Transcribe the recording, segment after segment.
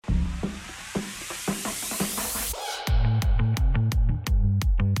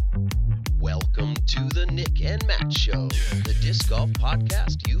and Matt Show, the disc golf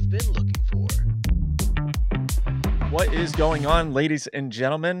podcast you've been looking for. What is going on, ladies and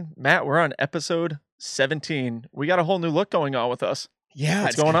gentlemen? Matt, we're on episode 17. We got a whole new look going on with us. Yeah.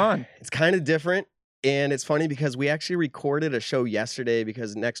 What's going on? It's kind of different. And it's funny because we actually recorded a show yesterday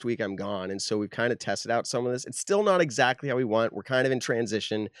because next week I'm gone. And so we've kind of tested out some of this. It's still not exactly how we want. We're kind of in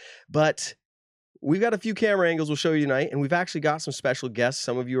transition, but we've got a few camera angles we'll show you tonight. And we've actually got some special guests.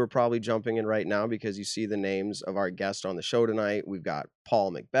 Some of you are probably jumping in right now because you see the names of our guests on the show tonight. We've got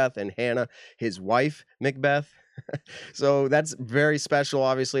Paul McBeth and Hannah, his wife, McBeth. So that's very special,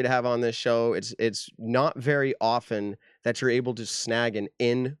 obviously, to have on this show. It's not very often that you're able to snag an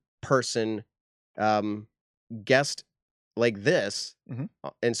in-person guest like this.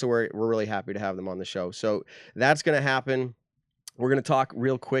 And so we're really happy to have them on the show. So that's going to happen. We're going to talk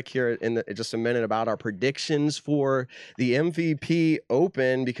real quick here in just a minute about our predictions for the MVP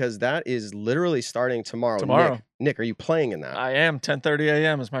Open, because that is literally starting tomorrow. Nick, are you playing in that? I am. 10:30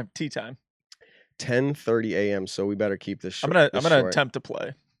 a.m. is my tee time. 10:30 a.m. So we better keep this short. I'm gonna attempt to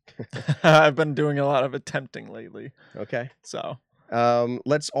play. I've been doing a lot of attempting lately. Okay. So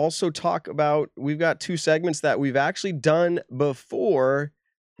let's also talk about, we've got two segments that we've actually done before,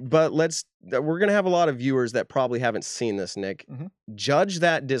 but we're going to have a lot of viewers that probably haven't seen this, Nick. Judge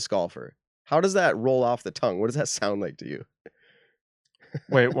that disc golfer. How does that roll off the tongue? What does that sound like to you?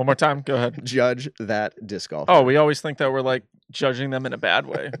 Wait, one more time. Go ahead. Judge that disc golfer. Oh, we always think that we're like judging them in a bad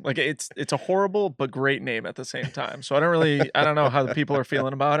way. Like it's a horrible but great name at the same time. So I don't know how the people are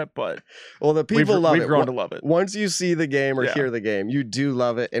feeling about it, but well, the people love it. We've grown to love it. Once you see the game or hear the game, you do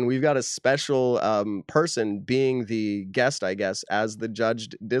love it. And we've got a special person being the guest, I guess, as the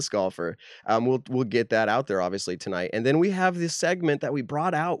judged disc golfer. We'll get that out there obviously tonight. And then we have this segment that we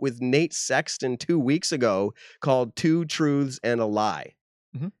brought out with Nate Sexton 2 weeks ago called Two Truths and a Lie.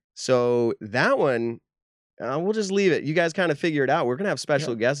 So that one, we'll just leave it. You guys kind of figure it out. We're going to have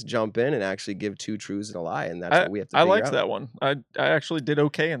special guests jump in and actually give two truths and a lie. And that's what we have to figure out. I liked that one. I actually did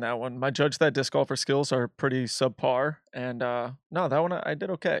okay in that one. My judge that disc golfer skills are pretty subpar. And no, that one I did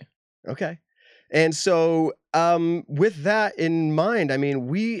okay. Okay. And so with that in mind, I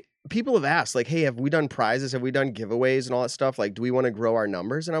mean, people have asked like, hey, have we done prizes? Have we done giveaways and all that stuff? Like, do we want to grow our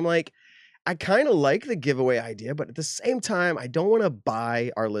numbers? And I'm like, I kind of like the giveaway idea, but at the same time, I don't want to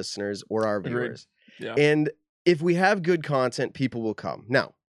buy our listeners or our viewers. Yeah. And if we have good content, people will come.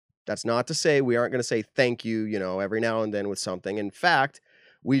 Now, that's not to say we aren't going to say thank you, every now and then with something. In fact,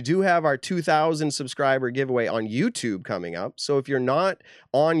 we do have our 2,000 subscriber giveaway on YouTube coming up. So if you're not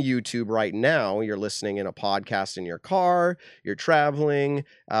on YouTube right now, you're listening in a podcast in your car, you're traveling,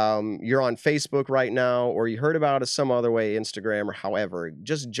 you're on Facebook right now, or you heard about us some other way, Instagram or however,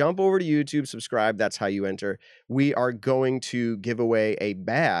 just jump over to YouTube, subscribe. That's how you enter. We are going to give away a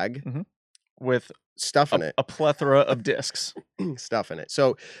bag with stuff in it. A plethora of discs. Stuff in it.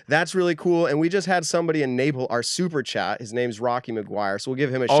 So that's really cool. And we just had somebody enable our super chat. His name's Rocky McGuire. So we'll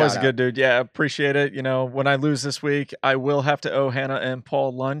give him a shout out. Always good, dude. Yeah, appreciate it. When I lose this week, I will have to owe Hannah and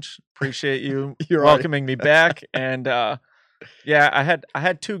Paul lunch. Appreciate you welcoming me back. And I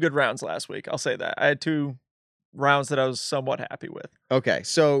had 2 good rounds last week. I'll say that. I had 2 rounds that I was somewhat happy with. Okay.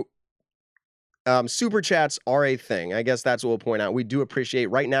 So super chats are a thing. I guess that's what we'll point out. We do appreciate.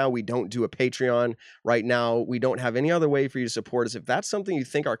 Right now, we don't do a Patreon. Right now, we don't have any other way for you to support us. If that's something you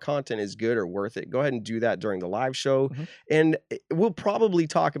think our content is good or worth it, go ahead and do that during the live show. And we'll probably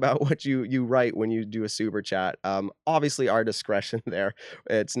talk about what you write when you do a super chat. Obviously, our discretion there.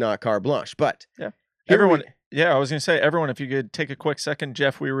 It's not carte blanche. But everyone. I was going to say, everyone, if you could take a quick second,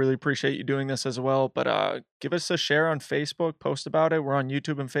 Jeff, we really appreciate you doing this as well. But give us a share on Facebook, post about it. We're on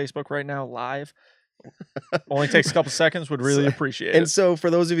YouTube and Facebook right now, live. Only takes a couple seconds. Would really appreciate it. And so for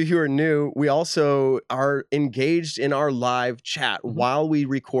those of you who are new, we also are engaged in our live chat while we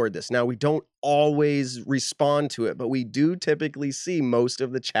record this. Now, we don't always respond to it, but we do typically see most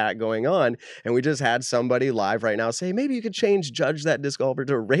of the chat going on. And we just had somebody live right now say, maybe you could change judge that disc golfer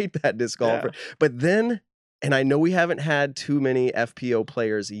to rate that disc golfer. But then... And I know we haven't had too many FPO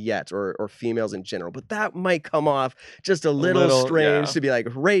players yet, or females in general, but that might come off just a little strange to be like,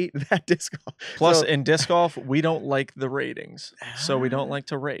 rate that disc golf. Plus, in disc golf, we don't like the ratings, so we don't like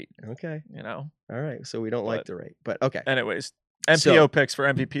to rate. Okay. All right. So we don't like to rate, but okay. Anyways, MPO picks for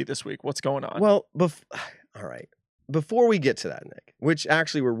MVP this week. What's going on? Well, all right. Before we get to that, Nick, which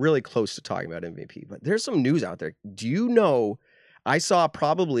actually we're really close to talking about MVP, but there's some news out there. Do you know, I saw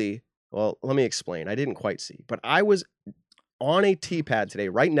probably... Well, let me explain. I didn't quite see, but I was on a tee pad today,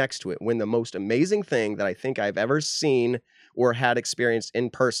 right next to it, when the most amazing thing that I think I've ever seen or had experienced in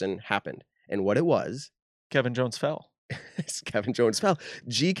person happened. And what it was... Kevin Jones fell. Kevin Jones fell.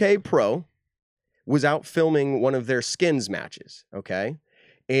 GK Pro was out filming one of their skins matches, okay?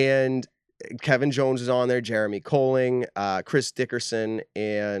 And Kevin Jones is on there, Jeremy Colling, Chris Dickerson,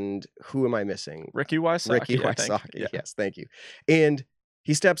 and who am I missing? Ricky Wysocki. Ricky Wysocki, yes, thank you. And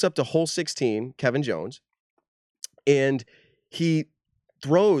he steps up to hole 16, Kevin Jones, and he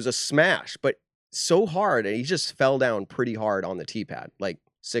throws a smash, but so hard, and he just fell down pretty hard on the tee pad, like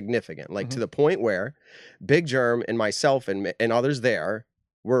significant, like to the point where Big Germ and myself and others there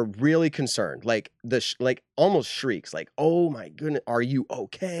were really concerned, like like almost shrieks, like, "Oh my goodness, are you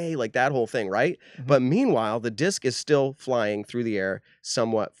okay?" Like that whole thing, right? But meanwhile, the disc is still flying through the air,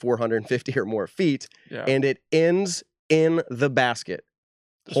 somewhat 450 or more feet, and it ends in the basket.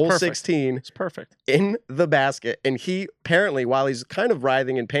 Hole 16. It's perfect. In the basket. And he apparently, while he's kind of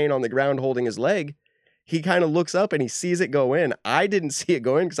writhing in pain on the ground holding his leg, he kind of looks up and he sees it go in. I didn't see it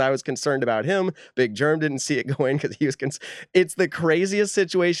go in because I was concerned about him. Big Germ didn't see it go in because he was It's the craziest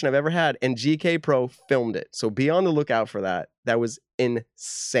situation I've ever had. And GK Pro filmed it. So be on the lookout for that. That was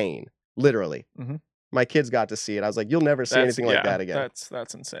insane. Literally. My kids got to see it. I was like, you'll never see anything like that again.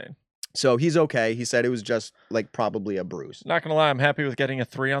 That's insane. So he's okay. He said it was just like probably a bruise. Not gonna lie, I'm happy with getting a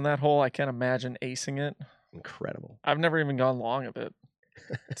 3 on that hole. I can't imagine acing it. Incredible. I've never even gone long of it.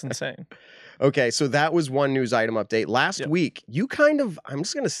 It's insane. Okay, so that was one news item update. Last week, you kind of, I'm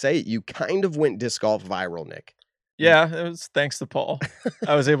just gonna say it, you kind of went disc golf viral, Nick. Yeah, it was thanks to Paul.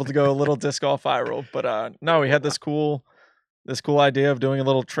 I was able to go a little disc golf viral. But no, we had this cool idea of doing a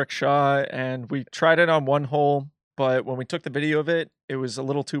little trick shot, and we tried it on one hole. But when we took the video of it, it was a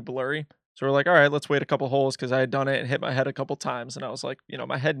little too blurry. So we're like, all right, let's wait a couple holes because I had done it and hit my head a couple times. And I was like,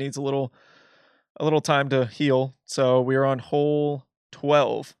 my head needs a little time to heal. So we were on hole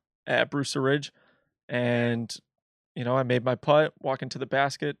 12 at Brewster Ridge. And, I made my putt, walk into the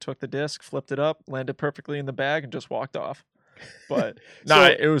basket, took the disc, flipped it up, landed perfectly in the bag, and just walked off. But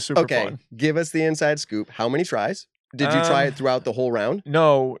it was super fun. Give us the inside scoop. How many tries? Did you try it throughout the whole round?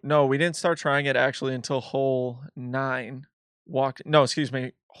 No, we didn't start trying it actually until hole 9.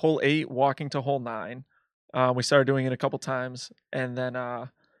 Hole 8, walking to hole 9. We started doing it a couple times, and then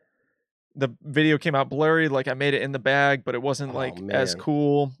the video came out blurry. Like I made it in the bag, but it wasn't as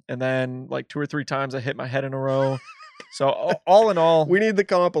cool. And then like 2 or 3 times I hit my head in a row. So all in all, we need the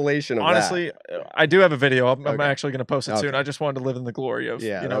compilation of honestly, I do have a video. I'm actually going to post it soon. I just wanted to live in the glory of,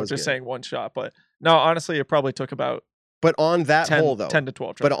 just saying one shot. But no, honestly, it probably took about But on that hole, though. 10 to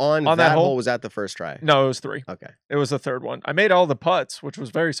 12 tries. But on that hole, was that the first try? No, it was 3. Okay. It was the third one. I made all the putts, which was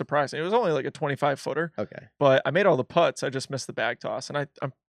very surprising. It was only like a 25-footer. Okay. But I made all the putts. I just missed the bag toss. And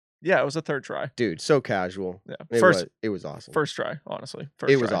it was a third try. Dude, so casual. Yeah. It was awesome. First try, honestly.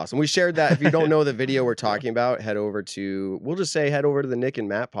 It was awesome. We shared that. If you don't know the video we're talking about, head over to the Nick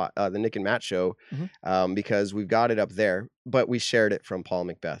and Matt show, because we've got it up there. But we shared it from Paul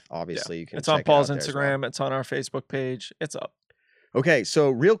McBeth. Obviously, you can. It's on Paul's Instagram. It's on our Facebook page. It's up. Okay,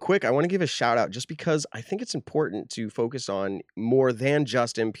 so real quick, I want to give a shout out just because I think it's important to focus on more than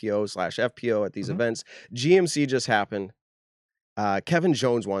just MPO/FPO at these events. GMC just happened. Kevin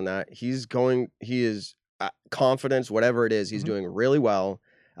Jones won that. He is confidence, whatever it is, he's doing really well.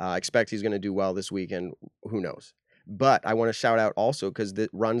 Expect he's going to do well this weekend. Who knows? But I want to shout out also because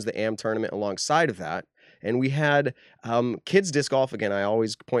it runs the AM tournament alongside of that. And we had kids disc golf again. I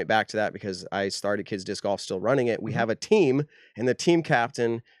always point back to that because I started kids disc golf, still running it. We have a team, and the team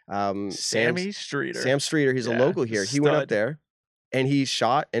captain, Sam Streeter, he's a local here. He went up there and he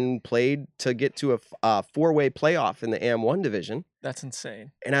shot and played to get to a 4-way playoff in the AM1 division. That's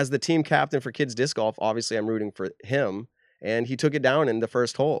insane. And as the team captain for kids disc golf, obviously I'm rooting for him. And he took it down in the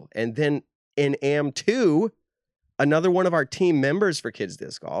first hole. And then in AM2, another one of our team members for kids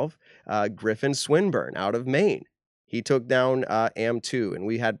disc golf, Griffin Swinburne out of Maine. He took down AM2, and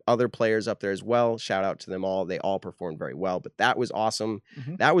we had other players up there as well. Shout out to them all. They all performed very well, but that was awesome.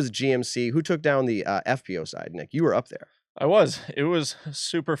 That was GMC. Who took down the FPO side, Nick? You were up there. I was. It was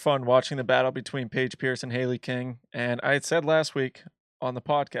super fun watching the battle between Paige Pierce and Haley King. And I had said last week on the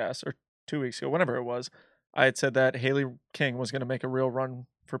podcast, or 2 weeks ago, whenever it was, I had said that Haley King was going to make a real run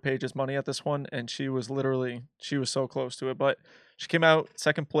for Paige's money at this one, and she was so close to it. But she came out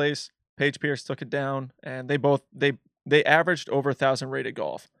second place. Paige Pierce took it down, and they averaged over 1,000 rated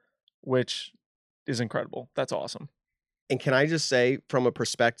golf, which is incredible. That's awesome. And can I just say, from a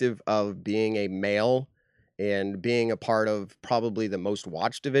perspective of being a male and being a part of probably the most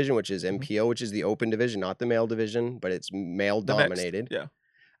watched division, which is MPO, which is the open division, not the male division, but it's male dominated. Yeah.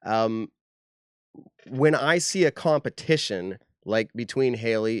 When I see a competition like between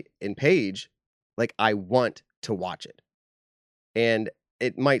Haley and Paige, like I want to watch it. And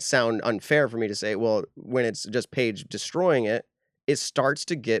it might sound unfair for me to say, well, when it's just Paige destroying it, it starts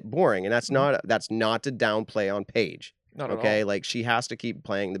to get boring. And that's not to downplay on Paige. Not at Okay, all. like she has to keep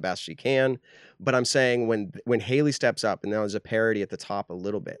playing the best she can. But I'm saying when Haley steps up and there's a parody at the top a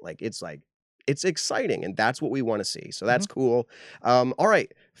little bit, like it's exciting, and that's what we want to see. So that's cool. All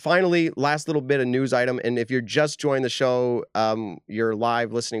right, finally, last little bit of news item. And if you're just joining the show, you're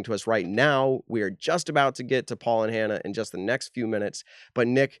live listening to us right now. We are just about to get to Paul and Hannah in just the next few minutes. But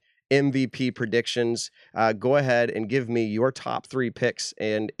Nick, MVP predictions. Go ahead and give me your top 3 picks,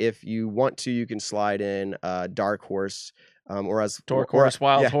 and if you want to, you can slide in dark horse, Dark horse,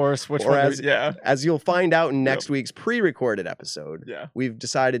 wild horse. Which one? As you'll find out in next week's pre-recorded episode. Yeah, we've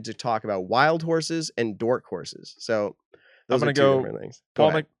decided to talk about wild horses and dork horses. So those I'm are 2 go different things.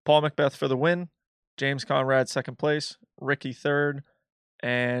 Paul McBeth for the win, James Conrad second place, Ricky third,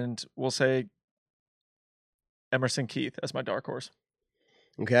 and we'll say Emerson Keith as my dark horse.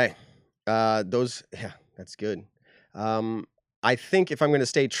 Okay. That's good. I think if I'm going to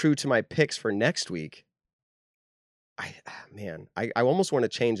stay true to my picks for next week, I almost want to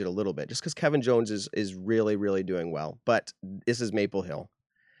change it a little bit just because Kevin Jones is really, really doing well. But this is Maple Hill.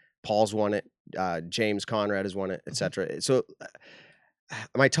 Paul's won it. James Conrad has won it, etc. So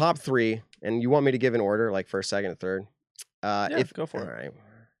my top 3, and you want me to give an order, like first, second, and third? Go for it. All right.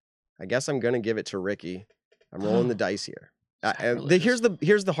 I guess I'm going to give it to Ricky. I'm rolling the dice here. Here's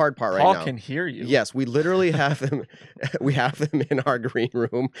the hard part right now. Paul can hear you. Yes, we literally have them. We have them in our green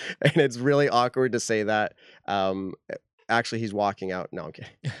room, and it's really awkward to say that. Actually, he's walking out. No, I'm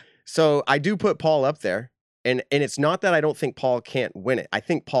kidding. So I do put Paul up there, and it's not that I don't think Paul can't win it. I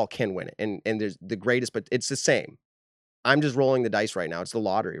think Paul can win it, and there's the greatest, but it's the same. I'm just rolling the dice right now. It's the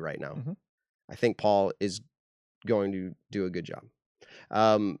lottery right now. I think Paul is going to do a good job.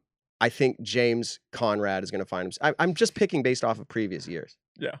 I think James Conrad is going to find him. I'm just picking based off of previous years.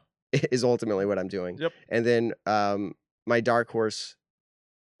 Yeah. Is ultimately what I'm doing. Yep. And then my dark horse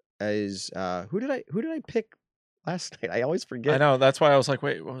is who did I pick last night? I always forget. I know. That's why I was like,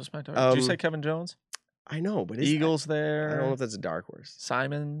 wait, what was my dark? Did you say Kevin Jones? I know, but Eagles there. I don't know if that's a dark horse.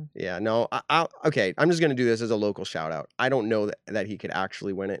 Simon. Yeah, no. Okay, I'm just going to do this as a local shout out. I don't know that he could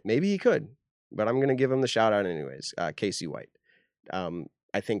actually win it. Maybe he could, but I'm going to give him the shout out anyways. Casey White.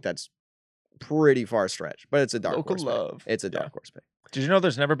 I think that's pretty far stretched, but it's a dark horse love. Pick. It's a dark horse pick. Did you know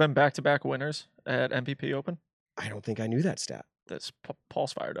there's never been back-to-back winners at MVP Open? I don't think I knew that stat. That's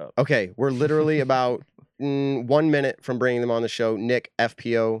Paul's fired up. Okay, we're literally about 1 minute from bringing them on the show. Nick,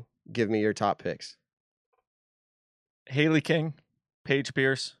 FPO, give me your top picks. Haley King, Paige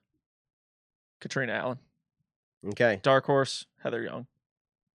Pierce, Katrina Allen. Okay. Dark horse, Heather Young.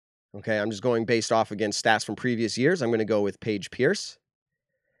 Okay, I'm just going based off against stats from previous years. I'm going to go with Paige Pierce.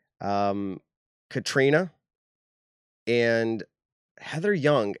 Katrina and Heather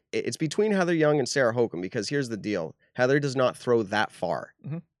Young. It's between Heather Young and Sarah Hokum because here's the deal. Heather does not throw that far.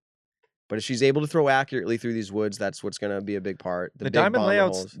 But if she's able to throw accurately through these woods, that's what's going to be a big part. The diamond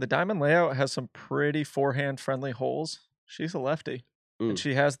layouts. The diamond layout has some pretty forehand friendly holes. She's a lefty, and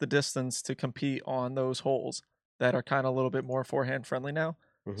she has the distance to compete on those holes that are kind of a little bit more forehand friendly now.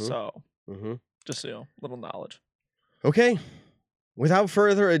 So, just little knowledge. Okay. Without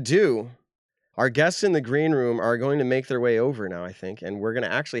further ado, our guests in the green room are going to make their way over now, I think, and we're going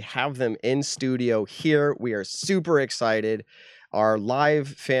to actually have them in studio here. We are super excited. Our live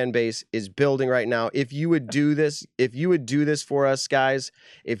fan base is building right now. If you would do this, for us, guys,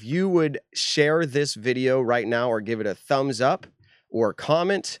 if you would share this video right now or give it a thumbs up or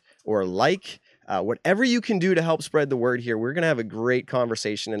comment or like, whatever you can do to help spread the word here, we're going to have a great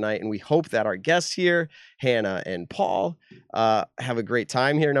conversation tonight. And we hope that our guests here, Hannah and Paul, have a great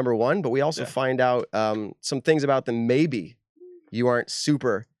time here, number one. But we also find out some things about them maybe you aren't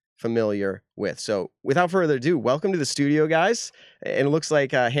super familiar with. So without further ado, welcome to the studio, guys. And it looks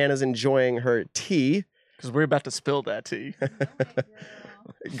like Hannah's enjoying her tea. Because we're about to spill that tea.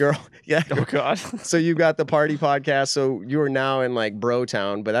 Girl, yeah. Oh, God. So you got the party podcast. So you are now in like bro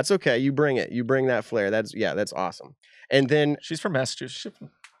town, but that's okay. You bring it. You bring that flair. That's awesome. And then she's from Massachusetts.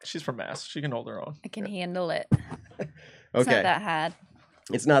 She's from Mass. She can hold her own. I can handle it. Okay. It's not that hard.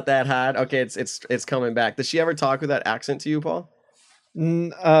 It's not that hard. Okay, it's coming back. Does she ever talk with that accent to you, Paul?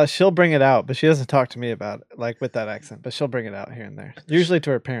 She'll bring it out, but she doesn't talk to me about like with that accent. But she'll bring it out here and there. Usually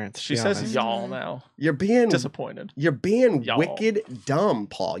to her parents. She says y'all now. You're being disappointed. You're being y'all. Wicked dumb,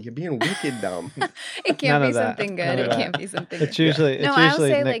 Paul. You're being wicked dumb. It can't be something good. It can't be something good. It's usually no, I'll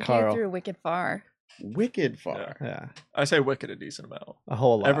say Nick like Carl. you threw wicked far. Wicked far. Yeah. I say wicked a decent amount. A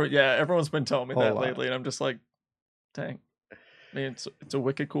whole lot. Everyone's been telling me that lot. lately, and I'm just like, dang. I mean, it's a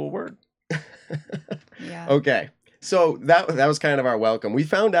wicked cool word. Yeah. Okay. So that was kind of our welcome. We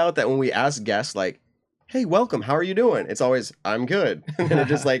found out that when we asked guests like, hey, welcome. How are you doing? It's always, I'm good. And it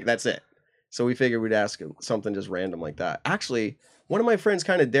just like, that's it. So we figured we'd ask something just random like that. Actually, one of my friends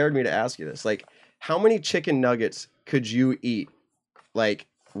kind of dared me to ask you this. Like, how many chicken nuggets could you eat, like,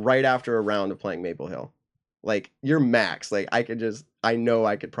 right after a round of playing Maple Hill? Like, your max. Like, I know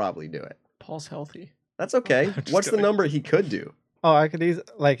I could probably do it. Paul's healthy. That's okay. What's the number he could do? Oh, I could easily,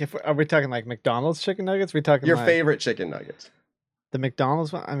 like, are we talking like McDonald's chicken nuggets? We talking Your like favorite chicken nuggets. the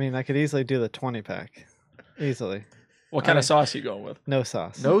McDonald's one? I mean, I could easily do the 20 pack. Easily. What kind of sauce are you going with? No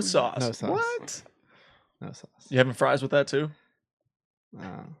sauce. No sauce. No sauce. What? No sauce. You having fries with that too? I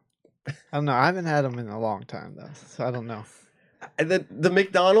don't know. I haven't had them in a long time though, so I don't know. The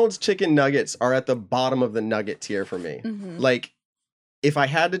McDonald's chicken nuggets are at the bottom of the nugget tier for me. Like, if I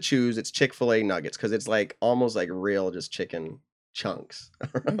had to choose, it's Chick-fil-A nuggets because it's like almost like real just chicken chunks.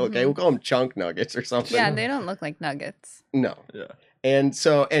 Okay, we'll call them chunk nuggets or something. Yeah, they don't look like nuggets. No. Yeah. And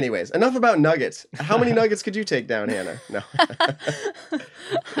so, anyways, enough about nuggets. How many nuggets could you take down, Hannah? No.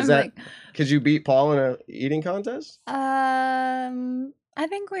 Could you beat Paul in a eating contest? I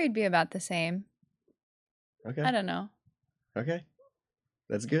think we'd be about the same. Okay. I don't know. Okay.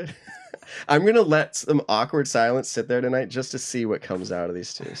 That's good. I'm going to let some awkward silence sit there tonight just to see what comes out of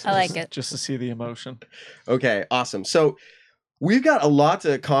these two. So I like it. Just to see the emotion. Okay, awesome. So we've got a lot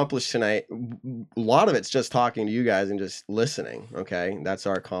to accomplish tonight. A lot of it's just talking to you guys and just listening. Okay, that's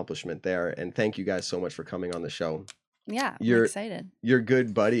our accomplishment there. And thank you guys so much for coming on the show. Yeah, I'm excited. Your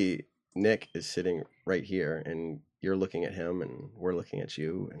good buddy Nick is sitting right here, and you're looking at him, and we're looking at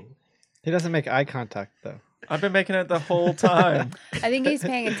you. And he doesn't make eye contact though. I've been making it the whole time. I think he's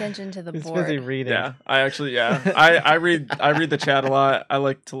paying attention to the He's board. busy reading. Yeah, I read the chat a lot. I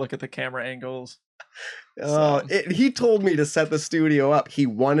like to look at the camera angles. He told me to set the studio up. He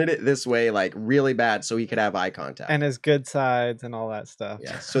wanted it this way, like really bad, so he could have eye contact. And his good sides and all that stuff.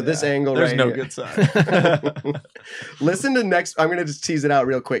 Yeah. So this angle There's right no here. good side. Listen to next. I'm going to just tease it out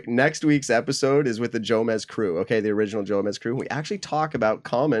real quick. Next week's episode is with the Jomez crew. Okay, the original Jomez crew. We actually talk about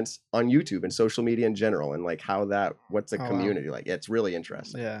comments on YouTube and social media in general, and like what's the community like. Yeah, it's really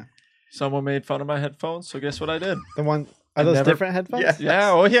interesting. Yeah. Someone made fun of my headphones, so guess what I did? The one. Are those different headphones? Yeah.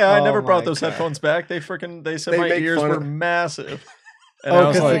 Yeah, oh yeah, I Oh never brought my those God. headphones back. They said They my make ears fun were of- massive. And I Oh,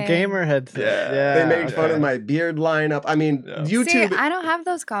 was because like, the gamer headset. Yeah. Yeah. They made fun okay. of my beard lineup. I mean, Yeah. YouTube. See, I don't have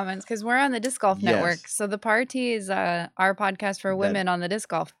those comments because we're on the Disc Golf Network. Yes. So the party is our podcast for women on the Disc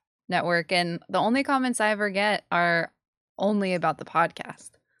Golf Network. And the only comments I ever get are only about the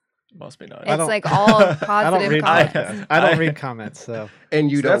podcast. must be nice. It's like all I don't positive read comments. podcasts. I don't read comments, so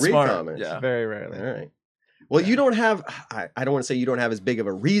And you So don't that's read smart. comments. Yeah. very rarely. All right. Well, you don't have, I don't want to say you don't have as big of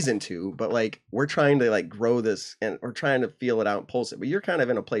a reason to, but like we're trying to like grow this and we're trying to feel it out and pulse it. But you're kind of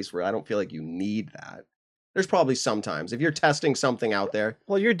in a place where I don't feel like you need that. There's probably sometimes if you're testing something out there.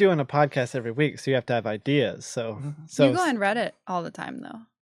 Well, you're doing a podcast every week, so you have to have ideas. So You go on Reddit all the time, though.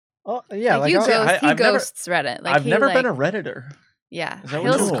 Oh yeah, Like, like you I'll- ghost, he I've never- ghosts Reddit. Like I've he, never like, been a Redditor. Yeah, Is that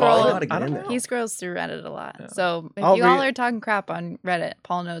what he'll you call scroll. it? Gotta get in there. He scrolls through Reddit a lot. Yeah. So if I'll you all read- are talking crap on Reddit,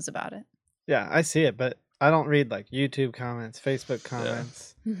 Paul knows about it. yeah, I see it, but I don't read like YouTube comments, Facebook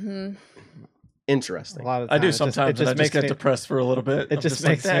comments. Mm-hmm. A Interesting. lot of I times. do sometimes, and I just get depressed for a little bit. It I'm just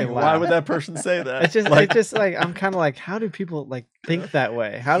like, makes me "Dang, why laugh." would that person say that? It's just, Like, it's just like I'm kind of like, how do people like think that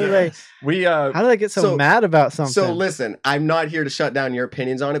way? How do they? we How do they get so mad about something? So listen, I'm not here to shut down your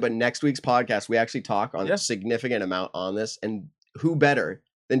opinions on it, but next week's podcast, we actually talk on Yeah. a significant amount on this. And who better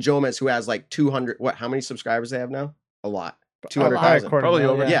than Jomez, who has like 200, how many subscribers they have now? A lot. Probably 200,000. Probably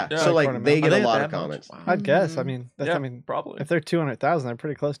over. Yeah. Yeah, So like quarter they million. get Are a they lot that of much? comments. Wow. I'd guess. I Mhm. mean, that's, Yeah, I mean, probably. if they're 200,000, they're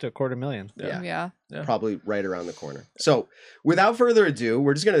pretty close to 250,000. Yeah. Yeah. Yeah. Probably right around the corner. So without further ado,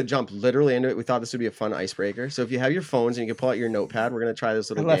 we're just going to jump literally into it. We thought this would be a fun icebreaker. So if you have your phones and you can pull out your notepad, we're going to try this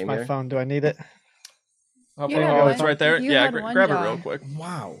I little left game my here. phone. Do I need it? How You far- had oh, one- it's right there. you Yeah, had one grab it job. real quick.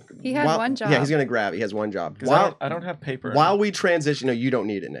 Wow. He had one job. Yeah, he's going to grab it. He has one job. 'Cause I don't have paper. While we transition, no, you don't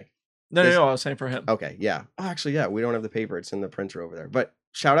need it, Nick. no, this- I was saying for him. Okay, yeah. Oh, actually, yeah, we don't have the paper. It's in the printer over there. But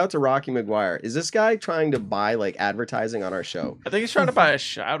shout out to Rocky McGuire. Is this guy trying to buy like advertising on our show? I think he's trying to buy a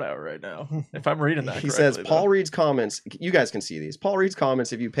shout out right now. If I'm reading that He correctly, says though. Paul reads comments. You guys can see these. Paul reads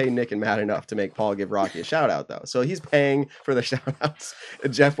comments if you pay Nick and Matt enough to make Paul give Rocky a shout out, though. So he's paying for the shout outs.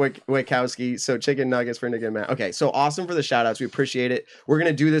 Jeff Wachowski. So chicken nuggets for Nick and Matt. Okay, so awesome for the shout outs. We appreciate it. We're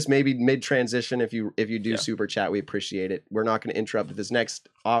gonna do this maybe mid transition. If you do Yeah. super super chat, we appreciate it. We're not gonna interrupt this next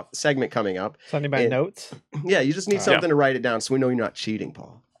segment coming up. So I need my And- notes. Yeah, you just need Yeah. something to write it down so we know you're not cheating, Paul.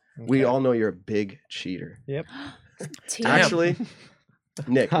 We Okay. all know you're a big cheater. Yep. Actually,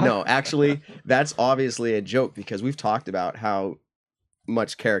 Nick, no, actually, that's obviously a joke because we've talked about how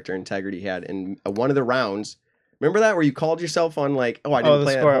much character integrity he had in one of the rounds. Remember that where you called yourself on like, I didn't the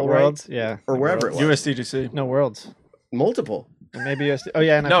play score that at whole Worlds, right, yeah, or wherever it was. USDGC. no Worlds, Multiple. or maybe USD. Oh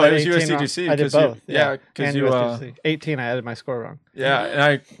yeah, and No, I it was played 18 USDGC. wrong. I did 'cause you- both. Yeah, because and you. USDGC. 18, I added my score wrong. Yeah, and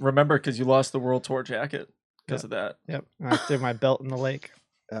I remember because you lost the World Tour jacket because of that. Yep, and I threw my belt in the lake.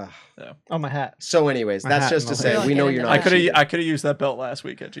 Ugh. Oh, my hat. So, anyways, My that's hat just and to the say whole- we know Don't you're get not. into that. I could have used that belt last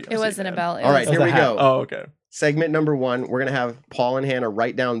week at GSC. It wasn't a man. belt. It All right, was here a we hat. go. Oh, okay. Segment number 1, we're gonna have Paul and Hannah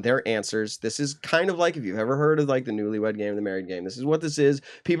write down their answers. This is kind of like if you've ever heard of like the newlywed game, the married game. This is what this is.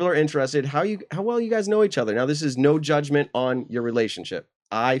 People are interested how well you guys know each other. Now, this is no judgment on your relationship.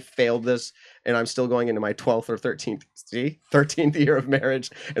 I failed this, and I'm still going into my 12th or 13th year of marriage,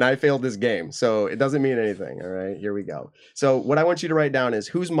 and I failed this game, so it doesn't mean anything. All right, here we go. So what I want you to write down is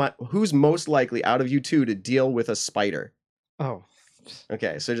who's most likely out of you two to deal with a spider. Oh,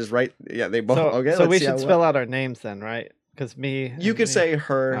 Okay, so just write. Yeah, they both. so, okay, so let's we see how should well- spell out our names then, right? Because me. You and could me. say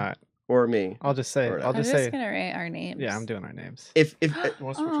her All right, or me. I'll just say. Or- I'll I'm just just say. gonna write our names. Yeah, I'm doing our names. If Oh,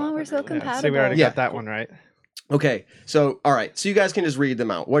 we're so Yeah, compatible. see, we already Yeah. got that one right. okay, so all right, so you guys can just read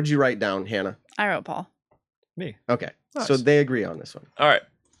them out. What did you write down, Hannah? I wrote Paul. Me. Okay, Nice. so they agree on this one. All right.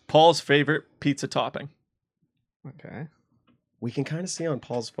 Paul's favorite pizza topping. Okay. We can kind of see on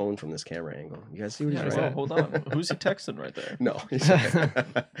Paul's phone from this camera angle. You guys see what he's Yeah, writing? well, hold on. Who's he texting right there? No.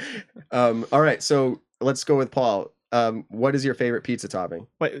 All right, so let's go with Paul. What is your favorite pizza topping?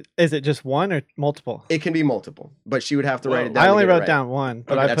 Wait, is it just one or multiple? It can be multiple, but she would have to write it Whoa. down. I to only get it wrote right. down one,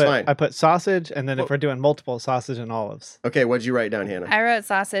 but Okay, that's fine. I put sausage, and then if Whoa. we're doing multiple, sausage and olives. Okay, what did you write down, Hannah? I wrote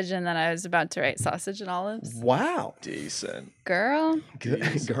sausage, and then I was about to write sausage and olives. Wow. Decent. Girl. Good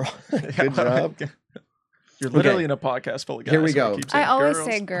Jeez. girl. Good job. You're literally in a podcast full of guys. Here we so go. keep saying I always girls.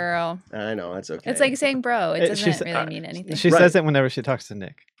 say girl. I know, that's okay. It's like saying bro. It She doesn't said- really mean anything. She Right. says it whenever she talks to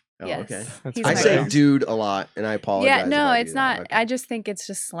Nick. Oh, yes. okay. That's He's I my say girl. dude a lot, and I apologize. Yeah, if no, I do it's that. not. I just think it's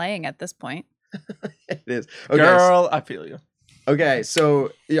just slang at this point. It is. Okay, Girl, I feel you. Okay,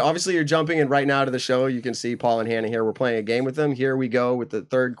 so obviously you're jumping in right now to the show. You can see Paul and Hannah here. We're playing a game with them. Here we go with the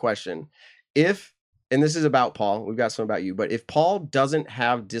third question. And this is about Paul, we've got some about you, but if Paul doesn't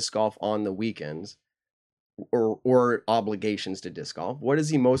have disc golf on the weekends or obligations to disc golf, what is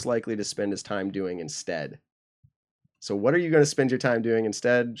he most likely to spend his time doing instead? So what are you going to spend your time doing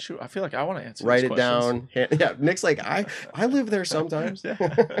instead? Shoot, I feel like I want to answer. Write these it questions. down. Yeah, Nick's like, I live there sometimes. Yeah.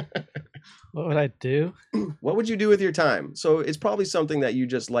 What would I do? What would you do with your time? So it's probably something that you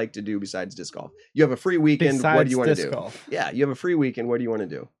just like to do besides disc golf. You have a free weekend. Besides What do you want to disc do? golf. Yeah, you have a free weekend. What do you want to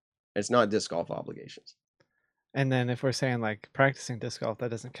do? It's not disc golf obligations. And then if we're saying like practicing disc golf, that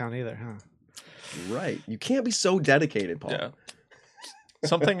doesn't count either, huh? Right. You can't be so dedicated, Paul. Yeah.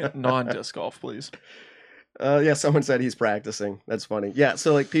 Something non-disc golf, please. Yeah, someone said he's practicing. That's funny. Yeah,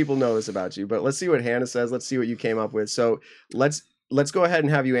 so like people know this about you, but let's see what Hannah says. Let's see what you came up with. So let's go ahead and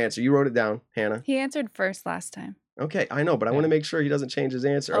have you answer. You wrote it down, Hannah. He answered first last time. Okay, I know, but I want to make sure he doesn't change his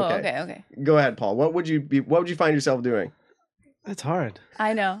answer. Oh, Okay. okay. Go ahead, Paul. What would you find yourself doing? That's hard.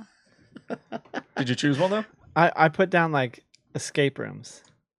 I know. Did you choose one though? I put down like escape rooms.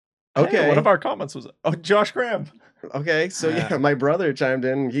 Okay. Hey, one of our comments was Josh Graham. Okay, so yeah, Yeah. my brother chimed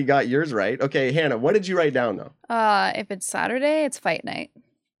in. He got yours right. Okay, Hannah, what did you write down though? If it's Saturday, it's fight night.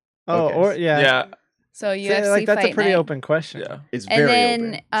 Oh, Okay. or yeah. Yeah. So So, UFC like that's fight a pretty night. open question. Yeah. It's And very then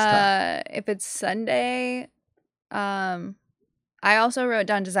open. It's tough. if it's Sunday, I also wrote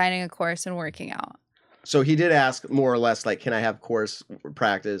down designing a course and working out. So he did ask more or less like, can I have course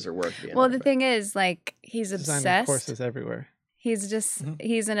practice or work? Well, the thing is, like, he's Designing obsessed. courses everywhere. He's just Mhm.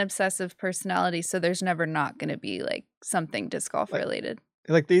 he's an obsessive personality, so there's never not going to be like something disc golf Like- related.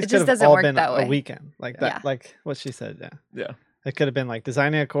 Like these It could just have doesn't all work been that a way. weekend. Like that, Yeah. like what she said. Yeah. Yeah. It could have been like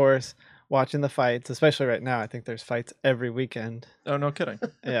designing a course, watching the fights, especially right now. I think there's fights every weekend. Oh, no kidding.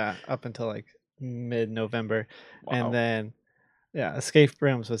 Yeah, up until like mid-November, Wow. and then yeah, escape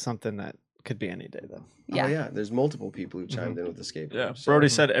rooms was something that could be any day though. Yeah. Oh yeah, there's multiple people who chimed in with escape. Yeah. rooms, Brody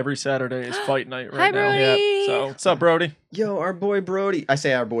so- said every Saturday is fight night Hi, right now. Brody. So what's up, Brody? Yo, our boy Brody. I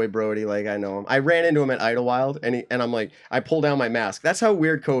say our boy Brody like I know him. I ran into him at Idlewild and I'm like, I pull down my mask. That's how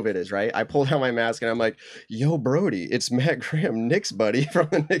weird COVID is, right? I pull down my mask and I'm like, yo, Brody, it's Matt Graham, Nick's buddy from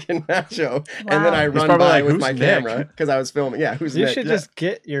the Nick and Matt show. And then I He's run probably by like, with "Who's my Nick?" camera because I was filming. Yeah, who's You Nick? should Yeah. just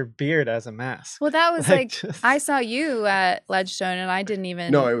get your beard as a mask. Well, that was Like, like just- I saw you at Ledgestone, and I didn't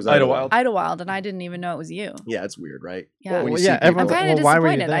even No, it was Idlewild. Idlewild, and I didn't even know it was you. Yeah, it's weird, right? Yeah, When you Well, see yeah, people everyone's like- like, I'm kinda well, why were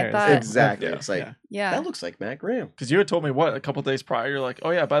you disappointed. I there? thought- Exactly. Yeah. It's like yeah. that looks like Matt Graham. Because you had told me what a couple days prior. You're like,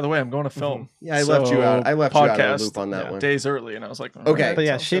 oh yeah, by the way, I'm going to film. Yeah, I left you out. I left you out of the podcast, loop on that yeah, one. days early, and I was like, Okay. But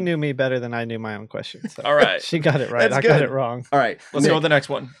yeah, sounds she good. knew me better than I knew my own question. So. All right. She got it right. That's I got good. it wrong. All right, Let's Nick, go with the next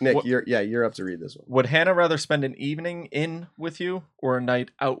one. Nick, What- you're up to read this one. would Hannah rather spend an evening in with you or a night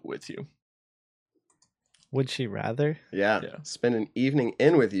out with you? Would she rather? Yeah. Yeah. Spend an evening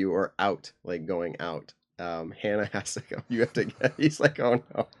in with you or out, like going out. Hannah has to go. You have to get. He's like, oh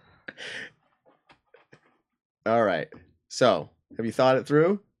no. All right. So, have you thought it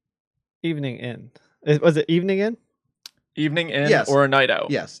through? Evening in. Was it evening in? Evening in Yes. or a night out?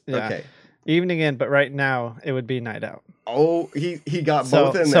 Yes. Yeah. Okay. Evening in, but right now it would be night out. Oh, he got So,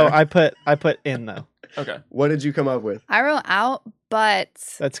 both in so there. I put in though. Okay. What did you come up with? I wrote out, but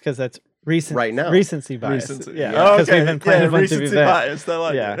That's because that's recent. Right now. Recency bias. Recency. Yeah. Yeah. Because we've been playing a bunch of recency events. bias. I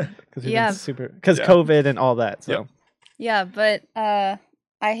like Yeah. it. Because we've Yeah. been super. Because Yeah. COVID and all that. So. Yep. yeah, but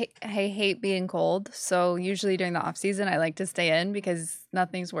I hate being cold. So usually during the off season, I like to stay in because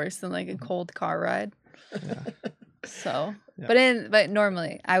nothing's worse than like a cold car ride. Yeah. So, Yeah. but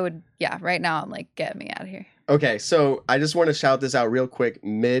normally I would, right now I'm like, get me out of here. Okay, so I just want to shout this out real quick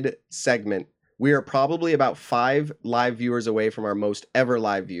mid segment. We are probably about 5 live viewers away from our most ever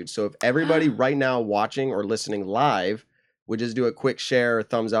live viewed. So if everybody right now watching or listening live would just do a quick share or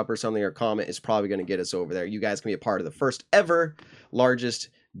thumbs up or something or comment, it's probably going to get us over there. You guys can be a part of the first ever, largest,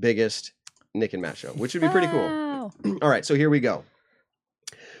 biggest Nick and Matt show, which would be pretty cool. Wow. All right, so here we go.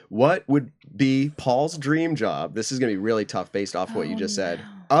 What would be Paul's dream job? This is going to be really tough based off what you just said, no.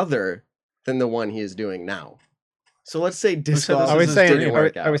 other than the one he is doing now. So let's say disc said this golf Are we is his saying? dream didn't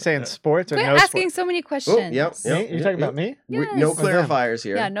Are we work saying out. sports or Quit no asking sports? so many Oh, questions. yep, Me? yep, You're yep, talking yep. about me? No Yes. clarifiers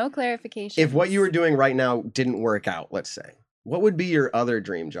here. Yeah, no clarification. If what you were doing right now didn't work out, let's say, what would be your other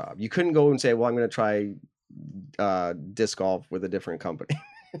dream job? You couldn't go and say, well, I'm going to try disc golf with a different company.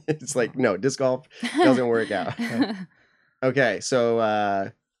 It's like, no, disc golf doesn't work out. Okay,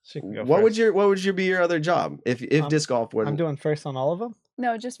 so She can go what first. would you be your other job if disc golf wouldn't? I'm doing first on all of them.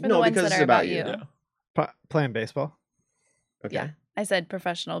 No, just for No, the ones because that it's are about about you. you. Yeah. Playing baseball. Okay. Yeah. I said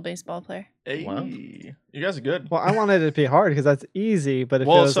professional baseball player. Hey, Wow. you guys are good. Well, I wanted it to be hard because that's easy, but if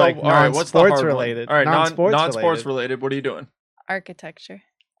Well, it was so like all right, what's the non-sports hard related, one? All right, non-sports related. related. What are you doing? Architecture.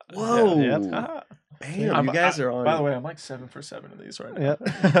 Whoa. Yeah. Ah. Damn, you guys are on. By the way, I'm like 7 for 7 of these right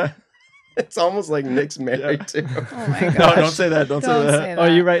now. It's almost like Nick's married too. Oh my gosh. No, don't say that. Don't say that. Oh, are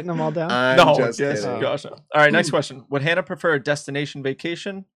you writing them all down? I'm No, just yes, kidding. gosh. No. All right, next question. Would Hannah prefer a destination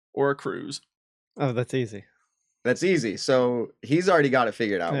vacation or a cruise? Oh, that's easy. That's easy. So he's already got it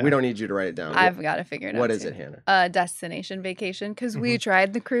figured out. Yeah. We don't need you to write it down. I've got to figure it out. What is too. it, Hannah? A destination vacation because we Mhm.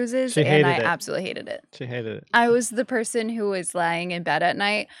 tried the cruises She and hated I it. absolutely hated it. She hated it. I was the person who was lying in bed at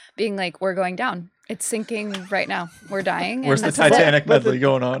night being like, we're going down. It's sinking right now. We're dying. Where's the and this is it." Titanic But the- medley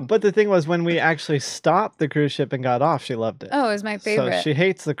going on? But the thing was, when we actually stopped the cruise ship and got off, she loved it. Oh, it was my favorite. So she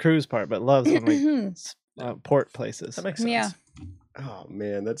hates the cruise part, but loves when we port places. That makes sense. Yeah. Oh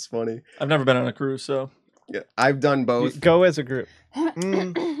man, that's funny. I've never been on a cruise, so Yeah, I've done You both. go as a group.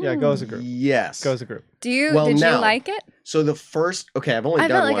 Yeah, go as a group. Yes. Go as a group. Did you Well, now- like it? So the first, okay, I've only I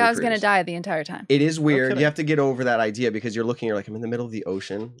done felt like one I was going to cruise. die the entire time. It is weird. kidding. You have to get over that idea because you're looking, you're like, I'm in the middle of the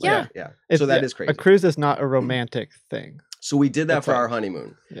ocean. Like, Yeah. yeah. It's- So that yeah, is crazy. A cruise is not a romantic thing. So we did that It's for like- our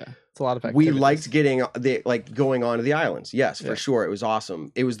honeymoon. Yeah, it's a lot of We activities. liked getting going on to the islands. Yes, for Yeah. sure. It was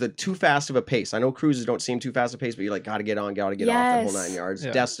awesome. It was the too fast of a pace. I know cruises don't seem too fast a pace, but you're like, gotta get on, gotta get off, that whole Yes. 9 yards.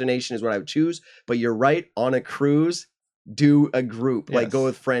 Yeah. Destination is what I would choose. But you're right, on a cruise, do a group. Like go Yes.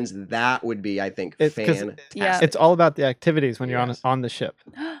 with friends. That would be, I think, It's 'cause fantastic. Yeah. It's all about the activities when you're Yes. on the ship.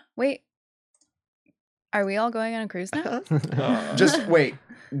 Wait. Are we all going on a cruise now? Just wait.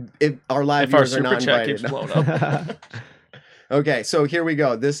 If our live if our viewers are super not chat invited. keeps blowing up. Okay, so here we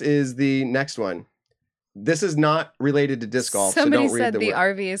go. This is the next one. This is not related to disc golf, Somebody so don't read said the the word.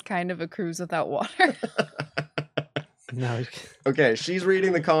 RV is kind of a cruise without water. No, Okay, she's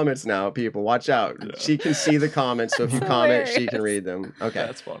reading the comments now, people. Watch out. Yeah. She can see the comments, so if you That's comment, she hilarious. can read them. Okay.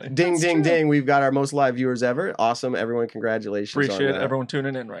 That's funny. Ding, That's ding, true. ding. We've got our most live viewers ever. Awesome. Everyone, congratulations. on Appreciate that. everyone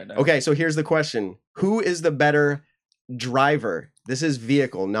tuning in right now. Okay, so here's the question. Who is the better driver? This is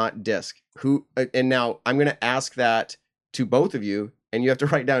vehicle, not disc. Who? And now I'm going to ask that to both of you, and you have to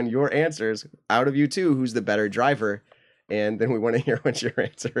write down your answers. Out of you two, who's the better driver? And then we want to hear what your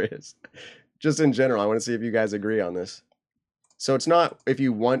answer is. Just in general, I want to see if you guys agree on this. So it's not if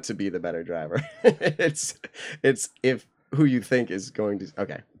you want to be the better driver. it's if who you think is going to.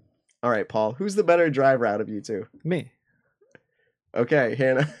 Okay. All right, Paul. Who's the better driver out of you two? me. Okay,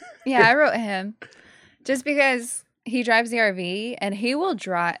 Hannah. Yeah, I wrote him just because he drives the RV and he will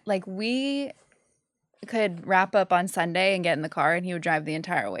drive. Like, we could wrap up on Sunday and get in the car, and he would drive the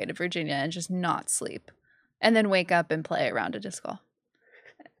entire way to Virginia and just not sleep, and then wake up and play a round of disc golf,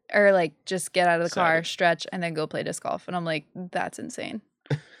 or like just get out of the car, Saturday. stretch, and then go play disc golf. And I'm like, that's insane.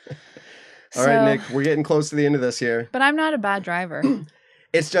 All right, Nick. We're getting close to the end of this here. But I'm not a bad driver.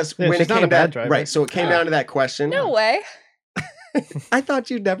 It's just Yeah, when she's it not came a bad down, driver. right? So it came down to that question. No way. I thought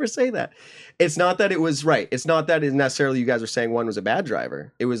you'd never say that. It's not that it was right. It's not that it necessarily you guys were saying one was a bad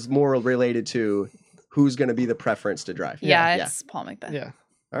driver. It was more related to who's going to be the preference to drive. Yeah, it's Paul McBeth. Yeah.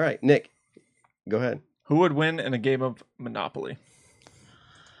 All right, Nick, go ahead. Who would win in a game of Monopoly?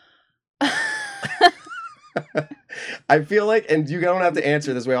 I feel like, and you don't have to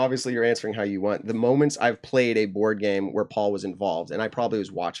answer this way. Obviously, you're answering how you want. The moments I've played a board game where Paul was involved, and I probably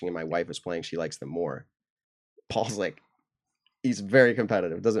was watching and my wife was playing, she likes them more. Paul's like, he's very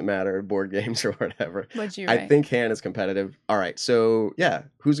competitive. Doesn't matter, board games or whatever. What'd you I write? think Hannah's competitive. All right, so yeah,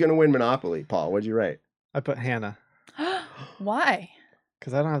 who's going to win Monopoly? Paul, what'd you write? I put Hannah Why?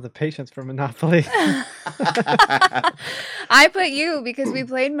 because I don't have the patience for Monopoly. I put you because we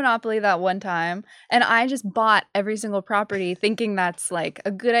played Monopoly that one time and I just bought every single property thinking that's like a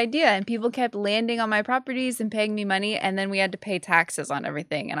good idea. And people kept landing on my properties and paying me money. And then we had to pay taxes on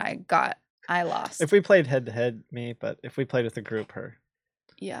everything. And I lost. If we played head to head, me, but if we played with a group, her.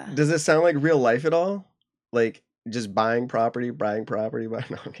 Yeah. Does it sound like real life at all? Like just buying property, buying? No,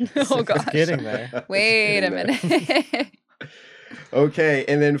 I'm kidding. Oh, gosh. Getting there. Wait a Getting there. minute. Okay,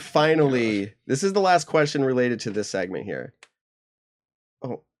 and then finally, this is the last question related to this segment here.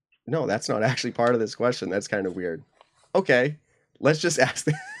 Oh, no, that's not actually part of this question. That's kind of weird. Okay, let's just ask.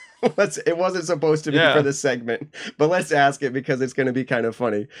 It wasn't supposed to be for this segment, but let's ask it because it's going to be kind of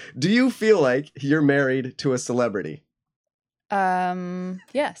funny. Do you feel like you're married to a celebrity?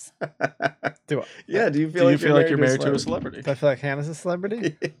 Yes. Do I? Yeah, do you Do feel you like feel like you're married to a celebrity? celebrity? Do I feel like Hannah's a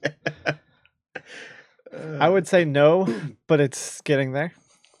celebrity? Yeah. I would say no, but it's getting there.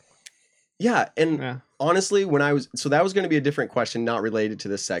 Yeah, and Yeah. honestly, so that was going to be a different question, not related to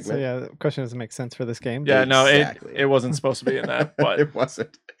this So segment. yeah, the question doesn't make sense for this game. Yeah, no, Exactly. it wasn't supposed to be in that, but It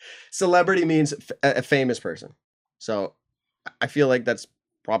wasn't. Celebrity means a famous person. So I feel like that's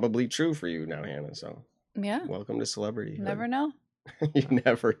probably true for you now, Hannah. So Yeah. welcome to celebrity. Never know. You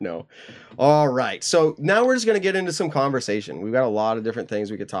never know. All right. So now we're just going to get into some conversation. We've got a lot of different things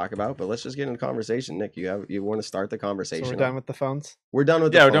we could talk about, but let's just get into conversation. Nick, you want to start the conversation? So we're done with the phones. We're done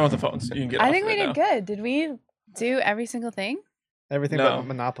with yeah, the we're done phone. with the phones. You can get. I off think of we it did now. good. Did we do every single thing? Everything No. but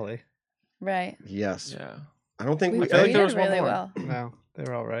Monopoly. Right. Yes. Yeah. I don't think We, we. feel like we there did was one really more. well. No, they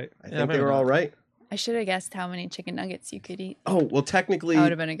were all right. I Yeah, think they maybe were all not. right. I should have guessed how many chicken nuggets you could eat. Oh well, technically That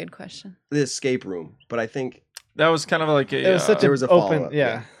would have been a good question. the escape room, but I think That was kind of like a. It was such there an was a open. follow-up, Yeah.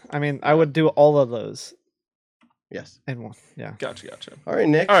 yeah. I mean, I would do all of those yes. in one. Yeah. Gotcha. All right,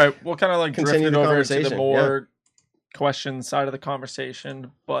 Nick. All right, we'll kind of like Continue drift the it over to the conversation, more question side of the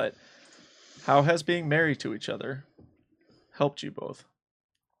conversation. But how has being married to each other helped you both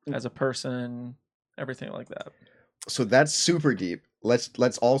as a person, everything like that? So that's super deep. Let's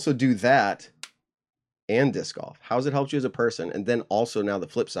also do that and disc golf. How has it helped you as a person? And then also now the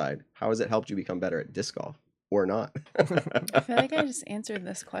flip side, how has it helped you become better at disc golf or not? I feel like I just answered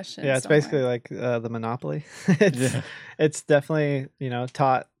this question. Yeah, it's somewhere. basically like the Monopoly. It's definitely,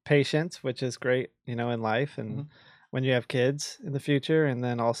 taught patience, which is great, in life and Mhm. when you have kids in the future, and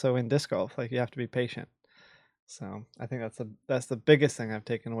then also in disc golf, like you have to be patient. So I think that's the biggest thing I've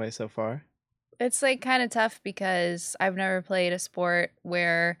taken away so far. It's like kind of tough because I've never played a sport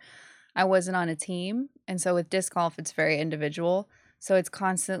where I wasn't on a team. And so with disc golf, it's very individual. So it's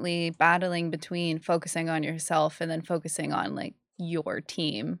constantly battling between focusing on yourself and then focusing on like your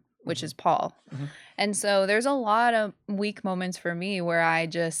team, which is Paul. Mhm. And so there's a lot of weak moments for me where I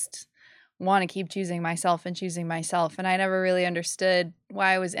just want to keep choosing myself. And I never really understood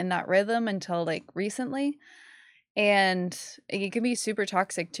why I was in that rhythm until like recently. And it can be super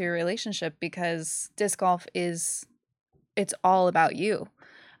toxic to your relationship because disc golf it's all about you.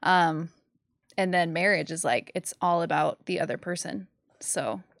 And then marriage is like, it's all about the other person.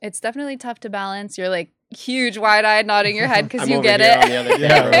 So it's definitely tough to balance. You're like huge wide-eyed nodding your head because I'm you over get here it. on the other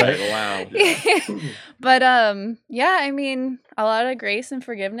Yeah, camera, like, wow. But yeah, I mean, a lot of grace and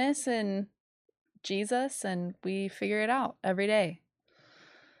forgiveness and Jesus, and we figure it out every day.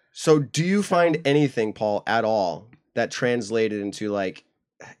 So do you find anything, Paul, at all that translated into like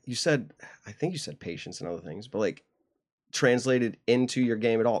I think you said patience and other things, but like translated into your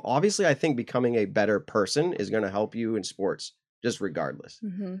game at all? Obviously, I think becoming a better person is going to help you in sports, just regardless.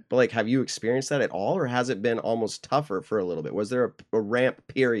 Mm-hmm. But like, have you experienced that at all, or has it been almost tougher for a little bit? Was there a ramp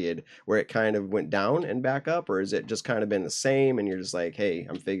period where it kind of went down and back up, or is it just kind of been the same and you're just like, hey,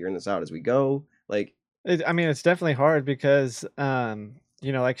 I'm figuring this out as we go? Like, It's definitely hard because,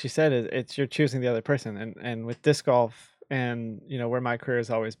 like she said, it's you're choosing the other person, and with disc golf and where my career has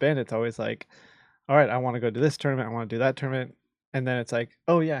always been, it's always like, all right, I want to go to this tournament, I want to do that tournament, and then it's like,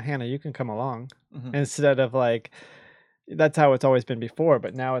 oh yeah, Hannah, you can come along, Mhm. instead of like, that's how it's always been before,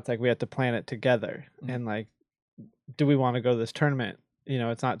 but now it's like we have to plan it together, Mhm. and like do we want to go to this tournament? You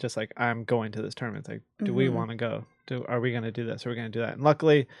know, it's not just like I'm going to this tournament. It's like, do we want to go? Are we going to do this? Are we going to do that? And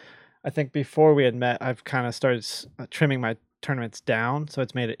luckily, I think before we had met, I've kind of started trimming my tournaments down, so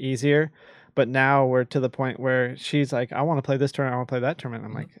it's made it easier. But now we're to the point where she's like, I want to play this tournament. I want to play that tournament.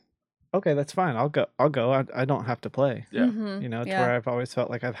 I'm like, okay, that's fine. I'll go. I don't have to play. Yeah. You know, it's where I've always felt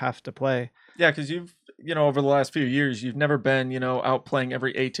like I've have to play. Yeah, because you've, you know, over the last few years, you've never been, you know, out playing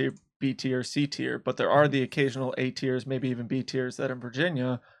every A tier, B tier, C tier, but there are the occasional A tiers, maybe even B tiers that in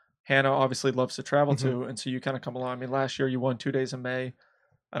Virginia, Hannah obviously loves to travel to. And so you kind of come along. I mean, last year you won 2 days in May.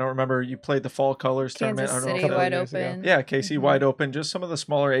 I don't remember, you played the Fall Colors tournament. Kansas I don't know City if Wide years ago. Open. Yeah, KC Wide Open, just some of the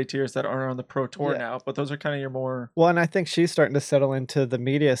smaller A tiers that aren't on the Pro Tour now, but those are kind of your more... Well, and I think she's starting to settle into the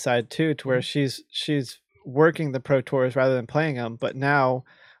media side too, to where she's working the Pro Tours rather than playing them. But now,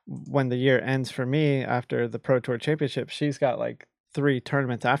 when the year ends for me after the Pro Tour Championship, she's got like 3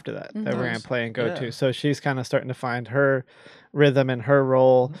 tournaments after that that we're gonna play and go to. So she's kind of starting to find her rhythm and her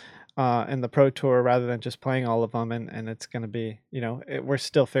role in the Pro Tour rather than just playing all of them. And it's going to be, you know, we're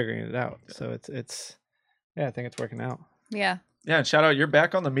still figuring it out. So it's I think it's working out. Yeah. Yeah, and shout out, you're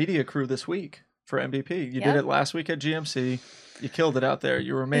back on the media crew this week for MVP. You did it last week at GMC. You killed it out there.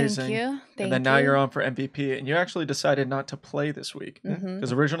 You were amazing. Thank you. And then now you're on for MVP, and you actually decided not to play this week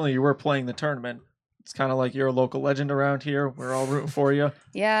because originally you were playing the tournament. It's kind of like you're a local legend around here. We're all rooting for you.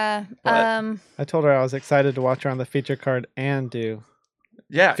 Yeah. But I told her I was excited to watch her on the feature card and do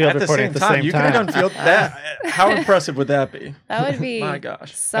at field the reporting same at the time. same You could time. have done field. How impressive would that be? That would be My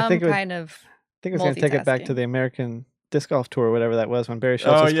gosh. some think it would- kind of I think I was going to take it back to multitasking. the American Disc Golf Tour, whatever that was, when Barry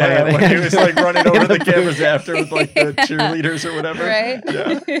Schultz Oh was yeah, playing. when he was like running over In the the cameras booth. after with like the cheerleaders or whatever. Right?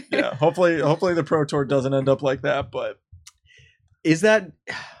 Yeah. Hopefully the Pro Tour doesn't end up like that. But Is that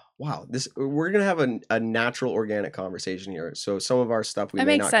wow? We're gonna have a natural, organic conversation here. So some of our stuff we It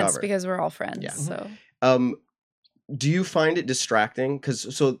may makes not sense cover. because we're all friends. Yeah. So Do you find it distracting?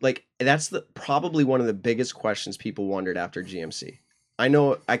 Because like that's probably one of the biggest questions people wondered after GMC. I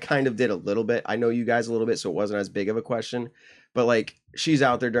know I kind of did a little bit. I know you guys a little bit, so it wasn't as big of a question. But like she's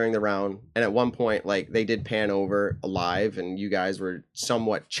out there during the round, and at one point, like they did pan over live, and you guys were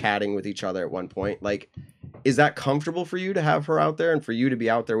somewhat chatting with each other at one point. Like, is that comfortable for you to have her out there and for you to be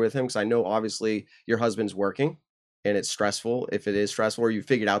out there with him? Because I know obviously your husband's working, and it's stressful. If it is stressful, or you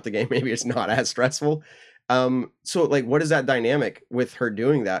figured out the game, maybe it's not as stressful. So like, what is that dynamic with her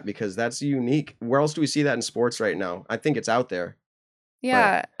doing that? Because that's unique. Where else do we see that in sports right now? I think it's out there.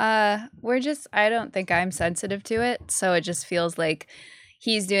 yeah, I don't think I'm sensitive to it. So it just feels like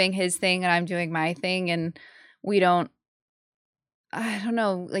he's doing his thing and I'm doing my thing. And I don't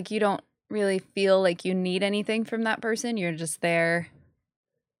know, like you don't really feel like you need anything from that person. You're just there.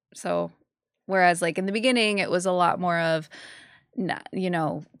 So whereas like in the beginning, it was a lot more of, you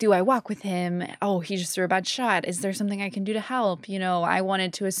know, do I walk with him? Oh, he just threw a bad shot. Is there something I can do to help? You know, I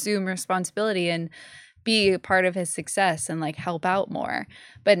wanted to assume responsibility and be a part of his success and like help out more.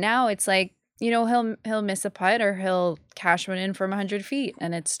 But now it's like, you know, he'll miss a putt or he'll cash one in from 100 feet.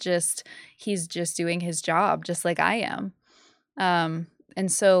 And it's just, he's just doing his job just like I am.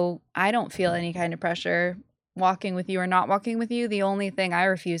 And so I don't feel any kind of pressure walking with you or not walking with you. The only thing I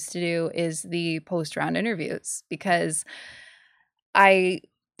refuse to do is the post-round interviews because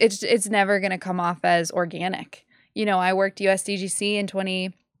it's never going to come off as organic. You know, I worked USDGC in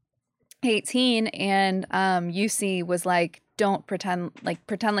 2018 and UC was like, don't pretend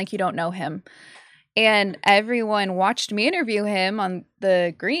like you don't know him. And everyone watched me interview him on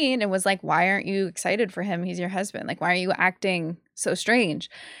the green and was like, why aren't you excited for him? He's your husband. Like, why are you acting so strange?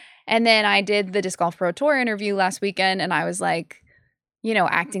 And then I did the Disc Golf Pro Tour interview last weekend and I was like, you know,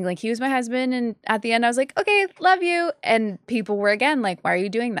 acting like he was my husband. And at the end I was like, okay, love you. And people were again like, why are you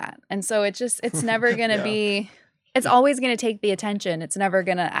doing that? And so it's never going to be, it's always going to take the attention. It's never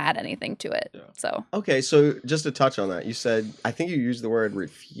going to add anything to it. Yeah. So. Okay. So just to touch on that, you said, I think you used the word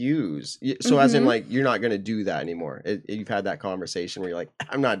refuse. So as in like, you're not going to do that anymore. You've had that conversation where you're like,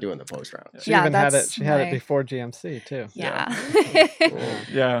 I'm not doing the post round. She even had it. She had it before GMC too. Yeah.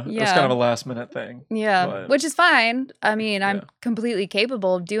 Yeah. It's kind of a last minute thing. Yeah. But, which is fine. I mean, I'm completely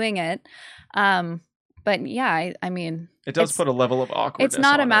capable of doing it. But yeah, I mean, it does put a level of awkwardness. It's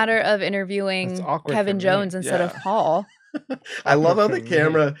not a matter of interviewing Kevin Jones instead of Paul. I love how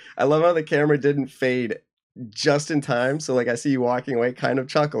the camera didn't fade just in time. So like I see you walking away kind of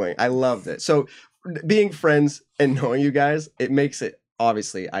chuckling. I loved it. So being friends and knowing you guys, it makes it,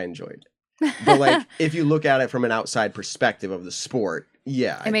 obviously I enjoyed it. But like if you look at it from an outside perspective of the sport,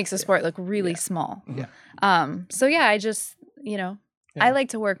 it makes the sport look really small. Yeah. So yeah, I just, you know, Yeah. I like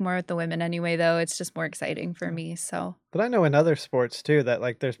to work more with the women anyway, though. It's just more exciting for me. So, But I know in other sports too that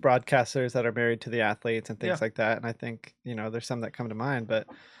like there's broadcasters that are married to the athletes and things like that. And I think, there's some that come to mind. But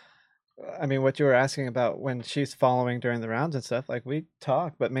I mean, what you were asking about when she's following during the rounds and stuff, like we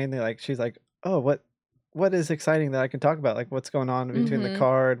talk, but mainly like she's like, oh, what is exciting that I can talk about? Like what's going on between the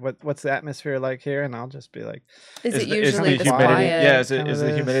card? What's the atmosphere like here? And I'll just be like, is it the usually the humidity? quiet? Yeah, is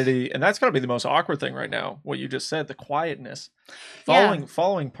the humidity? And that's got to be the most awkward thing right now. What you just said, the quietness.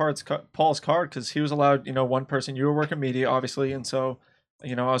 Following Paul's card, because he was allowed, one person. You were working media, obviously, and so,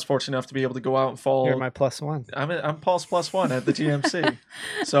 I was fortunate enough to be able to go out and follow. You're my +1. I'm Paul's +1 at the GMC.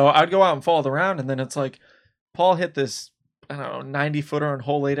 So I'd go out and follow the round, and then it's like, Paul hit this, I don't know, 90-footer on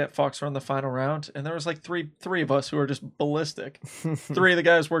hole 8 at Fox Run the final round, and there was like three of us who were just ballistic. 3 of the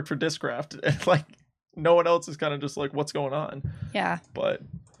guys worked for Discraft, and like no one else is kind of just like, what's going on? Yeah. But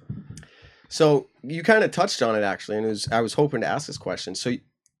so you kind of touched on it actually, and I was hoping to ask this question. So,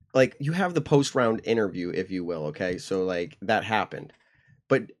 like, you have the post-round interview, if you will. Okay, so like that happened,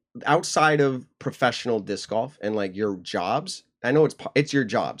 but outside of professional disc golf and like your jobs, I know it's your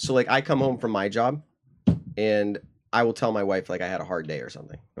job. So like I come home from my job, and I will tell my wife like I had a hard day or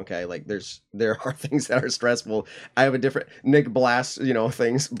something. Okay, like there are things that are stressful. I have a different Nick blasts,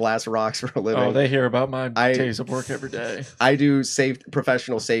 blast rocks for a living. Oh, they hear about my days of work every day. I do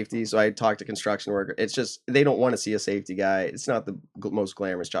professional safety, so I talk to construction workers. It's just they don't want to see a safety guy. It's not the most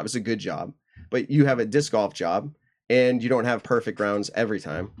glamorous job. It's a good job, but you have a disc golf job, and you don't have perfect rounds every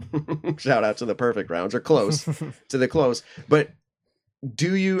time. Shout out to the perfect rounds, or close to the close, but.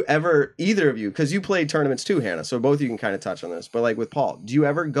 Do you ever, either of you, because you played tournaments too, Hannah, so both of you can kind of touch on this, but like with Paul, do you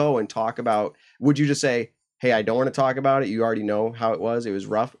ever go and talk about, would you just say, hey, I don't want to talk about it, you already know how it was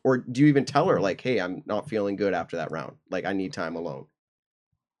rough, or do you even tell her like, hey, I'm not feeling good after that round, like I need time alone?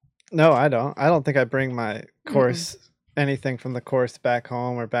 No, I don't think I bring my course, anything from the course back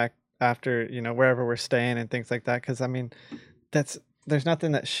home or back after, wherever we're staying and things like that, because I mean, there's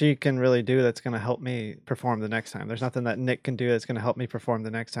nothing that she can really do that's going to help me perform the next time. There's nothing that Nick can do that's going to help me perform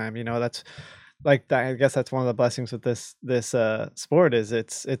the next time. That's like that. I guess that's one of the blessings with this sport is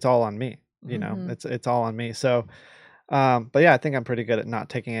it's all on me. It's all on me. So, but yeah, I think I'm pretty good at not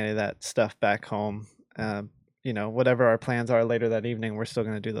taking any of that stuff back home. Whatever our plans are later that evening, we're still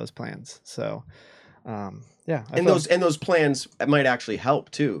going to do those plans. So, yeah. And those plans might actually help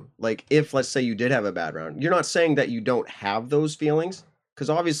too. Like if, let's say you did have a bad round, you're not saying that you don't have those feelings, because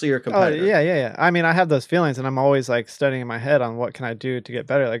obviously you're a competitor. Oh, yeah. I mean, I have those feelings, and I'm always like studying in my head on what can I do to get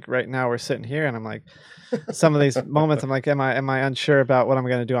better. Like right now we're sitting here and I'm like, some of these moments I'm like, am I unsure about what I'm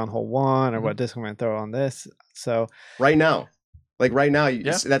going to do on hole 1 or what disc I'm going to throw on this? So right now,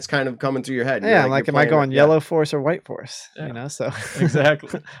 that's kind of coming through your head. Yeah. Like am I going yellow force or white force? Yeah. So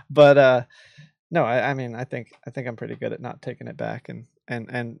exactly. But, no, I mean, I think I'm pretty good at not taking it back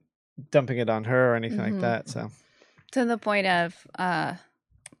and dumping it on her or anything like that. So to the point of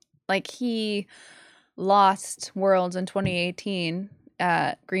like he lost Worlds in 2018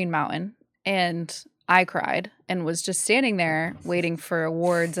 at Green Mountain, and I cried and was just standing there waiting for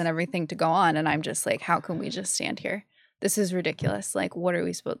awards and everything to go on, and I'm just like, how can we just stand here? This is ridiculous. Like, what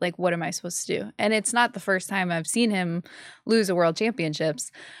am I supposed to do? And it's not the first time I've seen him lose a world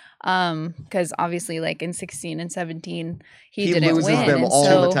championships. Because obviously like in 16 and 17 he didn't loses win, them and all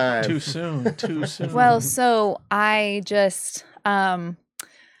so the time. Too soon. well, so I just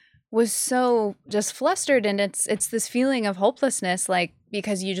was so just flustered, and it's this feeling of hopelessness, like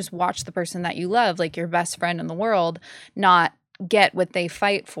because you just watch the person that you love, like your best friend in the world, not get what they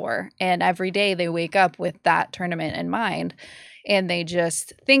fight for, and every day they wake up with that tournament in mind, and they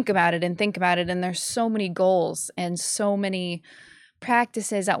just think about it, and there's so many goals and so many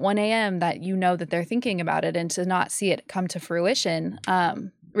practices at 1 a.m. that that they're thinking about it, and to not see it come to fruition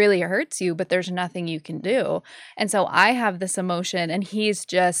really hurts you, but there's nothing you can do. And so I have this emotion, and he's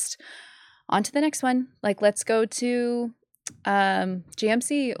just on to the next one. Like, let's go to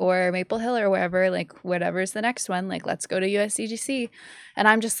GMC or Maple Hill or wherever, like whatever's the next one, like let's go to USCGC. And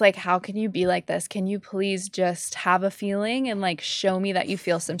I'm just like, how can you be like this? Can you please just have a feeling and like show me that you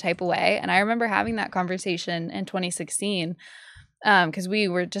feel some type of way? And I remember having that conversation in 2016 because we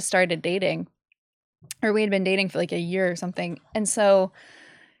were just started dating, or we had been dating for like a year or something. And so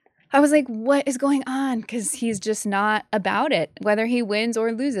I was like, what is going on? Because he's just not about it, whether he wins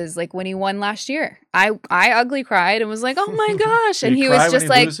or loses. Like when he won last year, I ugly cried and was like, oh my gosh. And he was just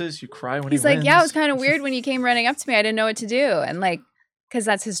like, loses, you cry when he's he like, wins. yeah, it was kind of weird when you came running up to me. I didn't know what to do. And like, because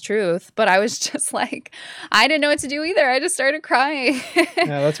that's his truth. But I was just like, I didn't know what to do either. I just started crying.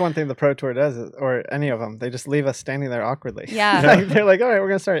 Yeah, that's one thing the Pro Tour does, or any of them. They just leave us standing there awkwardly. Yeah. Like, they're like, all right, we're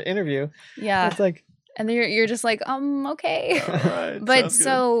going to start an interview. Yeah. It's like, And then you're just like, okay. All right. But sounds good.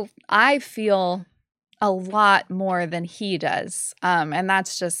 so I feel a lot more than he does. And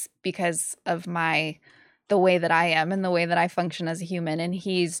that's just because of the way that I am and the way that I function as a human. And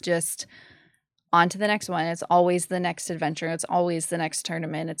he's just on to the next one. It's always the next adventure. It's always the next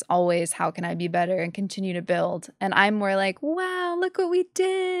tournament. It's always how can I be better and continue to build. And I'm more like, wow, look what we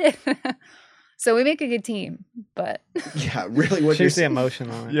did. So we make a good team. But Yeah, really what you're She's the saying.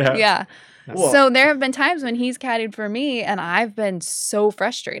 emotion on it. Yeah. yeah. Well- So there have been times when he's caddied for me and I've been so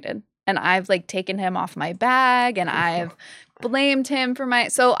frustrated. And I've like taken him off my bag and I've blamed him for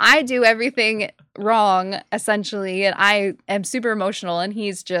so I do everything wrong essentially. And I am super emotional and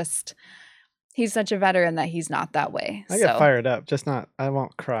he's such a veteran that he's not that way. I get fired up, just not. I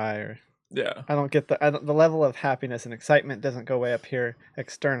won't cry or Yeah. I don't get the level of happiness and excitement doesn't go way up here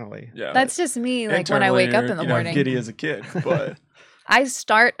externally. Yeah. That's just me. Like when I Internally, wake up you're, in the you know, morning, giddy as a kid, but I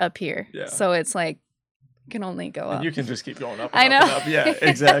start up here. Yeah. So it's like can only go up. and you can just keep going up. I And up and know. up. Yeah,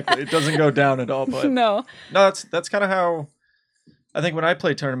 exactly. It doesn't go down at all. But No. that's kind of how I think when I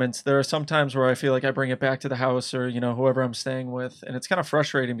play tournaments, there are some times where I feel like I bring it back to the house or, you know, whoever I'm staying with. And it's kind of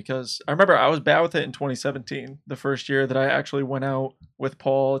frustrating because I remember I was bad with it in 2017, the first year that I actually went out with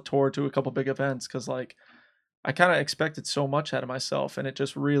Paul, toured to a couple big events because, like, I kind of expected so much out of myself and it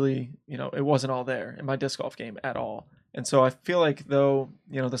just really, you know, it wasn't all there in my disc golf game at all. And so I feel like, though,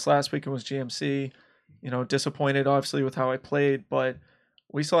 you know, this last weekend was GMC, you know, disappointed obviously with how I played, but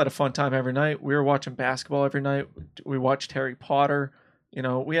we still had a fun time every night. We were watching basketball every night. We watched Harry Potter. You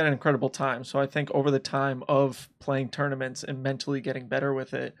know, we had an incredible time. So I think over the time of playing tournaments and mentally getting better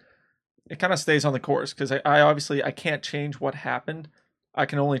with it, it kind of stays on the course because I obviously I can't change what happened. I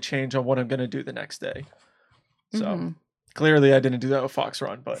can only change on what I'm going to do the next day. So Mhm. clearly I didn't do that with Fox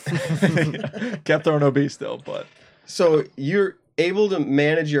Run, but kept throwing OB still. But So you're able to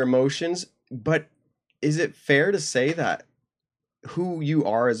manage your emotions, but is it fair to say that who you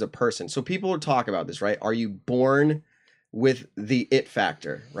are as a person? So people talk about this, right? Are you born with the it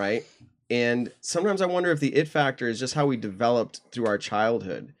factor, right? And sometimes I wonder if the it factor is just how we developed through our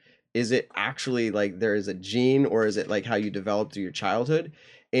childhood. Is it actually like there is a gene, or is it like how you developed through your childhood?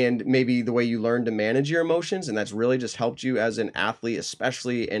 And maybe the way you learn to manage your emotions, and that's really just helped you as an athlete,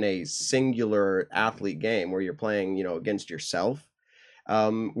 especially in a singular athlete game where you're playing, you know, against yourself.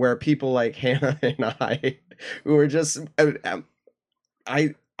 Where people like Hannah and I, who are just,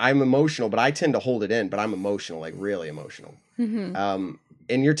 I'm emotional, but I tend to hold it in, but I'm emotional, like really emotional. Mhm.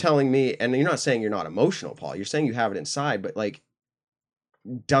 And you're telling me, and you're not saying you're not emotional, Paul, you're saying you have it inside, but like,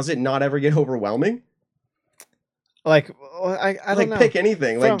 does it not ever get overwhelming? Like, well, I don't Like know. pick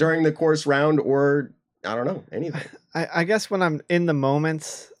anything, like From- during the course round, or I don't know, anything. I guess when I'm in the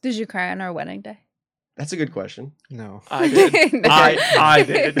moments, Did you cry on our wedding day? That's a good question. no. I did. I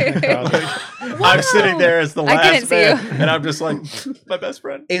did. I'm sitting there as the I couldn't last see man, you. and I'm just like my best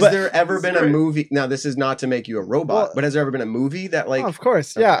friend. Is But- there ever been a Great. movie? Now, this is not to make you a robot, Well- but has there ever been a movie that like? Oh, of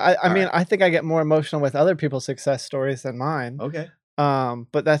course, Okay, yeah. I all mean, right. I think I get more emotional with other people's success stories than mine. Okay.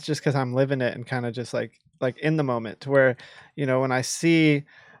 But that's just because I'm living it and kind of just like in the moment, to where, you know, when I see,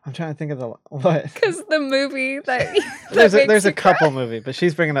 I'm trying to think of what. Because the movie that There's a couple movie, but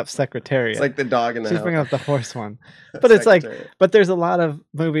she's bringing up Secretariat. It's like the dog in the She's house. bringing up the horse one. But it's like, Secretariat. but there's a lot of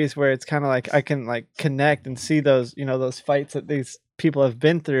movies where it's kind of like I can like connect and see those, you know, those fights that these people have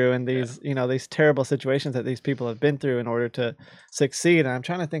been through and these, you know, these terrible situations that these people have been through in order to succeed. And I'm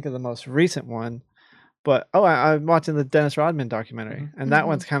trying to think of the most recent one. But I'm watching the Dennis Rodman documentary, and that Mhm.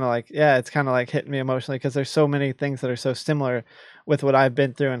 one's kind of like, yeah, it's kind of like hitting me emotionally because there's so many things that are so similar with what I've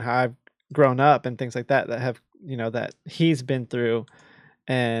been through and how I've grown up and things like that have, you know, that he's been through.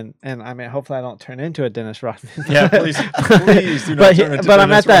 And I mean, hopefully I don't turn into a Dennis Rodman. Yeah, please do not but turn into but I'm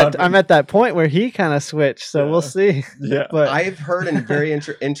Dennis at that Rodman. I'm at that point where he kind of switched, so Yeah. we'll see. Yeah. But I've heard a very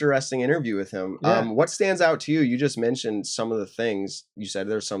interesting interview with him. Yeah. What stands out to you? You just mentioned some of the things. You said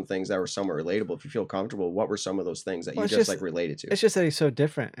there's some things that were somewhat relatable. If you feel comfortable, what were some of those things that Well, you it's just just- like related to? it's just that he's so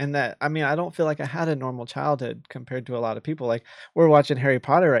different, and that I mean, I don't feel like I had a normal childhood compared to a lot of people. Like we're watching Harry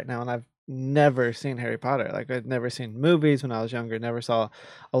Potter right now, and I've never seen Harry Potter. Like I'd never seen movies when I was younger. Never saw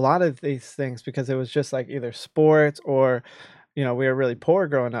a lot of these things because it was just like either sports or, you know, we were really poor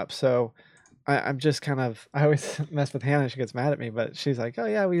growing up. So I'm just kind of, I always mess with Hannah. She gets mad at me, but she's like, "Oh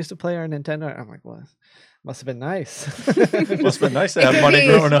yeah, we used to play our Nintendo." I'm like, "Well, must have been nice." Must have been nice to It have could money be-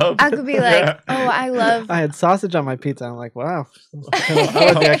 growing up. I could be like, Yeah. oh, I love. I had sausage on my pizza. I'm like, wow, I can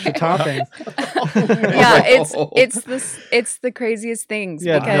afford the extra toppings. Yeah, Oh. it's the craziest things.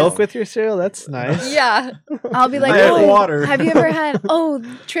 You had because, milk with your cereal? That's nice. Yeah, I'll be like, I had oh, water. have you ever had? Oh,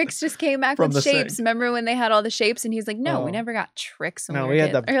 Trix just came back From with the shapes. sink. Remember when they had all the shapes? And he's like, no, we Oh. never got Trix when No, we were we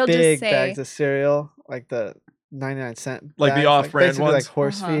had kids. the Or he'll big just say, bags of cereal. like the 99-cent Like the bags, off-brand basically ones? like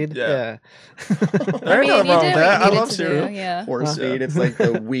horse Uh-huh. feed. Yeah. Yeah. There ain't you nothing wrong with did that. what I you love needed to cereal. do, yeah. Horse Yeah. feed. It's like the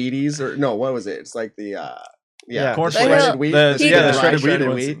Wheaties or no, what was it? It's like the Yeah. Corn the But shredded he'll- wheat. The, He- yeah, the dry shredded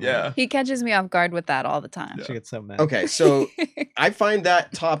wheat ones. Yeah. He catches me off guard with that all the time. She gets so mad. Okay, so I find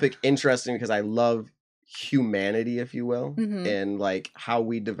that topic interesting because I love humanity, if you will, Mhm. and like how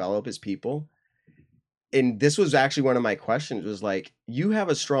we develop as people. And this was actually one of my questions was like, you have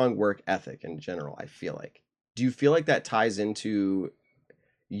a strong work ethic in general, I feel like. Do you feel like that ties into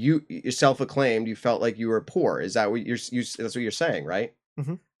you're self-acclaimed, you felt like you were poor? Is that what that's what you're saying, right?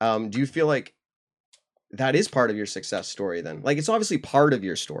 Mhm. Do you feel like that is part of your success story then? Like it's obviously part of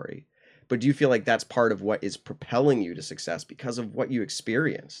your story, but do you feel like that's part of what is propelling you to success because of what you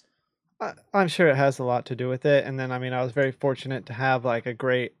experienced? I'm sure it has a lot to do with it. And then, I mean, I was very fortunate to have like a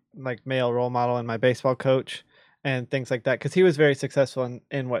great like male role model in my baseball coach and things like that. Cause he was very successful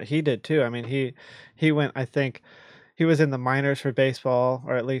in what he did too. I mean, he went, I think he was in the minors for baseball,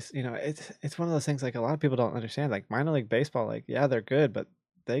 or at least, you know, it's one of those things like a lot of people don't understand, like minor league baseball, like, yeah, they're good, but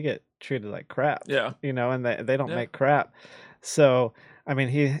they get treated like crap, Yeah. you know, and they don't Yeah. make crap. So, I mean,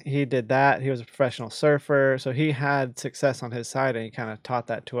 he did that. He was a professional surfer, so he had success on his side, and he kind of taught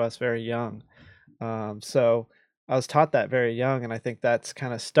that to us very young. So I was taught that very young, and I think that's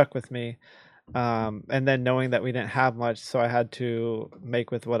kind of stuck with me. And then knowing that we didn't have much, so I had to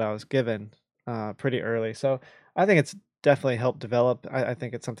make with what I was given pretty early. So I think it's definitely helped develop. I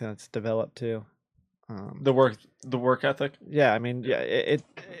think it's something that's developed too. The work ethic. Yeah, I mean, yeah,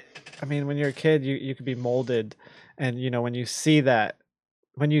 I mean, when you're a kid, you could be molded, and you know, when you see that,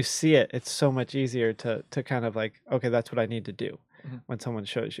 when you see it, it's so much easier to kind of like, okay, that's what I need to do Mhm. when someone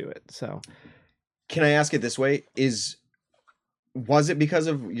shows you it. So Can I ask it this way? Was it because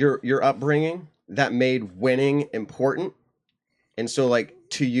of your upbringing that made winning important? And so like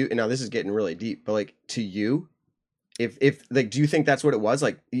to you, and now this is getting really deep, but like to you, if like, do you think that's what it was?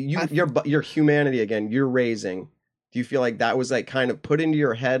 Like your humanity again, you're raising. Do you feel like that was like kind of put into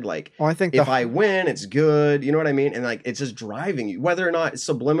your head? Like, well, I think if I win, it's good. You know what I mean? And like, it's just driving you, whether or not it's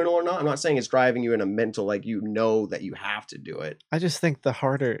subliminal or not. I'm not saying it's driving you in a mental, like, you know, that you have to do it. I just think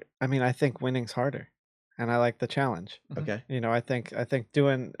I think winning's harder, and I like the challenge. Okay. You know, I think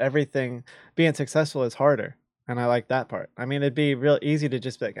doing everything, being successful is harder, and I like that part. I mean, it'd be real easy to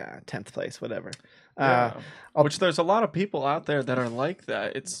just be like, 10th place, whatever. Yeah. I'll- Which there's a lot of people out there that are like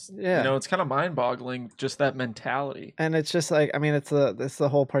that. It's Yeah. you know, it's kind of mind-boggling just that mentality. And it's just like, I mean, it's the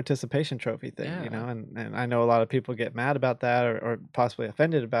whole participation trophy thing, you Yeah. know, and I know a lot of people get mad about that or possibly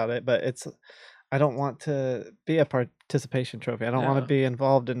offended about it, but I don't want to be a participation trophy. I don't want Yeah. to be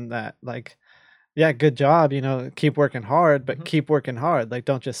involved in that. Like, yeah, good job, you know, keep working hard, but Mhm. keep working hard. Like,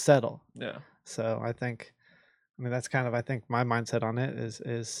 don't just settle. Yeah. So I mean, that's kind of, I think my mindset on it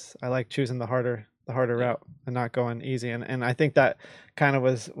is I like choosing the harder Yeah. route and not going easy. And I think that kind of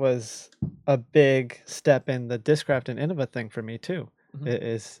was a big step in the Discraft and Innova thing for me too. Mhm.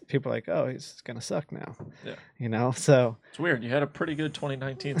 Is people are like, oh, he's gonna suck now. Yeah. You know, so It's weird. You had a pretty good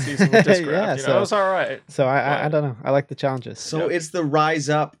 2019 season with Discraft. Yeah, you know, so- it was all right. so I But- don't know. I like the challenges. So Yeah. it's the rise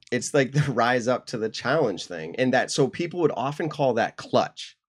up. It's like the rise up to the challenge thing. And that, so people would often call that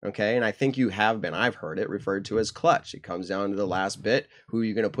clutch. Okay. And I think you have been, I've heard it referred to as clutch. It comes down to the last bit. Who are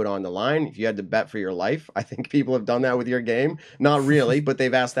you going to put on the line? If you had to bet for your life, I think people have done that with your game. Not really, but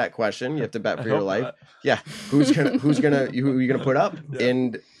they've asked that question. You have to bet I for your hope life. not. Yeah. Who are you going to put up? Yeah.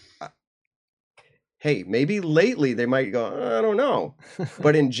 And hey, maybe lately they might go, I don't know.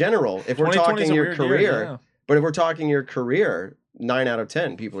 But in general, if we're 2020's talking a your weird year, career, yeah. but if we're talking your career, 9 out of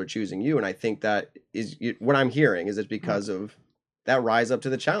 10 people are choosing you. And I think that is what I'm hearing is it's because of that rise up to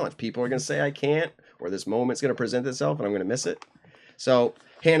the challenge. People are going to say, I can't, or this moment's going to present itself and I'm going to miss it. So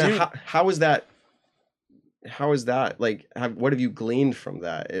Hannah, Dude. how is that? How is that? Like, what have you gleaned from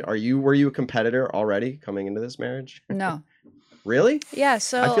that? Were you a competitor already coming into this marriage? No. Really? Yeah,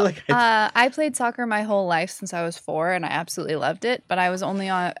 so I feel like I played soccer my whole life since I was 4, and I absolutely loved it. But I was only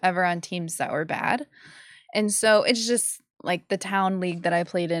ever on teams that were bad, and so it's just like the town league that I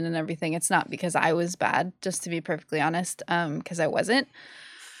played in and everything. It's not because I was bad, just to be perfectly honest, because I wasn't.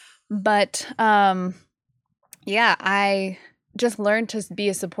 But yeah, I just learned to be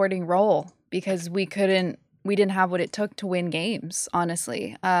a supporting role because we didn't have what it took to win games,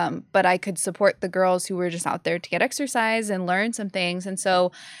 honestly. But I could support the girls who were just out there to get exercise and learn some things. And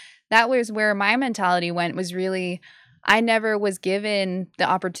so that was where my mentality went, was really, I never was given the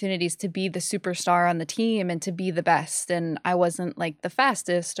opportunities to be the superstar on the team and to be the best. And I wasn't like the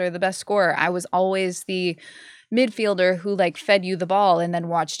fastest or the best scorer. I was always the midfielder who like fed you the ball and then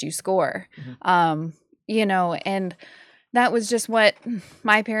watched you score. Mhm. You know, and that was just what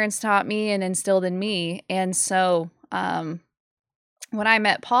my parents taught me and instilled in me. And so when I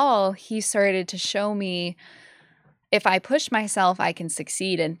met Paul, he started to show me if I push myself, I can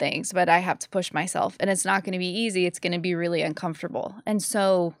succeed in things, but I have to push myself. And it's not going to be easy. It's going to be really uncomfortable. And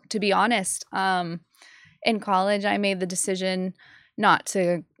so, to be honest, in college, I made the decision not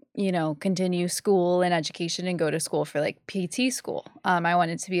to, continue school and education and go to school for like PT school. I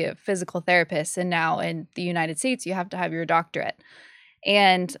wanted to be a physical therapist. And now in the United States, you have to have your doctorate.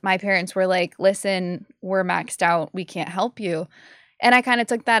 And my parents were like, listen, we're maxed out. We can't help you. And I kind of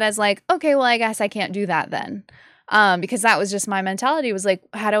took that as like, okay, well, I guess I can't do that then. Because that was just my mentality, was like,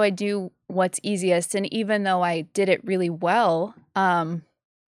 how do I do what's easiest? And even though I did it really well,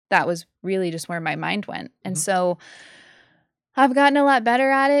 that was really just where my mind went. And so I've gotten a lot better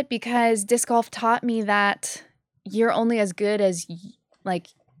at it, because disc golf taught me that you're only as good as like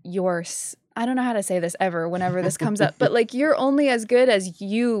I don't know how to say this ever whenever this comes up, but like you're only as good as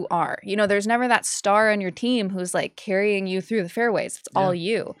you are. There's never that star on your team who's like carrying you through the fairways. It's all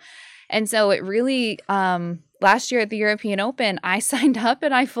you. And so it really, last year at the European Open, I signed up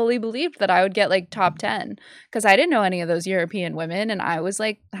and I fully believed that I would get like top 10, because I didn't know any of those European women and I was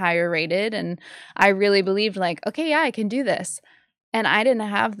like higher rated, and I really believed like, okay, yeah, I can do this. And I didn't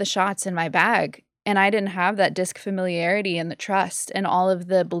have the shots in my bag, and I didn't have that disc familiarity and the trust and all of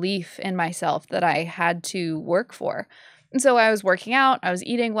the belief in myself that I had to work for. And so I was working out, I was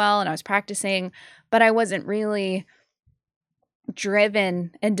eating well, and I was practicing, but I wasn't really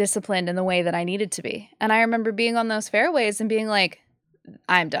driven and disciplined in the way that I needed to be. And I remember being on those fairways and being like,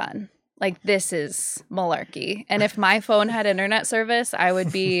 I'm done. Like, this is malarkey. And if my phone had internet service, I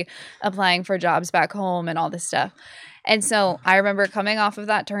would be applying for jobs back home and all this stuff. And so I remember coming off of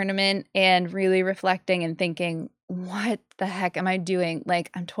that tournament and really reflecting and thinking, what the heck am I doing?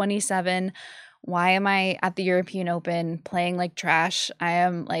 Like, I'm 27. Why am I at the European Open playing like trash? I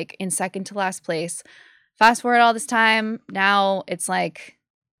am like in second to last place. Fast forward all this time, now it's like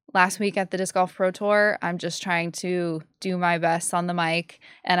last week at the Disc Golf Pro Tour, I'm just trying to do my best on the mic,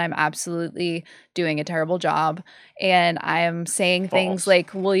 and I'm absolutely doing a terrible job. And I am saying things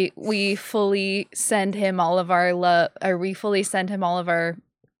like, we fully send him all of our love, or we fully send him all of our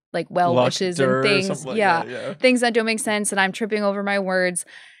like well wishes and things. Like yeah, things that don't make sense, and I'm tripping over my words.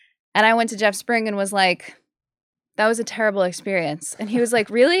 And I went to Jeff Spring and was like, that was a terrible experience. And he was like,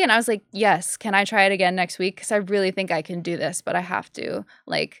 really? And I was like, yes. Can I try it again next week? Because I really think I can do this, but I have to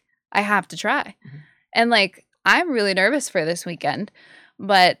try. Mm-hmm. And like, I'm really nervous for this weekend,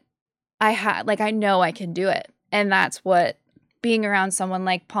 but I know I can do it. And that's what being around someone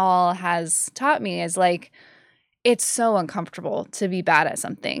like Paul has taught me, is like, it's so uncomfortable to be bad at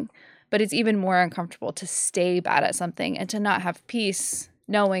something, but it's even more uncomfortable to stay bad at something and to not have peace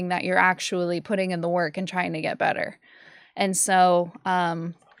knowing that you're actually putting in the work and trying to get better. And so,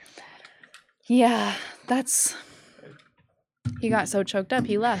 he got so choked up,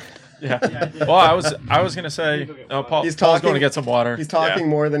 he left. Yeah. Well, I was going to say, Paul's going to get some water. He's talking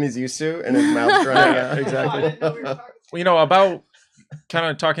more than he's used to, and his mouth's running out. Exactly. Well, about kind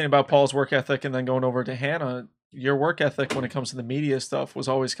of talking about Paul's work ethic and then going over to Hannah, your work ethic when it comes to the media stuff was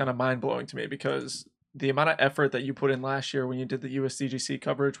always kind of mind-blowing to me, because the amount of effort that you put in last year when you did the USDGC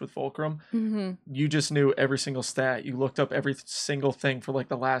coverage with Fulcrum, you just knew every single stat. You looked up every single thing for like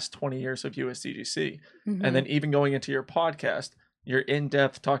the last 20 years of USDGC. And then even going into your podcast, you're in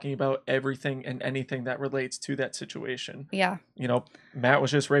depth talking about everything and anything that relates to that situation. Yeah. Matt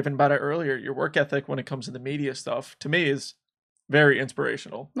was just raving about it earlier. Your work ethic when it comes to the media stuff, to me, is very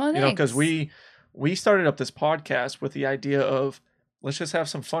inspirational. Well, because we started up this podcast with the idea of, let's just have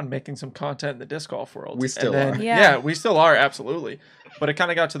some fun making some content in the disc golf world. We still are. Yeah, we still are, absolutely. But it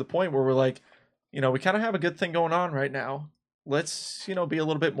kind of got to the point where we're like, we kind of have a good thing going on right now. Let's, be a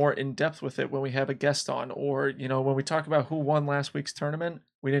little bit more in depth with it when we have a guest on, or, when we talk about who won last week's tournament.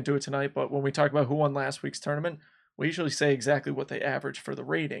 We didn't do it tonight, but when we talk about who won last week's tournament, we usually say exactly what they averaged for the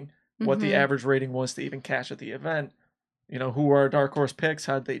rating, what the average rating was to even cash at the event. Who are our dark horse picks?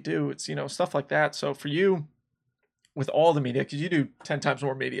 How'd they do? It's, stuff like that. So for you, with all the media, because you do 10 times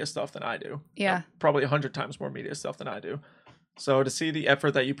more media stuff than I do. Yeah. Probably 100 times more media stuff than I do. So to see the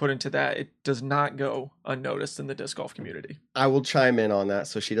effort that you put into that, it does not go unnoticed in the disc golf community. I will chime in on that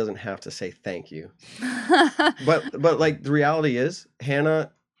so she doesn't have to say thank you. but like, the reality is,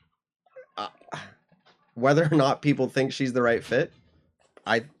 Hannah, whether or not people think she's the right fit,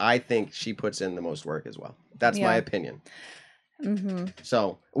 I think she puts in the most work as well. That's my opinion.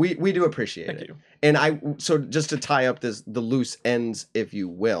 So we do appreciate it. Thank you. And so just to tie up the loose ends, if you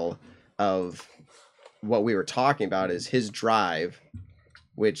will, of what we were talking about, is his drive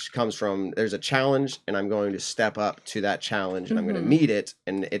which comes from there's a challenge and I'm going to step up to that challenge and I'm going to meet it.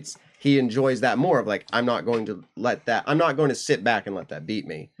 And he enjoys that more of like, I'm not going to sit back and let that beat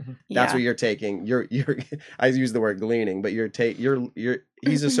me. That's what you're taking. You're I use the word gleaning, but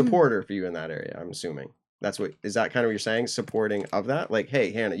he's a supporter for you in that area. I'm assuming is that kind of what you're saying? Supporting of that? Like,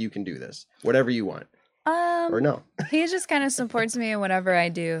 hey, Hannah, you can do this, whatever you want. Or no? He just kind of supports me in whatever I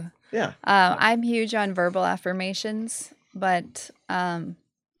do. Yeah. I'm huge on verbal affirmations, but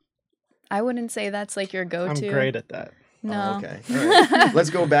I wouldn't say that's like your go-to. I'm great at that. No. Oh, okay. All right.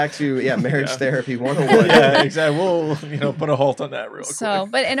 Let's go back to marriage therapy 101. Yeah, exactly. We'll put a halt on that real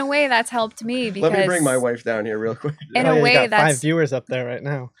quick. But in a way, that's helped me because let me bring my wife down here real quick. In a way, you got that's 5 viewers up there right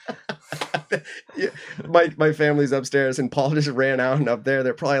now. Yeah, my family's upstairs, and Paul just ran out and up there.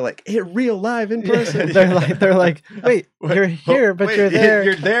 They're probably like, "Hey, real live in person." Yeah, they're like, wait, you're here, but you're there.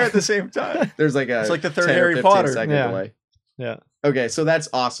 You're there at the same time. There's like it's like the third 10 or Harry 15 Potter. second delay. Yeah. Okay, so that's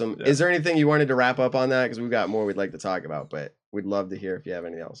awesome. Yeah. Is there anything you wanted to wrap up on that? Because we've got more we'd like to talk about, but we'd love to hear if you have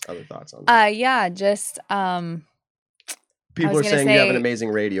any other thoughts on that. yeah, just People are saying you have an amazing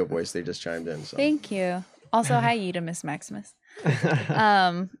radio voice. They just chimed in. So. Thank you. Also, hi, Yida, Miss Maximus.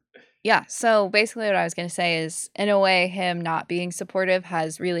 Yeah, so basically what I was going to say is, in a way, him not being supportive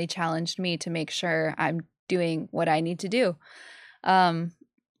has really challenged me to make sure I'm doing what I need to do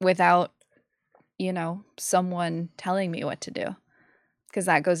without, someone telling me what to do, because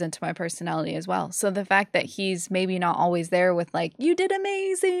that goes into my personality as well. So the fact that he's maybe not always there with like, you did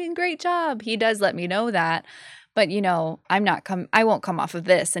amazing, great job. He does let me know that. But, I won't come off of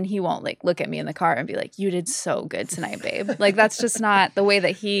this and he won't like look at me in the car and be like, you did so good tonight, babe. Like, that's just not the way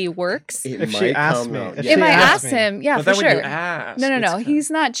that he works. If she asked me. If I ask him, yeah, but for then sure. When you ask, No. He's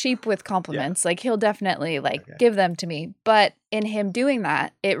not cheap with compliments. Like, he'll definitely give them to me. But in him doing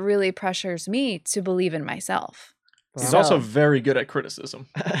that, it really pressures me to believe in myself. He's also very good at criticism.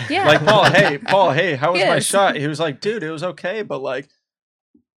 Yeah. Like, Paul, hey, how was my shot? He was like, dude, it was okay, but like,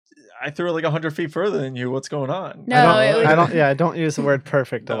 I threw it like 100 feet further than you. What's going on? No, I don't use the word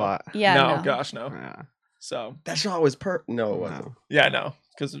perfect a lot. Yeah. No, gosh, no. Yeah. So that shot was no, it wasn't. No. Yeah, no,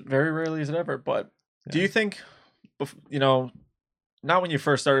 because very rarely is it ever. But do you think, not when you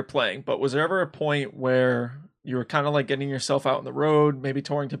first started playing, but was there ever a point where you were kind of like getting yourself out on the road, maybe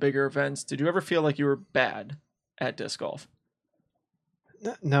touring to bigger events? Did you ever feel like you were bad at disc golf?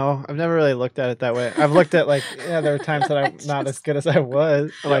 No, I've never really looked at it that way. I've looked at there are times that I'm not as good as I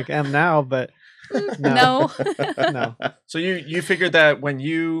was, am now, but no. No. So you figured that when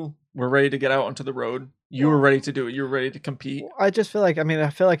you were ready to get out onto the road, you were ready to do it. You were ready to compete. I just feel like,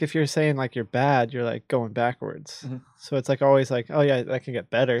 if you're saying like you're bad, you're like going backwards. Mm-hmm. So it's like always like, oh yeah, that can get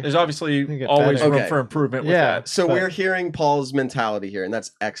better. There's obviously always room for improvement with that. So we're hearing Paul's mentality here, and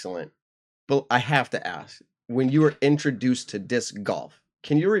that's excellent. But I have to ask, when you were introduced to disc golf,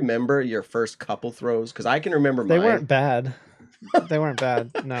 can you remember your first couple throws? Because I can remember mine. They weren't bad. They weren't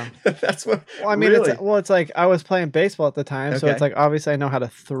bad. No. That's what. Well, I mean, really? It's like I was playing baseball at the time, so it's like obviously I know how to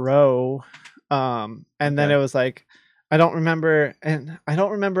throw. And then it was like I don't remember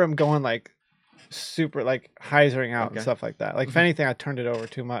him going like super like hyzering out and stuff like that. Like if anything, I turned it over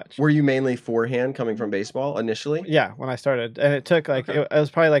too much. Were you mainly forehand coming from baseball initially? Yeah, when I started, and it took like it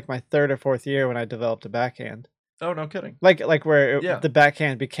was probably like my 3rd or 4th year when I developed a backhand. Oh, no kidding. Like where the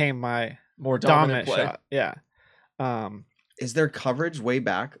backhand became my more dominant play. Shot. Yeah. Is there coverage way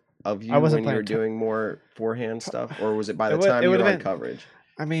back of you when you were doing more forehand stuff, or was it by the time you were on coverage?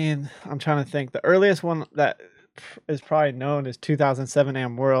 I mean, I'm trying to think. The earliest one that is probably known is 2007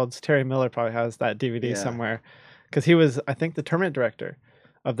 Am Worlds. Terry Miller probably has that DVD somewhere, because he was, I think, the tournament director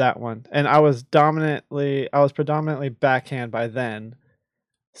of that one, and I was predominantly backhand by then.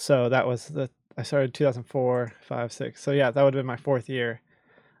 So that was I started 2004, 5, 6. So yeah, that would have been my 4th year.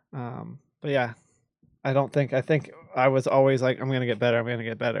 But yeah, I think I was always like, I'm going to get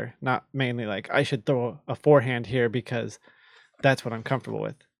better. Not mainly like I should throw a forehand here because that's what I'm comfortable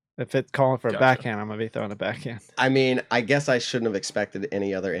with. If it's calling for a backhand, I'm going to be throwing a backhand. I mean, I guess I shouldn't have expected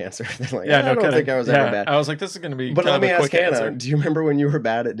any other answer than like, I don't think I was ever bad. I was like, this is going to be But let me ask Hannah, answer. Do you remember when you were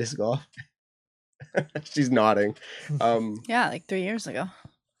bad at disc golf? She's nodding. Yeah, like 3 years ago.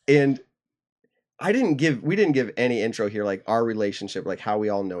 And we didn't give any intro here, like our relationship, like how we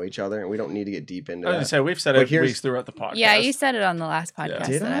all know each other, and we don't need to get deep into that. I was going to say, we've said it weeks throughout the podcast. Yeah, you said it on the last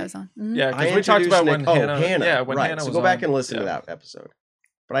podcast that I was on. Mm-hmm. Yeah, because we talked about when Hannah. Yeah, when right. Hannah was so go back and listen to that episode.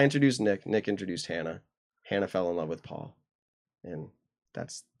 But I introduced Nick. Nick introduced Hannah. Hannah fell in love with Paul. And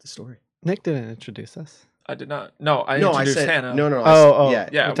that's the story. Nick didn't introduce us. I did not. No, I introduced Hannah. No.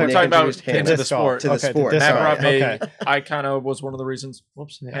 Yeah, we're talking about into the sport. To the sport. That brought me. I kind of was one of the reasons.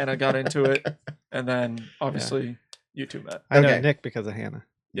 Hannah got into it, and then obviously you two met. I know Nick because of Hannah.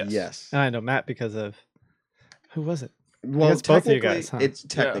 Yes. And I know Matt because of who was it? Well, It's both of you technically, guys, huh? it's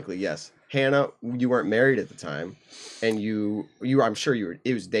technically yes. Hannah, you weren't married at the time, and you I'm sure you were.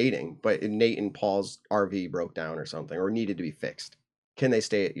 It was dating, but Nate and Paul's RV broke down or something, or needed to be fixed. Can they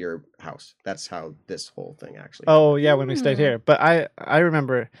stay at your house? That's how this whole thing actually. Oh yeah, when we stayed Mm. here. But I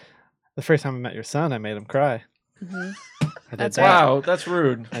remember the first time I met your son, I made him cry. Mhm. I did That's that. right. Wow, that's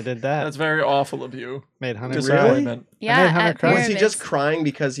rude. I did that. That's very awful of you. Made Hunter Really? cry. Disappointment. Yeah, Hunter at cry. Was he just Pyramids. crying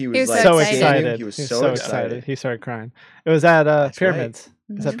because he was, He was like So excited. seeing you? excited. He was so excited. He started crying. It was at That's right. Pyramids.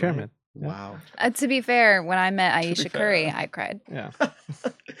 It was at Mhm. Pyramid. Wow. To be fair, when I met To be Aisha fair. Curry, I cried. Yeah.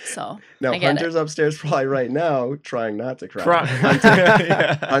 So Now I get Hunter's upstairs probably right now trying not to cry. Cry. Hunter,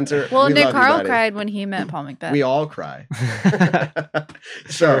 Yeah. Hunter. well, we Nick love you, Carl buddy. cried when he met Paul McBeth. We all cry.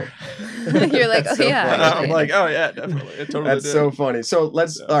 Sure. You're like, That's oh so yeah. funny. actually. I'm like, oh yeah, definitely. It totally That's did. so funny. So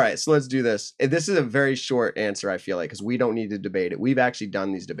let's Yeah. all right. So let's do this. This is a very short answer. I feel like because we don't need to debate it. We've actually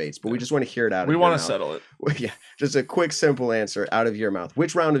done these debates, but we just want to hear it out. We want to settle it. Yeah, just a quick, simple answer out of your mouth.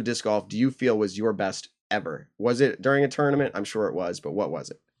 Which round of disc golf do you feel was your best ever? Was it during a tournament? I'm sure it was, but what was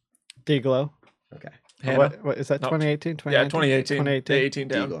it? D-Glow. Okay, Hannah? What is that? No. 2018? Yeah, 2018. The 18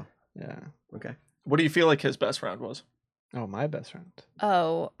 down. Deagle. Yeah. Okay. What do you feel like his best round was? Oh, my best friend.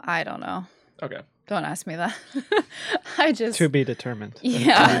 Oh, I don't know. Okay. Don't ask me that. I just To be determined.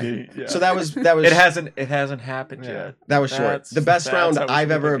 yeah. Yeah. So that was it hasn't happened Yeah. yet. that was short. That's- The best that's round how we I've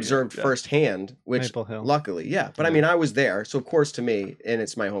should ever be. observed Yeah. firsthand, which Maple Hill. luckily, yeah. But I Yeah. mean, I was there, so of course to me, and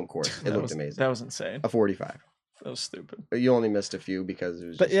it's my home course. It That looked was, amazing. That was insane. A 45. That was stupid. But you only missed a few because it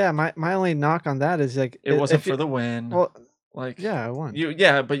was. But just- yeah, my only knock on that is like It wasn't if you- for the win. Well, Like yeah, I won.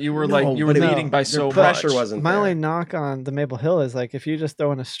 but you were No, like you were but it- leading by the so pressure much. wasn't My there. only knock on the Maple Hill is like if you just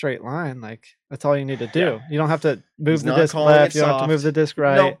throw in a straight line, like that's all you need to do. Yeah. You don't have to move He's the not disc calling left. it You don't have to move soft. the disc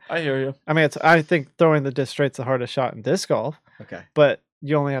right. No, I hear you. I mean, I think throwing the disc straight's the hardest shot in disc golf, Okay. but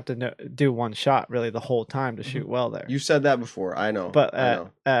you only have to do one shot really the whole time to shoot well there. You said that before. I know. But I know.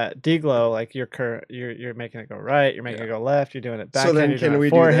 at D-Glow, like you're making it go right, you're making it go left, you're doing it backhand, So then, you're can doing we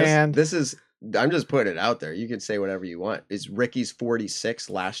it do forehand. this? This is. I'm just putting it out there. You can say whatever you want. Is Ricky's 46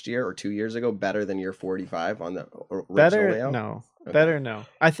 last year or 2 years ago better than your 45 on the original Better? layout? No. Okay. Better? No.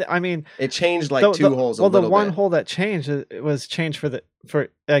 I mean, It changed like the- two the- holes. Well, a the little one bit. hole that changed it was changed for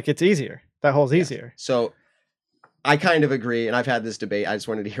like it's easier. That hole's Yes. easier. So I kind of agree, and I've had this debate. I just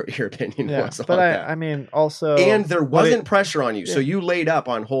wanted to hear what your opinion Yeah, was on but that. I mean also And there what wasn't pressure on you, so Yeah. you laid up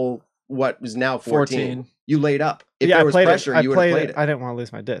on hole what is now 14. 14. You laid up. If yeah, there I was played pressure, it. you would have played it. I didn't want to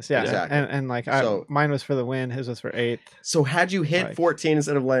lose my disc. Yeah, Exactly. and like So- mine was for the win. His was for 8th. So had you hit Like- 14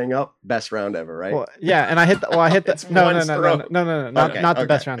 instead of laying up, best round ever, right? Well, yeah, and I hit the It's no, one no, no, no, stroke. no, no, no, not Okay, not the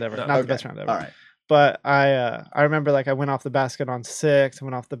best okay. round ever. No, Not Okay. the best round ever. All right. But I remember like I went off the basket on 6, I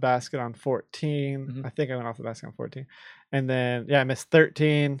went off the basket on 14. Mhm. I think I went off the basket on 14. And then I missed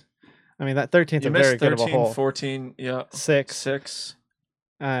 13. I mean that 13th You a very missed good of a 13, hole. 14, yeah, 6 6.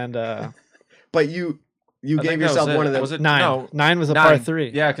 and But you I gave think that was yourself it. one of them. Was it 9. No, 9 was a par 9.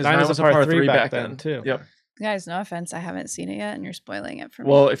 3. Yeah, because 9 was a par 3 back then too. Yep. Guys, no offense, I haven't seen it yet, and you're spoiling it for me.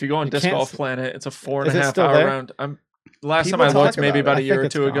 Well, if you go on You Disc can't Golf s- Planet, it's a Is it 4.5 still hour there? round. Last People time I talk looked, maybe about about it. a I year or think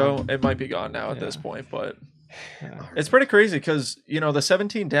it's two ago, gone. it might be gone now at Yeah. this point. But Yeah. it's pretty crazy because the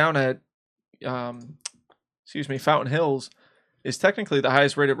 17 down at, Fountain Hills, is technically the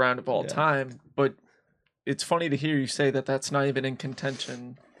highest rated round of all Yeah. time. But it's funny to hear you say that that's not even in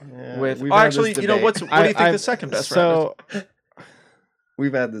contention Yeah, with. we've Oh, had this actually, debate. what do you think the second best round is?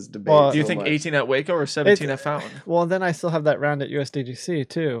 We've had this debate. Well, Do you so think much. 18 at Waco or 17 at Fountain? Well, then I still have that round at USDGC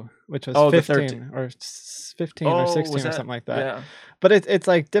too, which was Oh, the 15 or 15 or 16 was or something like that. Yeah. But it's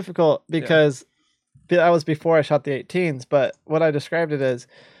like difficult because that was before I shot the 18s. But what I described it as,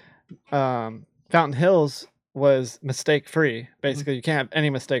 Fountain Hills was mistake free. Basically, you can't have any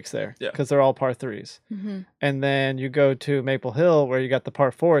mistakes there Yeah. because they're all par 3s. Mhm. And then you go to Maple Hill where you got the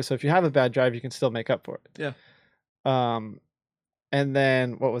par 4s. So if you have a bad drive, you can still make up for it. Yeah. And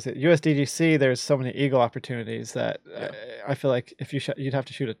then what was it? USDGC. There's so many eagle opportunities that Yeah. I feel like if you you'd have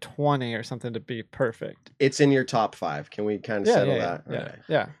to shoot a 20 or something to be perfect. It's in your top 5? Can we kind of settle that? Yeah, Okay.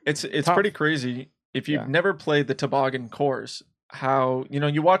 yeah. It's Tough. pretty crazy if you've Yeah. never played the toboggan course. How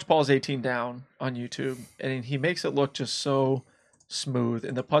you watch Paul's 18 down on YouTube and he makes it look just so smooth,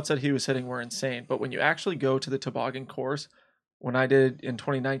 and the putts that he was hitting were insane. But when you actually go to the toboggan course, when I did in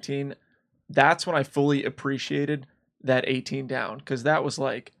 2019, that's when I fully appreciated that 18 down because that was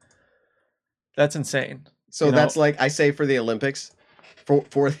like that's insane. So that's like I say for the Olympics.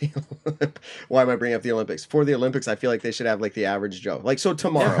 For the why am I bringing up the Olympics? For the Olympics, I feel like they should have like the average Joe. Like so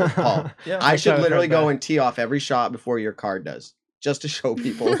tomorrow, Paul. Yeah, I I've should heard literally go that. and tee off every shot before your card does. just to show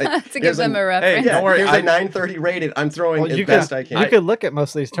people. Like, to give them a reference. Don't worry, here's I- a 930 rated. I'm throwing Well, as you best I You can. could look at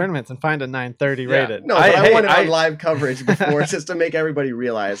most of these tournaments and find a 930 Yeah. rated. No, but I want it I- on live coverage before, just to make everybody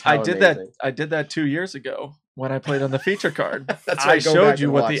realize how I did amazing. that. I did that 2 years ago when I played on the feature card. That's I right, go showed back you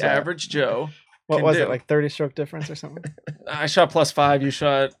and what watch the that. average Joe. What can was do. it, like 30 stroke difference or something? I shot +5. You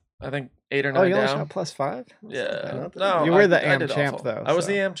shot, I think, 8 or 9 Oh, you only down. shot +5? Yeah. Not that No, You were the I AM did champ, awful. though, I was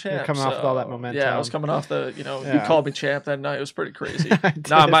so the AM champ. you're coming off with all that Yeah, I was momentum. coming off the, you Yeah. called me champ that night. It was pretty crazy. I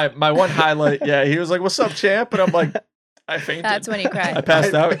Nah, did. my one highlight, yeah, he was like, "What's up, champ?" And I'm like, I fainted. That's when he cried. I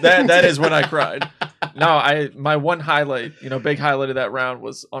passed out. That is when I cried. No, my one highlight, big highlight of that round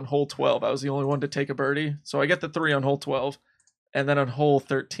was on hole 12. I was the only one to take a birdie. So I get the 3 on hole 12. And then on hole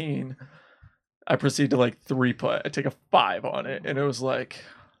 13, I proceed to like 3-putt. I take a 5 on it. And it was like,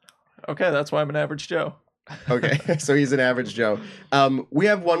 okay, that's why I'm an average Joe. Okay, so he's an average Joe. We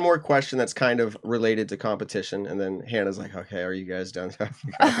have one more question that's kind of related to competition, and then Hannah's like, "Okay, are you guys done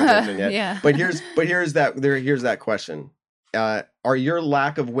talking competition yet?" Yeah. But here's that question: are your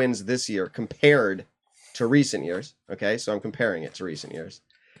lack of wins this year compared to recent years? Okay, so I'm comparing it to recent years.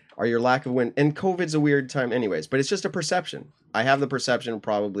 Are your lack of win, and COVID's a weird time, anyways, but it's just a perception. I have the perception,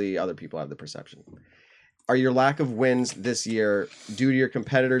 probably other people have the perception. Are your lack of wins this year due to your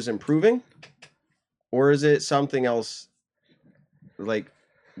competitors improving? Or is it something else? Like,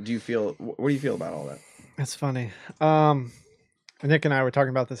 what do you feel about all that? That's funny. Nick and I were talking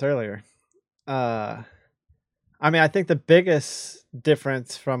about this earlier. I mean, I think the biggest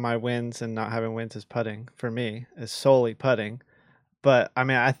difference from my wins and not having wins is putting for me, is solely putting. But I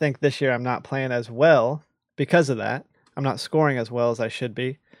mean, I think this year I'm not playing as well because of that. I'm not scoring as well as I should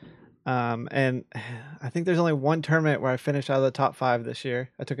be. And I think there's only one tournament where I finished out of the top 5 this year.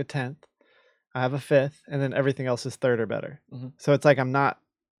 I took a 10th. I have a 5th, and then everything else is 3rd or better. Mm-hmm. So it's like I'm not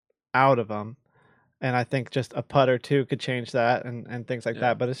out of them. And I think just a putt or two could change that and things like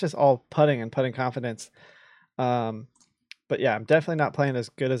that. But it's just all putting and putting confidence. But yeah, I'm definitely not playing as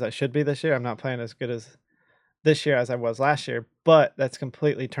good as I should be this year. I'm not playing as good as this year as I was last year. But that's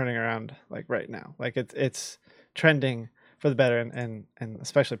completely turning around like right now. Like it's trending for the better and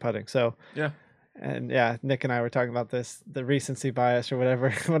especially putting. So yeah. And yeah, Nick and I were talking about this, the recency bias or whatever.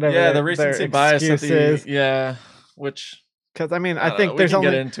 Yeah, the recency bias of is. which Because I mean, I don't think know, there's we can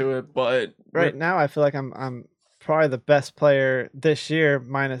only get into it, but right now I feel like I'm probably the best player this year.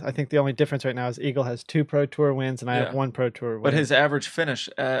 Minus, I think the only difference right now is Eagle has 2 Pro Tour wins and I have 1 Pro Tour win. But his average finish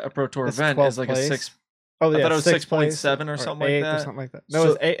at a Pro Tour It's event 12th is like place. a 6. Oh yeah, I thought it was 6.7 or or something like 8 that. or something like that. No,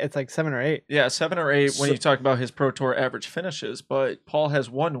 So- it's 8. It's like 7 or 8. Yeah, 7 or 8 when So- you talk about his Pro Tour average finishes. But Paul has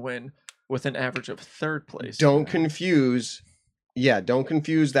 1 win with an average of 3rd place. Don't confuse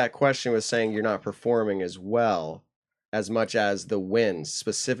that question with saying you're not performing as well as much as the wins,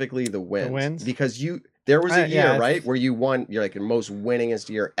 specifically the wins. Because there was a year, right, where you won, you're like the most winningest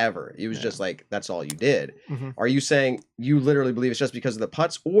year ever. It was just like, that's all you did. Mm-hmm. Are you saying you literally believe it's just because of the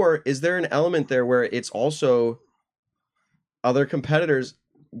putts? Or is there an element there where it's also other competitors?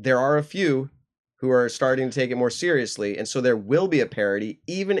 There are a few who are starting to take it more seriously. And so there will be a parity,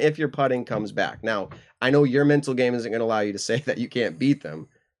 even if your putting comes back. Now, I know your mental game isn't going to allow you to say that you can't beat them,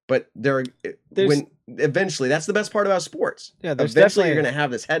 but eventually, that's the best part about sports. Yeah, there's eventually definitely, you're going to have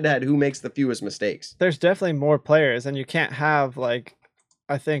this head-to-head who makes the fewest mistakes. There's definitely more players, and you can't have like,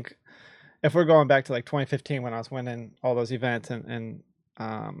 I think, if we're going back to like 2015 when I was winning all those events and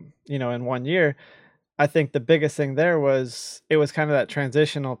in 1 year, I think the biggest thing there was it was kind of that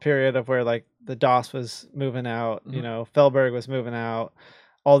transitional period of where like the DOS was moving out, Felberg was moving out,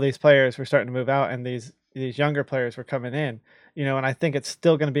 all these players were starting to move out, and these younger players were coming in, and I think it's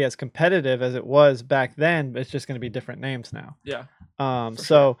still going to be as competitive as it was back then, but it's just going to be different names now. Yeah.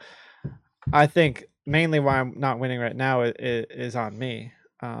 So I think mainly why I'm not winning right now is on me.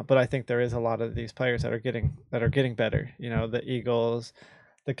 But I think there is a lot of these players that are getting better, the Eagles,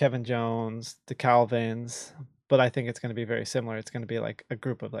 the Kevin Jones, the Calvins, but I think it's going to be very similar. It's going to be like a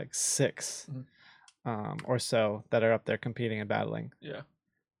group of like 6 or so that are up there competing and battling. Yeah.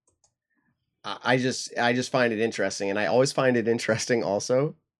 I just find it interesting, and I always find it interesting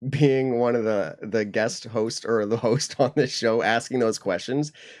also being one of the guest host or the host on this show asking those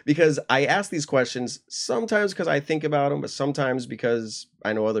questions, because I ask these questions sometimes because I think about them, but sometimes because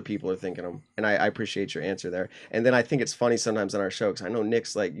I know other people are thinking them, and I appreciate your answer there. And then I think it's funny sometimes on our show because I know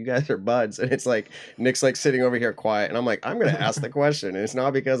Nick's like, you guys are buds, and it's like Nick's like sitting over here quiet, and I'm like, I'm gonna ask the question, and it's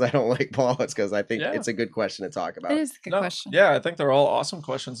not because I don't like Paul, it's because I think it's a good question to talk about. It is a good question. Yeah, I think they're all awesome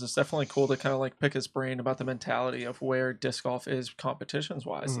questions. It's definitely cool to kind of like pick his brain about the mentality of where disc golf is competitions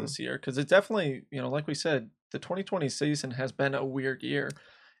wise this year, because it definitely, like we said, the 2020 season has been a weird year.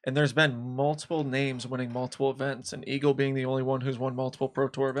 And there's been multiple names winning multiple events, and Eagle being the only one who's won multiple Pro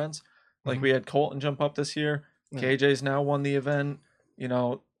Tour events. Like we had Colton jump up this year. Yeah. KJ's now won the event. You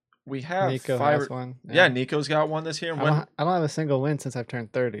know, we have Nico 5. has one. Yeah, Nico's got one this year. I don't have a single win since I've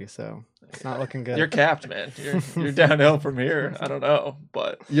turned 30, so it's not looking good. You're capped, man. You're downhill from here. I don't know,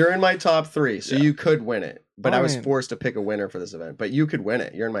 but you're in my top 3, so you could win it. But Oh, I was I mean- forced to pick a winner for this event. But you could win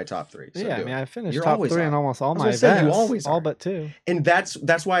it. You're in my top 3. So yeah, I do mean, it. I finished You're top always 3 in are. almost all I was my gonna say, events. you always all are. but 2. And that's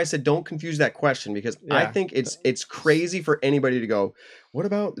why I said don't confuse that question, because I Yeah. think it's crazy for anybody to go, what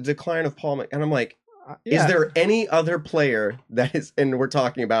about the decline of Paul And I'm like, Yeah. is there any other player that is, and we're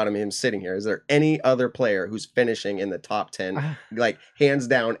talking about him sitting here, is there any other player who's finishing in the top 10, like hands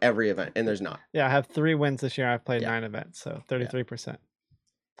down every event? And there's not. Yeah, I have 3 wins this year. I've played Yeah. 9 events, so 33%.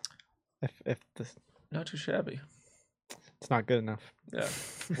 If this, not too shabby. it's not good enough. Yeah.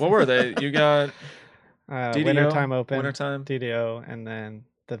 What were they? You got DDO, Wintertime Open, Wintertime. DDO, and then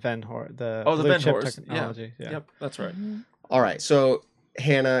the Venhor, the Oh, the Blue Ven Chip Horse. Technology. Yeah. Yep, that's right. All right. So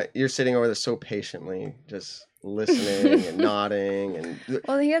Hannah, you're sitting over there so patiently, just listening and nodding and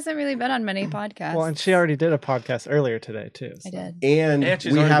Well, he hasn't really been on many podcasts. Well, and she already did a podcast earlier today too. I so. did. and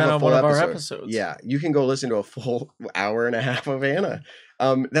she's we already have been a on full one of our episode. episodes. Yeah, you can go listen to a full hour and a half of Anna.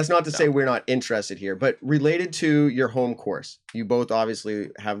 That's not to say we're not interested here, but related to your home course, you both obviously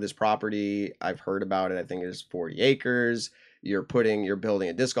have this property. I've heard about it. I think it's 40 acres. You're building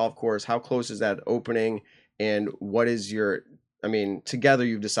a disc golf course. How close is that opening? And what is together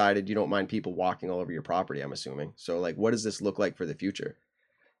you've decided you don't mind people walking all over your property, I'm assuming. So like, what does this look like for the future?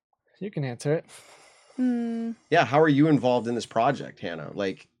 You can answer it. Yeah. How are you involved in this project, Hannah?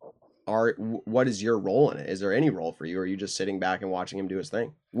 Like, what is your role in it? Is there any role for you? Or are you just sitting back and watching him do his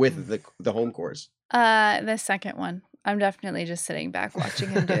thing with the home course? The second one. I'm definitely just sitting back watching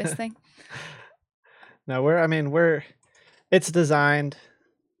him do his thing. No, it's designed.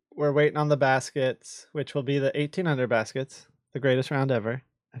 We're waiting on the baskets, which will be the 1800 baskets, the greatest round ever.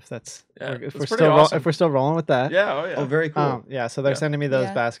 If that's if we're still awesome. if we're still rolling with that. Yeah, oh yeah. Oh, very cool. Yeah, so they're sending me those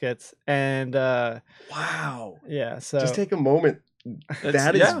Yeah. baskets, and Wow. yeah, so Just take a moment.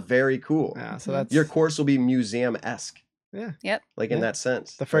 That is very cool. yeah, so that's Your course will be museum-esque. Yeah. Yep. Like in Yeah. that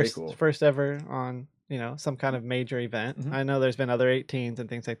sense. the Very first cool. first ever on some kind of major event. Mhm. I know there's been other 18s and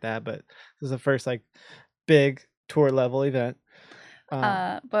things like that, but this is the first like big tour level event.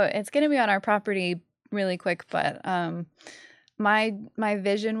 But it's gonna be on our property really quick. But my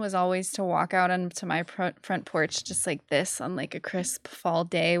vision was always to walk out onto my front porch just like this on like a crisp fall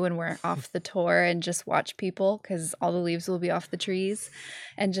day when we're off the tour and just watch people, because all the leaves will be off the trees,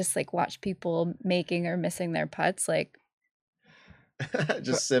 and just like watch people making or missing their putts. Like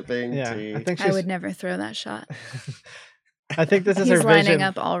Just sipping Yeah, tea. I think I would never throw that shot. I think this is He's her lining vision.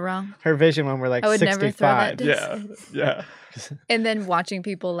 up all wrong. Her vision when we're like I would never throw that 65. disc. Yeah. And then watching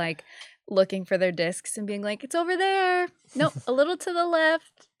people like looking for their discs and being like, it's over there. Nope, a little to the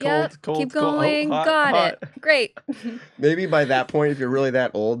left. Yep, Cold, keep cold. Oh, going. hot, Got hot. it. Great. Maybe by that point, if you're really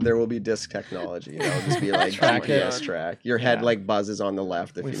that old, there will be disc technology. It'll just be like Track it. GPS track. Your head like buzzes on the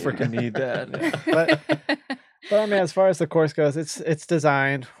left if We you freaking need that. But I mean, as far as the course goes, it's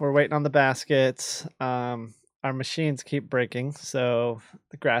designed. We're waiting on the baskets. Our machines keep breaking, so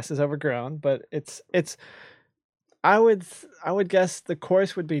the grass is overgrown. But it's. I would guess the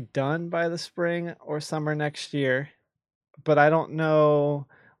course would be done by the spring or summer next year, but I don't know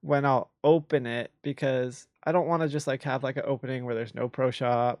when I'll open it, because I don't want to just like have like an opening where there's no pro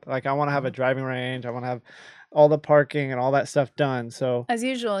shop. Like I want to have a driving range. I want to have all the parking and all that stuff done. So As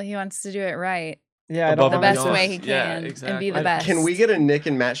usual, he wants to do it right. yeah, I Above don't The and wanna best beyond. way he Yeah, can and exactly. be the best. Can we get a Nick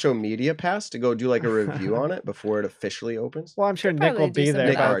and Matt Show media pass to go do like a review on it before it officially opens? Well, I'm sure Could Nick will probably do be some there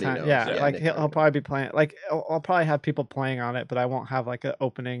Nick by the already time. knows. Yeah, Yeah, like Nick he'll already probably be playing. Like I'll probably have people playing on it, but I won't have like an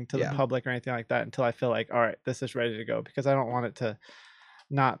opening to the Yeah. public or anything like that until I feel like, all right, this is ready to go, because I don't want it to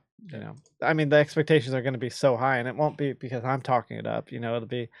not. I mean, the expectations are going to be so high, and it won't be because I'm talking it up. It'll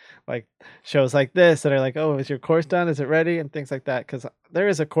be like shows like this that are like, oh, is your course done? Is it ready? And things like that. Because there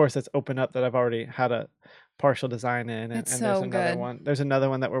is a course that's open up that I've already had a partial design in, and, It's and there's so another good. one. There's another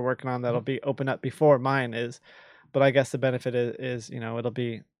one that we're working on that'll be open up before mine is. But I guess the benefit is it'll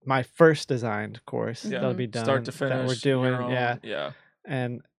be my first designed course Yeah. that'll be done Start to finish. that we're doing. your own- Yeah, Yeah.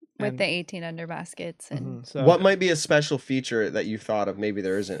 and With the 18 under baskets. And so What might be a special feature that you thought of? Maybe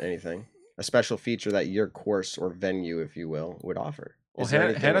there isn't anything. A special feature that your course or venue, if you will, would offer. Well, Is there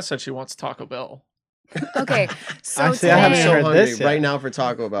Hannah, anything- Hannah said she wants Taco Bell. okay, so I see, I haven't I'm today, so heard hungry this yet. right now for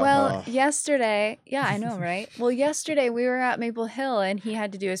Taco Bell. well, Oh. yesterday, yeah, I know, right? Well, yesterday we were at Maple Hill and he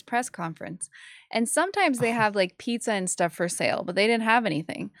had to do his press conference. And sometimes they have like pizza and stuff for sale, but they didn't have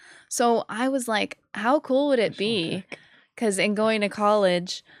anything. So I was like, how cool would it be? because in going to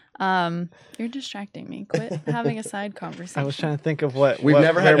college, you're distracting me. Quit having a side conversation. I was trying to think of what We've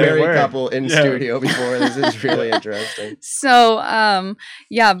never had a where we married were. couple in Yeah. studio before. This is really interesting. So,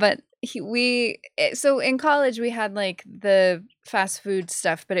 yeah, but so in college we had like the fast food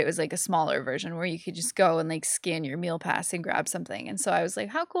stuff, but it was like a smaller version where you could just go and like scan your meal pass and grab something. And so I was like,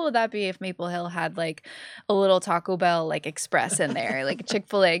 how cool would that be if Maple Hill had like a little Taco Bell like express in there, like a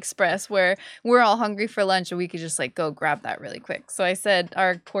Chick-fil-A express where we're all hungry for lunch and we could just like go grab that really quick. So I said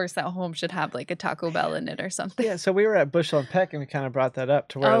our course at home should have like a Taco Bell in it or something. Yeah, so we were at Bushel and Peck, and we kind of brought that up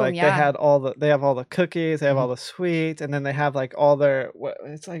to where Oh, like yeah. they have all the cookies, they have all the sweets, and then they have like all their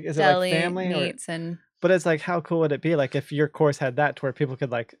is it Deli like family meats and but it's like how cool would it be like if your course had that to where people could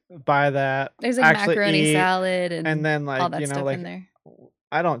like buy that, there's like actually macaroni eat, salad and then like all that you know stuff like in there.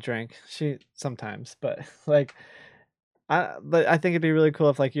 I don't drink, she sometimes, but like but I think it'd be really cool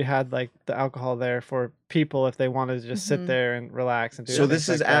if like you had like the alcohol there for people if they wanted to just sit there and relax and do So things this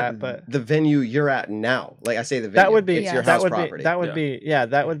is like at that, but the venue you're at now. Like I say, the venue. that would be it's your Yes. house that would property. be that would Yeah. be yeah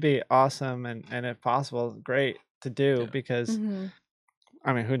that would be awesome and if possible great to do Yeah. because Mhm.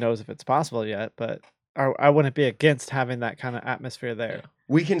 I mean who knows if it's possible yet, but I wouldn't be against having that kind of atmosphere there.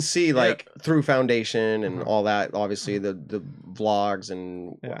 We can see like through foundation and Mhm. all that. Obviously, the vlogs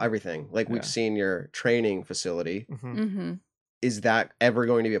and Yeah. everything. Like we've Yeah. seen your training facility. Mhm. Mhm. Is that ever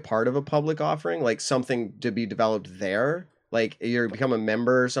going to be a part of a public offering? Like something to be developed there? Like you become a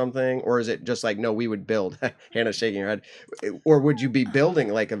member or something? Or is it just like, no, we would build? Hannah's shaking her head. Or would you be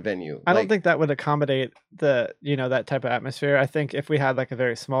building like a venue? I don't Like, think that would accommodate the that type of atmosphere. I think if we had like a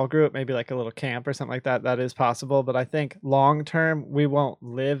very small group, maybe like a little camp or something like that, that is possible. But I think long term, we won't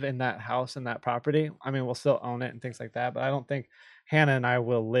live in that house and that property. I mean, we'll still own it and things like that. But I don't think Hannah and I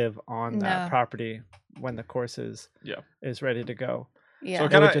will live on that No. property when the course is ready to go. Yeah. So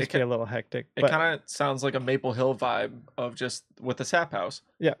It Kinda- would just it be ki- a little hectic. It But kind of sounds like a Maple Hill vibe of just with the sap house.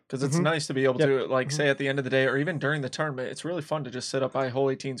 yeah, Because it's Mhm. nice to be able Yep. to, like, Mhm. say at the end of the day or even during the tournament, it's really fun to just sit up by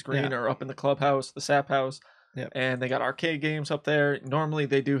Holy Teens Green Yeah. or up in the clubhouse, the sap house. Yep. And they got arcade games up there. Normally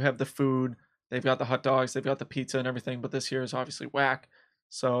they do have the food. They've got the hot dogs. They've got the pizza and everything. But this year is obviously whack.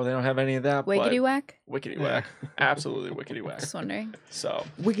 So they don't have any of that. Wiggity but whack? Wickety Yeah. whack. Absolutely wickety whack. Just wondering. So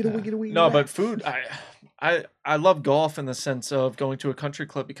wiggity. no, but food. I love golf in the sense of going to a country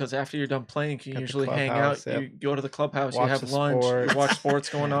club because after you're done playing, you can Got the usually hang out. clubhouse, yep. You go to the clubhouse, Watch you have the lunch, sports. you watch sports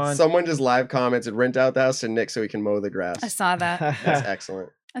going on. Someone just live commented, rent out the house to Nick so he can mow the I grass. saw that. That's excellent.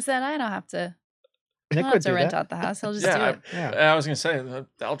 I said I don't have to. I Nick don't have would to do rent that. out the house. He'll just Yeah, do it. Yeah. I was gonna say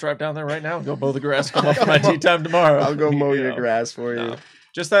I'll drive down there right now and go mow the grass. Come up for my tea time tomorrow. I'll go mow You your know. grass for you. No.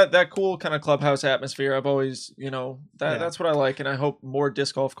 Just that cool kind of clubhouse atmosphere. I've always, that's what I like, and I hope more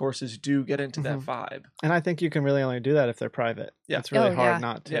disc golf courses do get into that Mhm. vibe. And I think you can really only do that if they're private. Yeah. It's really Oh, hard yeah.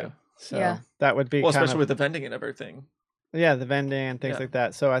 not to. Yeah. So Yeah. that would be Well, kind especially of, with the vending and everything. yeah, the vending and things Yeah. like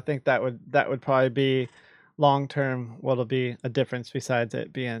that. So I think that would probably be long term what'll be a difference besides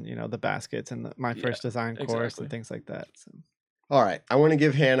it being, the baskets and my Yeah, first design course exactly. and things like that. So All right. I want to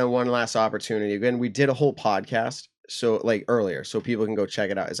give Hannah one last opportunity. Again, we did a whole podcast earlier, so people can go check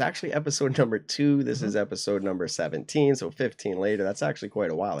it out. It's actually episode number 2. This is episode number 17, so 15 later. That's actually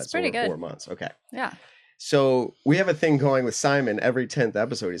quite a while. That's pretty over good. 4 months. Okay. Yeah. So we have a thing going with Simon. Every 10th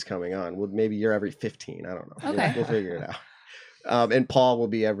episode he's coming on. Well, maybe you're every 15. I don't know. Okay. We'll figure it out. And Paul will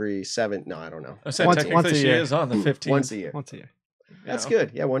be every 7. No, I don't know. I said Once- technically once a she year. is on the 15th. Once a year. once a year. That's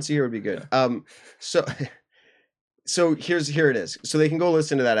good. Yeah, once a year would be good. So here it is. So they can go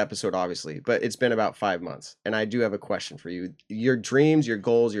listen to that episode, obviously, but it's been about 5 months. And I do have a question for you. Your dreams, your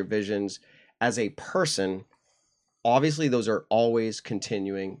goals, your visions as a person, obviously those are always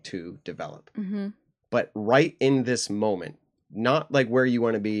continuing to develop. Mm-hmm. But right in this moment, not like where you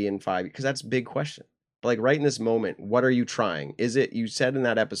want to be in 5, because that's a big question. But like right in this moment, what are you trying? Is it, you said in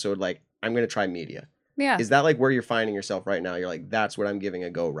that episode, like, I'm going to try media. Yeah. Is that like where you're finding yourself right now? You're like, that's what I'm giving a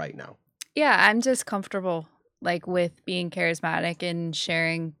go right now. Yeah, I'm just comfortable like with being charismatic and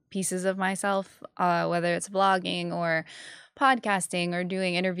sharing pieces of myself, whether it's vlogging or podcasting or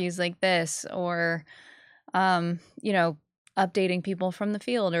doing interviews like this or updating people from the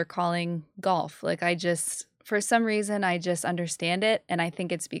field or calling golf. Like for some reason I just understand it, and I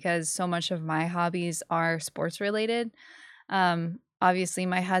think it's because so much of my hobbies are sports related. Obviously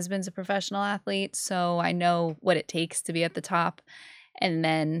my husband's a professional athlete, so I know what it takes to be at the top. And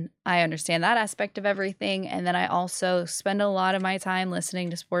then I understand that aspect of everything. And then I also spend a lot of my time listening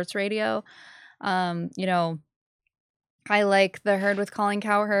to sports radio. I like The Herd with Colin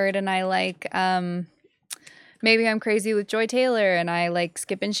Cowherd, and I like Maybe I'm Crazy with Joy Taylor, and I like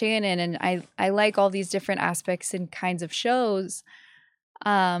Skip and Shannon, and I like all these different aspects and kinds of shows.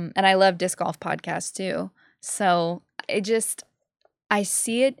 And I love disc golf podcasts too. So I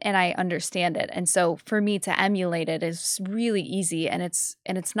see it and I understand it. And so for me to emulate it is really easy, and it's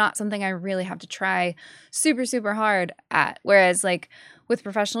not something I really have to try super, super hard at. Whereas like with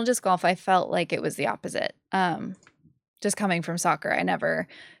professional disc golf, I felt like it was the opposite. Just coming from soccer, I never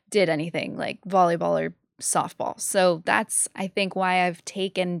did anything like volleyball or softball. So that's, I think, why I've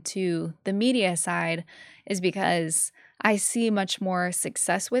taken to the media side, is because I see much more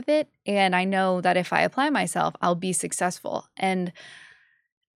success with it. And I know that if I apply myself, I'll be successful. And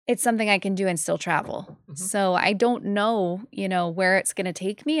it's something I can do and still travel. So I don't know, where it's going to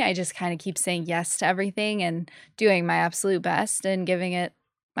take me. I just kind of keep saying yes to everything and doing my absolute best and giving it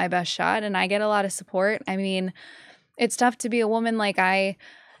my best shot. And I get a lot of support. I mean, it's tough to be a woman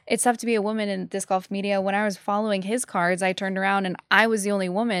it's tough to be a woman in disc golf media. When I was following his cards, I turned around and I was the only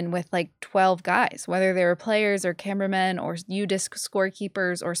woman with like 12 guys, whether they were players or cameramen or disc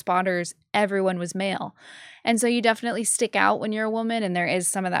scorekeepers or spotters, everyone was male. And so you definitely stick out when you're a woman, and there is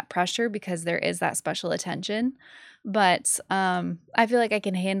some of that pressure because there is that special attention. But I feel like I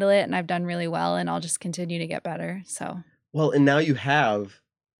can handle it, and I've done really well, and I'll just continue to get better. So, well, and now you have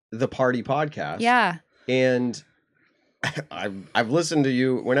the Party podcast. Yeah. And I've listened to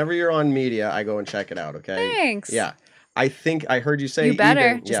you. Whenever you're on media, I go and check it out. Okay. Thanks. Yeah. I think I heard you say You better.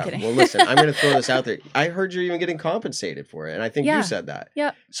 even, Just kidding. Well, listen, I'm going to throw this out there. I heard you're even getting compensated for it, and I think Yeah. you said that.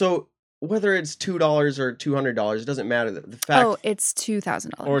 Yep. So whether it's $2 or $200, it doesn't matter. The fact. Oh, it's $2,000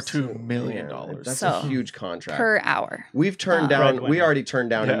 Or $2 million. That's So, a huge contract per hour. We've turned down. Breadwinner. We already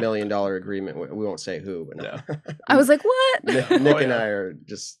turned down Yeah. $1 million agreement. We won't say who, but no. Yeah. I was like, what? Nick Oh, and yeah. I are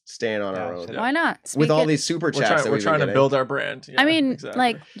just staying on our own. Yeah. Why not? With Speak all it. these super chats that We're we've been trying to getting. build our brand. I mean, exactly.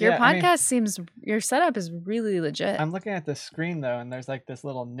 like, your Yeah, I mean- podcast seems, your setup is really legit. I'm looking at the screen though, and there's like this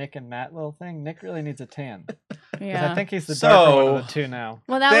little Nick and Matt little thing. Nick really needs a tan. 'Cause Yeah. I think he's the darker one of So- the two now.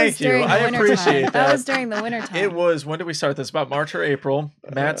 Well, that Thank was during you. the I winter appreciate time. that. Was during the winter time. It was, when did we start this? About March or April.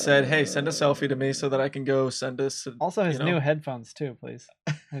 Matt said, hey, send a selfie to me so that I can go send us. Also, his you know. new headphones too, please.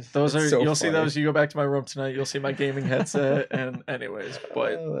 Those It's are, so you'll see funny. those. You go back to my room tonight, you'll see my gaming headset. And anyways,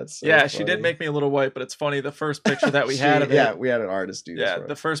 but Oh, that's so yeah, she did funny. make me a little white, but it's funny. The first picture that we She- had of it. yeah, we had an artist do this. Yeah, for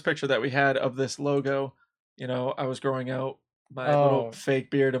the us. first picture that we had of this logo, I was growing out my Oh. little fake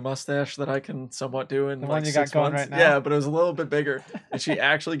beard and mustache that I can somewhat do in The like one you 6 got going months. right now? Yeah, but it was a little bit bigger, and she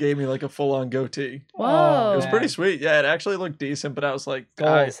actually gave me like a full-on goatee. Whoa. It was man. pretty sweet. Yeah, it actually looked decent, but I was like,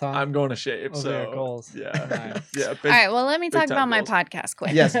 Goals, huh? I'm going to shave. Those so are your goals. yeah, Nice. yeah. Big, All right, well, let me big talk time about my goals. podcast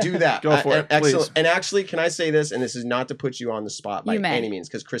quick. Yes, do that. Go for it, Excellent. please. And actually, can I say this? And this is not to put you on the spot by You may. any means,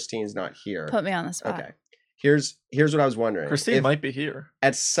 because Christine's not here. Put me on the spot. Okay. Here's what I was wondering. Christine If might be here.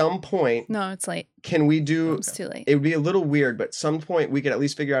 at some point, No, it's late. can we do? It's too late. It would be a little weird, but some point we could at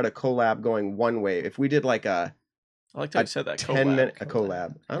least figure out a collab going one way. If we did like a I like how a you said that. 10-minute collab.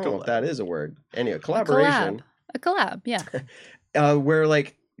 collab. I don't know if Collab. that is a word. Anyway, A collaboration. collab, yeah. Where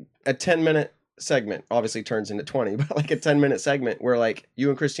like a 10-minute segment obviously turns into 20, but like a 10-minute segment where like you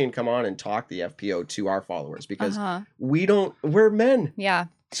and Christine come on and talk the FPO to our followers, because Uh-huh. we're men. Yeah.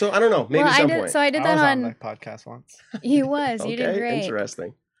 So I don't know, maybe well, some I did. point. So I did I that was on. the podcast once. He was. You did Okay, great.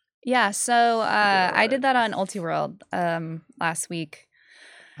 interesting. Yeah. So I alright. did that on UltiWorld last week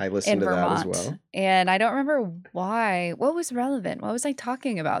I in listened to Vermont, that as well. and I don't remember why. What was relevant? What was I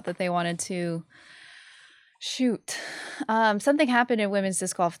talking about that they wanted to shoot? Something happened in women's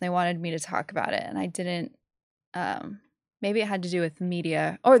disc golf, and they wanted me to talk about it, and I didn't. Maybe it had to do with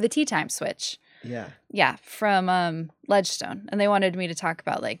media or the tea time switch. Yeah. Yeah, from Ledgestone. And they wanted me to talk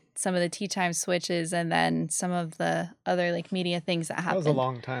about like some of the tea time switches and then some of the other like media things that That happened. was a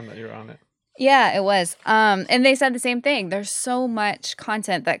long time that you were on it. Yeah, it was. And they said the same thing. There's so much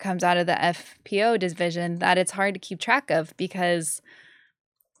content that comes out of the FPO division that it's hard to keep track of because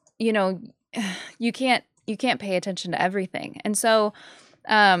you can't pay attention to everything. And so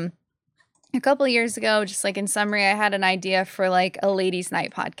a couple of years ago, just like in summary, I had an idea for like a ladies'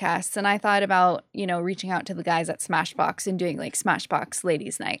 night podcast. And I thought about, reaching out to the guys at Smashbox and doing like Smashbox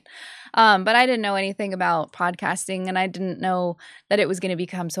ladies' night. But I didn't know anything about podcasting, and I didn't know that it was going to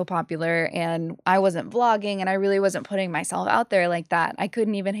become so popular. And I wasn't vlogging, and I really wasn't putting myself out there like that. I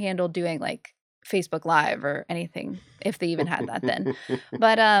couldn't even handle doing like Facebook Live or anything, if they even had that then.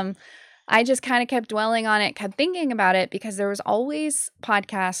 But I just kind of kept dwelling on it, kept thinking about it, because there was always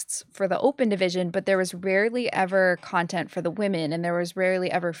podcasts for the open division, but there was rarely ever content for the women, and there was rarely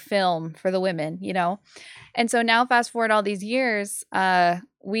ever film for the women, And so now fast forward all these years,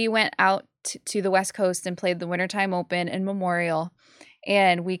 we went out to the West Coast and played the Wintertime Open in Memorial.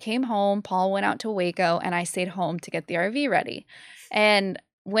 And we came home, Paul went out to Waco, and I stayed home to get the RV ready. And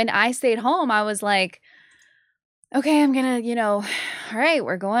when I stayed home, I was like, okay, I'm going to, all right,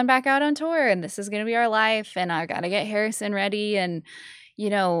 we're going back out on tour and this is going to be our life. And I got to get Harrison ready and,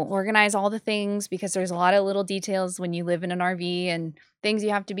 organize all the things because there's a lot of little details when you live in an RV and things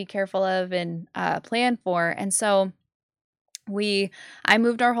you have to be careful of and plan for. And so I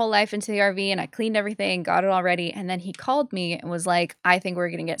moved our whole life into the RV and I cleaned everything, got it all ready. And then he called me and was like, I think we're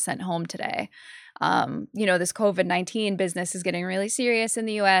going to get sent home today. This COVID-19 business is getting really serious in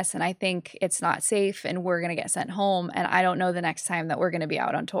the US and I think it's not safe and we're going to get sent home. And I don't know the next time that we're going to be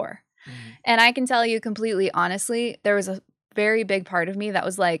out on tour. Mm-hmm. And I can tell you completely honestly, there was a very big part of me that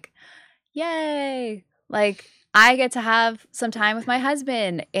was like, yay, like I get to have some time with my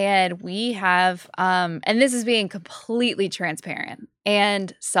husband and we have, and this is being completely transparent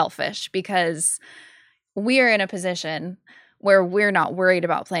and selfish because we are in a position where we're not worried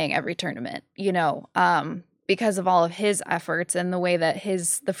about playing every tournament, because of all of his efforts and the way that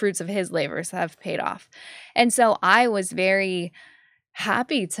the fruits of his labors have paid off. And so I was very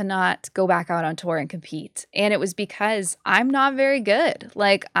happy to not go back out on tour and compete. And it was because I'm not very good.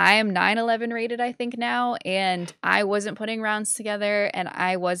 Like I am 9/11 rated, I think now, and I wasn't putting rounds together and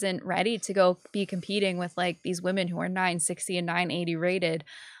I wasn't ready to go be competing with like these women who are 960 and 980 rated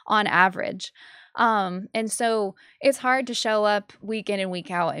on average. And so it's hard to show up week in and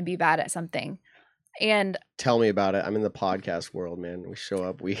week out and be bad at something. And tell me about it. I'm in the podcast world, man. We show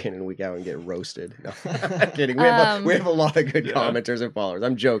up week in and week out and get roasted. No, I'm kidding. We have a lot of good commenters and followers.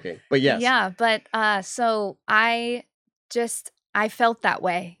 I'm joking, but yes. Yeah, but so I felt that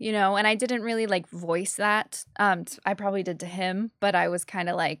way, and I didn't really like voice that. I probably did to him, but I was kind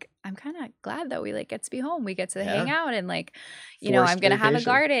of like, I'm kind of glad that we like get to be home. We get to hang out and like, I'm gonna have a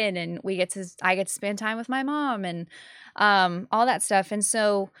garden and I get to spend time with my mom and all that stuff. And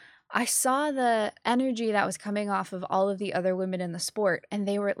so I saw the energy that was coming off of all of the other women in the sport. And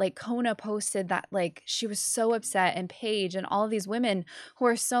they were like, Kona posted that like she was so upset, and Paige and all of these women who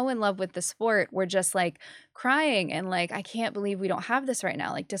are so in love with the sport were just like crying and like, I can't believe we don't have this right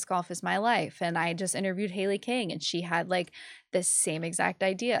now. Like disc golf is my life. And I just interviewed Haley King and she had like this same exact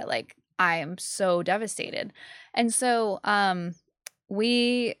idea. Like I am so devastated. And so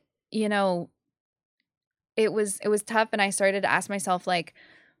we, it was tough. And I started to ask myself like,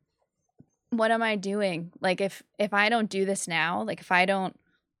 what am I doing? Like if I don't do this now, like if I don't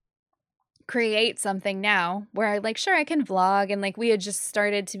create something now where I like, sure, I can vlog. And like we had just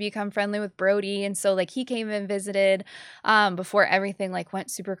started to become friendly with Brody. And so like he came and visited before everything like went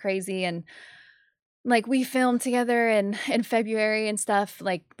super crazy. And like we filmed together in February and stuff,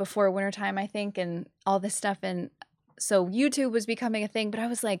 like before wintertime, I think, and all this stuff. And so YouTube was becoming a thing, but I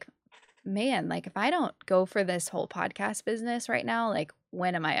was like, man, like if I don't go for this whole podcast business right now, like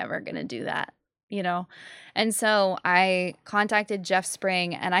when am I ever going to do that? And so I contacted Jeff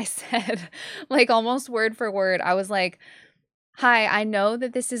Spring and I said, like almost word for word, I was like, hi, I know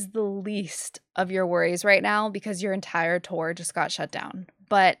that this is the least of your worries right now because your entire tour just got shut down.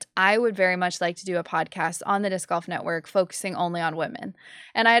 But I would very much like to do a podcast on the Disc Golf Network focusing only on women.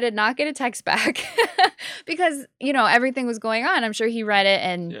 And I did not get a text back because, everything was going on. I'm sure he read it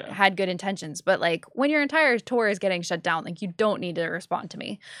and had good intentions. But like when your entire tour is getting shut down, like you don't need to respond to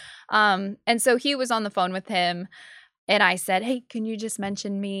me. And so he was on the phone with him and I said, hey, can you just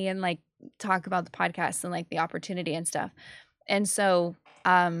mention me and like talk about the podcast and like the opportunity and stuff. And so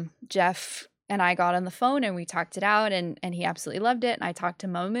Jeff and I got on the phone and we talked it out and he absolutely loved it. And I talked to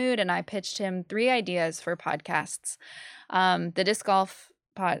Mahmood and I pitched him 3 ideas for podcasts. The disc golf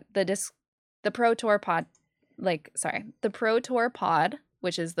pod, the Pro Tour pod, the Pro Tour pod,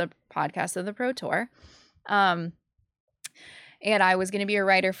 which is the podcast of the Pro Tour. And I was going to be a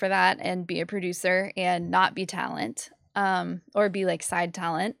writer for that and be a producer and not be talent, or be like side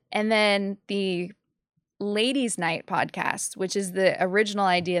talent. And then the Ladies Night podcast, which is the original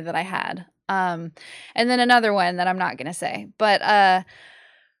idea that I had. And then another one that I'm not going to say, but, I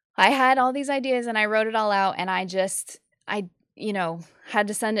had all these ideas and I wrote it all out and I had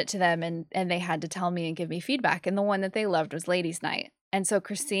to send it to them and they had to tell me and give me feedback. And the one that they loved was Ladies Night. And so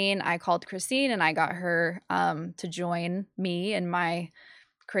I called Christine and I got her, to join me in my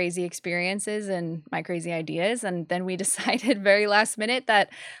crazy experiences and my crazy ideas. And then we decided very last minute that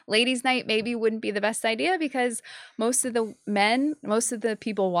Ladies Night maybe wouldn't be the best idea because most of the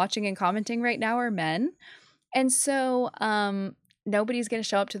people watching and commenting right now are men. And so nobody's going to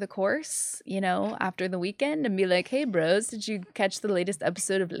show up to the course, after the weekend and be like, hey bros, did you catch the latest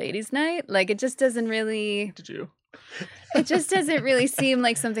episode of Ladies Night? Like it just doesn't really... Did you? It just doesn't really seem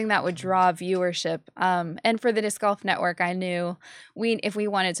like something that would draw viewership. And for the Disc Golf Network, I knew if we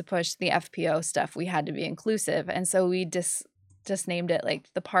wanted to push the FPO stuff, we had to be inclusive. And so we just named it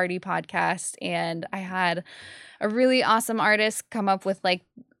like the Party Podcast. And I had a really awesome artist come up with like,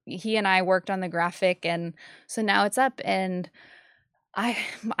 he and I worked on the graphic, and so now it's up, and I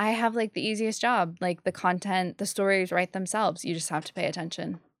have like the easiest job. Like the content, the stories write themselves. You just have to pay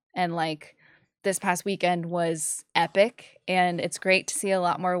attention. And like this past weekend was epic, and it's great to see a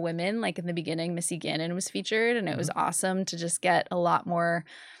lot more women. Like in the beginning, Missy Gannon was featured, and it was awesome to just get a lot more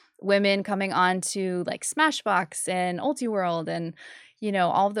women coming on to like Smashbox and Ultiworld and, you know,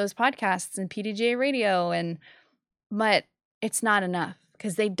 all of those podcasts and PDJ radio. But it's not enough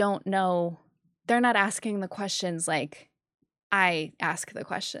because they don't know. They're not asking the questions like I ask the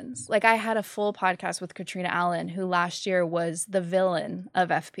questions. Like I had a full podcast with Katrina Allen, who last year was the villain of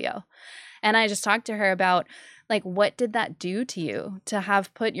FPO. And I just talked to her about like, what did that do to you to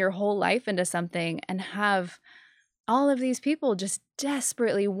have put your whole life into something and have all of these people just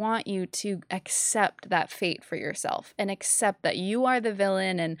desperately want you to accept that fate for yourself and accept that you are the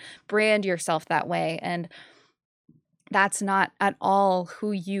villain and brand yourself that way. And that's not at all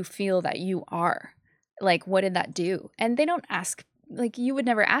who you feel that you are. Like, what did that do? And they don't ask, like, you would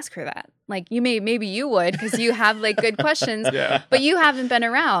never ask her that. Like, maybe you would because you have like good questions, but you haven't been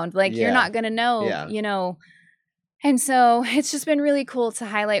around. Like, you're not going to know, you know. And so it's just been really cool to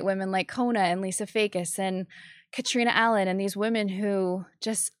highlight women like Kona and Lisa Fakis and Katrina Allen and these women who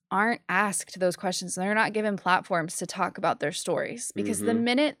just aren't asked those questions. They're not given platforms to talk about their stories because the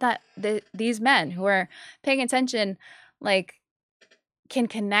minute that these men who are paying attention, like, can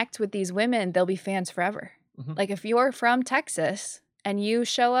connect with these women, they'll be fans forever. Like if you're from Texas and you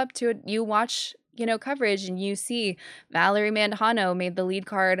show up to it, you watch, you know, coverage and you see Valerie Mandujano made the lead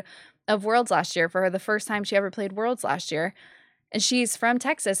card of Worlds last year for the first time she ever played Worlds last year. And she's from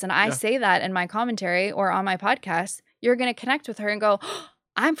Texas. And I say that in my commentary or on my podcast, you're going to connect with her and go, oh,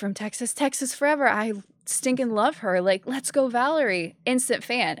 I'm from Texas, Texas forever. I stinking love her. Like, let's go Valerie, instant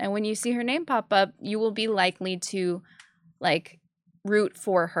fan. And when you see her name pop up, you will be likely to like root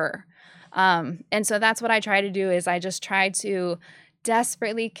for her. And so that's what I try to do is I just try to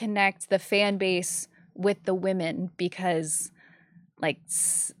desperately connect the fan base with the women because like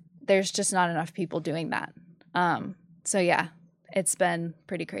there's just not enough people doing that. So yeah, it's been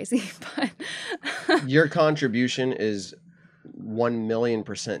pretty crazy, but your contribution is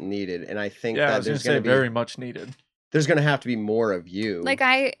 1,000,000% needed. And I think that there's going to be very much needed. There's going to have to be more of you. Like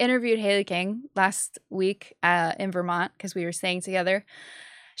I interviewed Haley King last week in Vermont because we were staying together.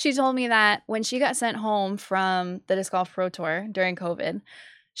 She told me that when she got sent home from the Disc Golf Pro Tour during COVID,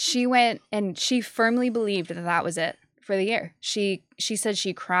 she went and she firmly believed that that was it for the year. She said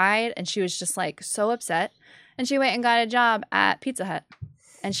she cried and she was just like so upset. And she went and got a job at Pizza Hut.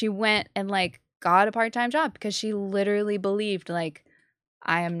 And she went and like got a part-time job because she literally believed like,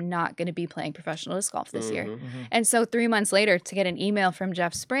 I am not going to be playing professional disc golf this year. And so 3 months later to get an email from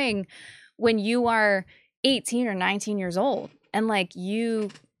Jeff Spring when you are 18 or 19 years old and like you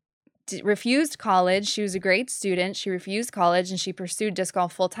refused college. She was a great student. She refused college and she pursued disc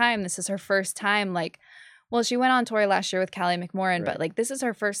golf full time. This is her first time like, well, she went on tour last year with Callie McMorrin, but like this is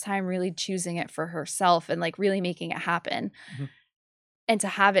her first time really choosing it for herself and like really making it happen. And to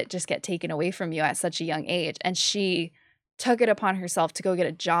have it just get taken away from you at such a young age. And she took it upon herself to go get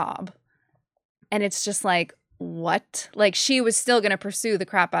a job. And it's just like, what? Like she was still going to pursue the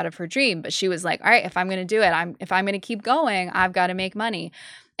crap out of her dream, but she was like, all right, if I'm going to do it, if I'm going to keep going, I've got to make money.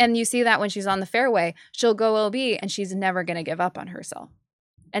 And you see that when she's on the fairway, she'll go OB and she's never going to give up on herself.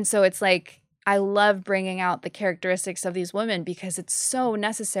 And so it's like, I love bringing out the characteristics of these women because it's so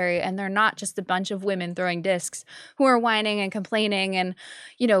necessary and they're not just a bunch of women throwing discs who are whining and complaining and,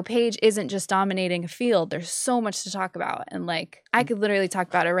 you know, Paige isn't just dominating a field. There's so much to talk about and like I could literally talk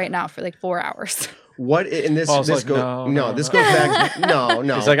about it right now for like 4 hours. What in this Paul's this like, goes this goes back no.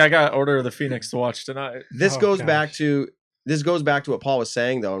 He's like I got Order of the Phoenix to watch tonight. This goes back to what Paul was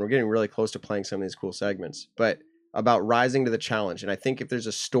saying though, and we're getting really close to playing some of these cool segments. But about rising to the challenge. And I think if there's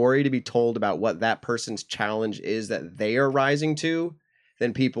a story to be told about what that person's challenge is that they are rising to,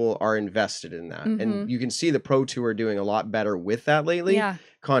 then people are invested in that. And you can see the Pro Tour doing a lot better with that lately.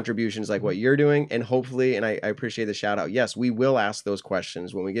 Contributions like what you're doing. And hopefully, and I appreciate the shout out. Yes, we will ask those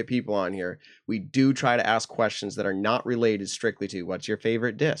questions when we get people on here. We do try to ask questions that are not related strictly to what's your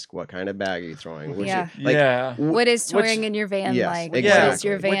favorite disc? What kind of bag are you throwing? What is touring in your van like? Exactly. What is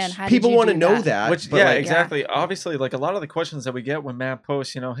your van? How people did you want to do know that? that. Exactly. Obviously, like a lot of the questions that we get when Matt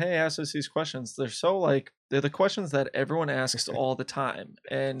posts, you know, hey, ask us these questions. They're so like, they're the questions that everyone asks all the time.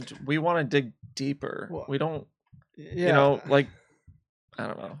 And we want to dig deeper. We don't, you know, like, I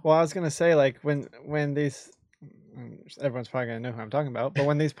don't know. Well, I was going to say like when these everyone's probably going to know who I'm talking about. But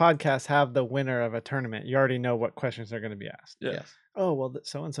when these podcasts have the winner of a tournament, you already know what questions are going to be asked. Yeah. Yes. Oh, well,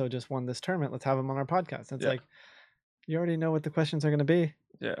 so and so just won this tournament. Let's have them on our podcast. It's Yeah. like you already know what the questions are going to be.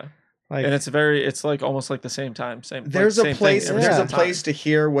 Yeah. Like, And it's like almost like the same time. There's a place. every There's a single place time. to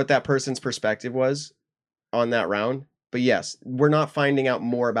hear what that person's perspective was on that round. But yes, we're not finding out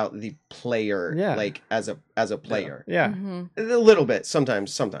more about the player, Yeah. like as a player. yeah. Mhm. A little bit,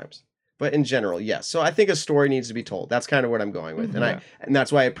 sometimes. But in general, yes. So I think a story needs to be told. That's kind of what I'm going with. Yeah. And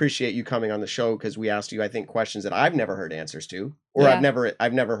that's why I appreciate you coming on the show, because we asked you, I think, questions that I've never heard answers to, or Yeah.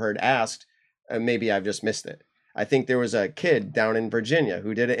 I've never heard asked. Maybe I've just missed it. I think there was a kid down in Virginia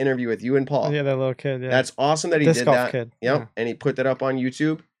who did an interview with you and Paul. Yeah, that little kid. Yeah. That's awesome that he Disc did golf that. kid. Yep. Yeah. And he put that up on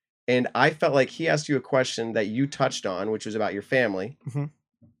YouTube. And I felt like he asked you a question that you touched on, which was about your family. Mhm.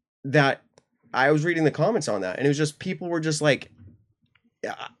 That I was reading the comments on that, and it was just people were just like,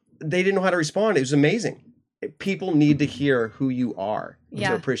 they didn't know how to respond. It was amazing. People need to hear who you are to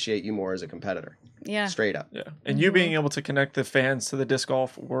Yeah. appreciate you more as a competitor. Yeah. Straight up. Yeah. And you being able to connect the fans to the disc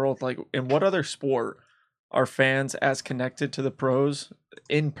golf world, like in what other sport are fans as connected to the pros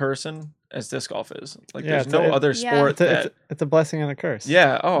in person as disc golf is? Like Yeah, there's it's no a- other Yeah. sport It's a, that it's a blessing and a curse.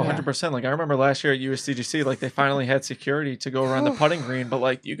 yeah, oh, Yeah. 100%. Like I remember last year at USDGC, like they finally had security to go around the putting green, but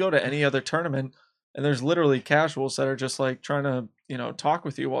like you go to any other tournament and there's literally casuals that are just like trying to, talk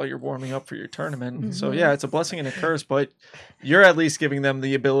with you while you're warming up for your tournament. So Mhm. yeah, it's a blessing and a curse, but you're at least giving them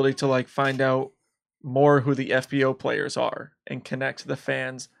the ability to like find out more who the FBO players are and connect the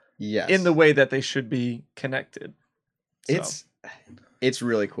fans Yes. in the way that they should be connected. So, It's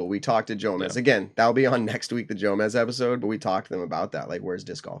really cool. We talked to Jomez. Again, that'll be on next week, the Jomez episode, but we talked to them about that. Like, where's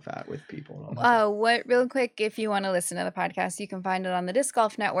disc golf at with people and all that. Real quick, if you want to listen to the podcast, you can find it on the Disc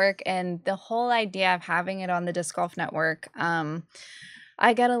Golf Network. And the whole idea of having it on the Disc Golf Network,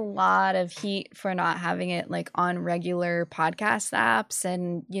 I get a lot of heat for not having it like on regular podcast apps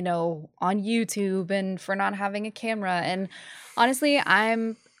and, on YouTube, and for not having a camera. And honestly,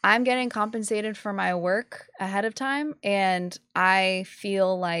 I'm getting compensated for my work ahead of time, and I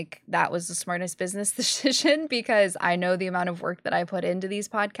feel like that was the smartest business decision because I know the amount of work that I put into these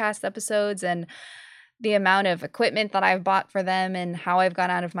podcast episodes and the amount of equipment that I've bought for them and how I've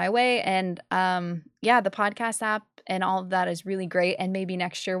gone out of my way. And the podcast app and all of that is really great, and maybe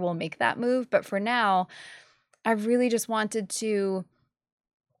next year we'll make that move. But for now, I really just wanted to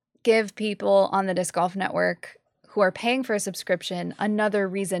give people on the Disc Golf Network who are paying for a subscription another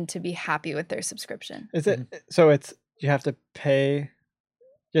reason to be happy with their subscription. Is it so? It's you have to pay.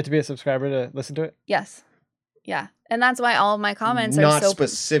 You have to be a subscriber to listen to it. Yes. Yeah. And that's why all of my comments are Not so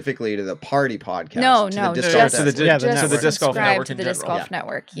specifically to the party podcast. No, to no, the just disc golf to the, network. Yeah, to the network. disc golf subscribe network to in the Disc general. Golf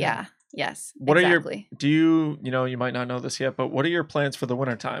Network. Yeah. Yes. What exactly. are your you might not know this yet, but what are your plans for the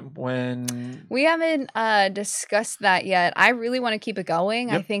wintertime when We haven't discussed that yet. I really want to keep it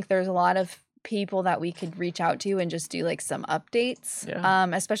going. I Yep. think there's a lot of people that we could reach out to and just do like some updates. Yeah.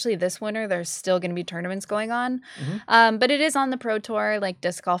 Especially this winter, there's still going to be tournaments going on. Mhm. But it is on the Pro Tour, like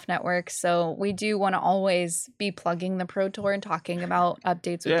Disc Golf Network. So we do want to always be plugging the Pro Tour and talking about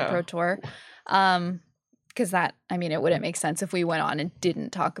updates with the Yeah. Pro Tour. Because it wouldn't make sense if we went on and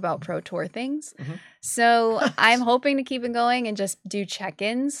didn't talk about Pro Tour things. Mhm. So I'm hoping to keep it going and just do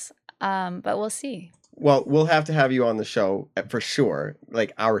check-ins. But we'll see. Well, we'll have to have you on the show for sure,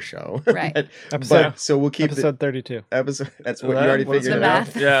 like our show. Right. Episode So we'll keep episode 32. the episode. That's what That- you already what is figured The it out.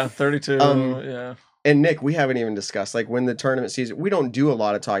 math. Yeah, 32. Yeah. And Nick, we haven't even discussed like when the tournament season. We don't do a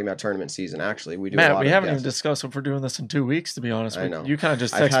lot of talking about tournament season. Actually, we do. a Matt, lot we of haven't even guests. discussed if we're doing this in 2 weeks, to be honest. I know. You kind of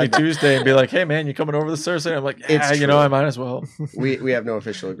just I've text me had- Tuesday and be like, hey, man, you coming over this Thursday? I'm like, yeah, It's you true. I might as well. We have no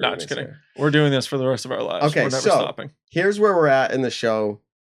official No, agreement. I'm just kidding. We're doing this for the rest of our lives. Okay, We're never so- stopping. Here's where we're at in the show.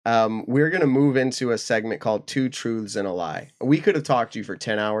 We're gonna move into a segment called Two Truths and a Lie. We could have talked to you for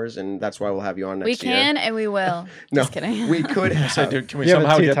 10 hours, and that's why we'll have you on next We year. can and we will. No, Just kidding. we could I said, have. dude, can we We have a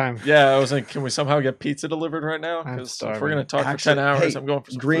somehow tea get time. Yeah, I was like, can we somehow get pizza delivered right now? I'm Because if starving. we're gonna talk Actually, for 10 hours, hey, I'm going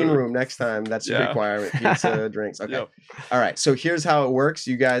for some Green food. room next time. That's a Yeah. requirement. Pizza, drinks. Okay. Yep. All right. So here's how it works.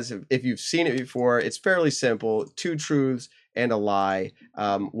 You guys, if you've seen it before, it's fairly simple. Two truths and a lie.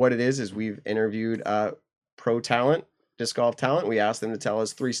 What it is we've interviewed pro talent, disc golf talent. We asked them to tell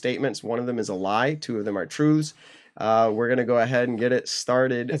us 3 statements. One of them is a lie. 2 of them are truths. We're gonna go ahead and get it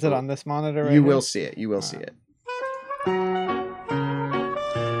started. Is it on this monitor? Right You here? will see it. You will see it.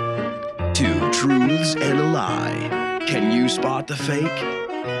 Two truths and a lie. Can you spot the fake?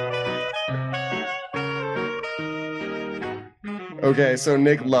 Okay, so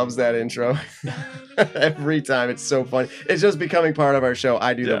Nick loves that intro. Every time, it's so funny. It's just becoming part of our show.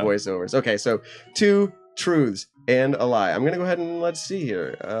 I do the Yeah. voiceovers. Okay, so 2 truths and a lie. I'm gonna go ahead and let's see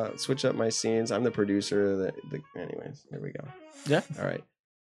here. Switch up my scenes. I'm the producer. Anyways, here we go. Yeah.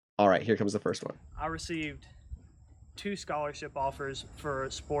 All right. Here comes the first one. I received 2 scholarship offers for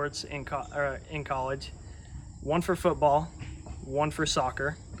sports in college. One for football, one for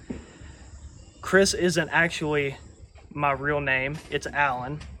soccer. Chris isn't actually my real name. It's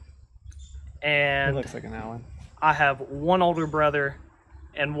Alan. He And looks like an Alan. I have one older brother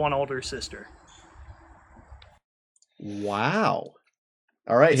and one older sister. Wow.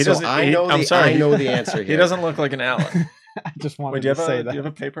 All right. He So doesn't- I he- know I'm the sorry. I know the answer here. He doesn't look like an Allen. I just Wait, wanted do you to have say a that. do you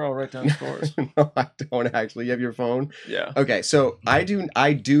have a paper? I'll write down scores. No, I don't actually. You have your phone? Yeah. Okay, so I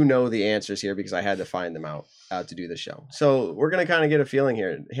do know the answers here because I had to find them out to do the show. So we're gonna kind of get a feeling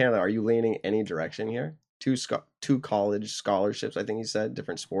here. Hannah, are you leaning any direction here? Two college scholarships, I think he said,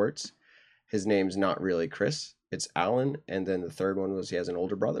 different sports. His name's not really Chris, it's Alan, and then the third one was he has an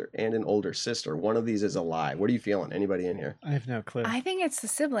older brother and an older sister. One of these is a lie. What are you feeling? Anybody in here? I have no clue. I think it's the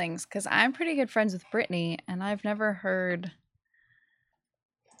siblings because I'm pretty good friends with Brittany, and I've never heard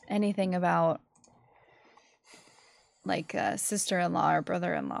anything about like a sister-in-law or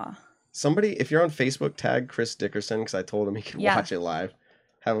brother-in-law. Somebody, if you're on Facebook, tag Chris Dickerson because I told him he could Yeah. watch it live.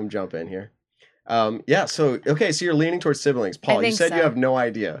 Have him jump in here. Yeah. So okay, so you're leaning towards siblings. Paul, you think said you so. have no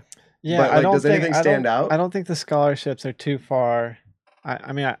idea. Yeah, But, I like, don't does anything stand out? I don't think the scholarships are too far.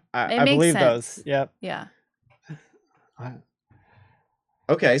 I mean, I It makes believe sense. those. Yep. Yeah.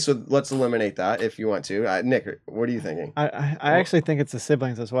 Okay, so let's eliminate that if you want to. Nick, what are you thinking? I actually think it's the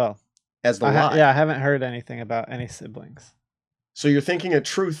siblings as well. As the lie. Yeah, I haven't heard anything about any siblings. So you're thinking a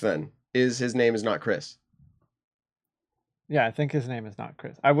truth then is his name is not Chris. Yeah, I think his name is not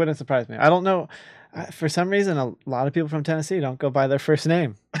Chris. I wouldn't surprise me. I don't know. For some reason, a lot of people from Tennessee don't go by their first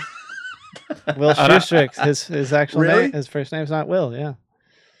name. Will Shoestrix, his actual Really? name, his first name's not Will. Yeah.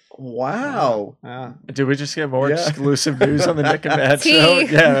 Wow. Did we just get more Yeah. exclusive news on the Nick and Matt Tea. show?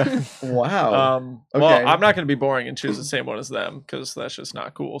 Yeah. Wow. Well, Okay. I'm not going to be boring and choose the same one as them because that's just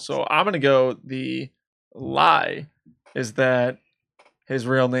not cool. So I'm going to go the lie is that his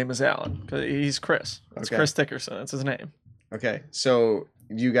real name is Alan because he's Chris. It's Okay. Chris Dickerson. That's his name. Okay. So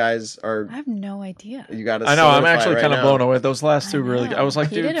you guys are I have no idea. you got to I know. I'm solidify actually right kind of now. blown away. Those last two I really good. I know. was like,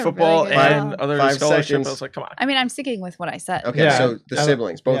 He dude, did a football really good and job. other 5 scholarship. seconds. I was like, come on. I mean, I'm sticking with what I said. Okay, Yeah. so the I don't-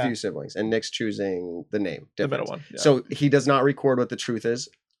 siblings, both yeah. of you siblings, and Nick's choosing the name. The middle difference. one. Yeah. So he does not record what the truth is.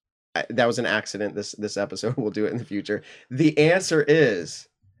 That was an accident. This episode, we'll do it in the future. The answer is,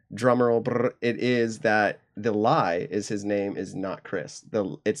 drumroll, brr, it is that the lie is his name is not Chris.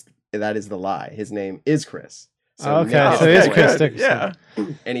 That is the lie. His name is Chris. So Okay, Nick so is it is the Chris winner. Dickerson. Yeah.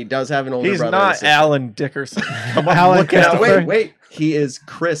 And he does have an older He's brother. and not sister. Alan Dickerson. Come on, Alan look it up. Christopher. Wait. He is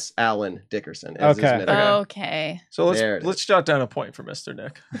Chris Allen Dickerson. As his Okay. middle name Okay. So There it let's jot down a point for Mr.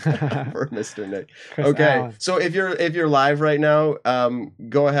 Nick. for Mr. Nick. Chris Okay, Allen. so if you're live right now,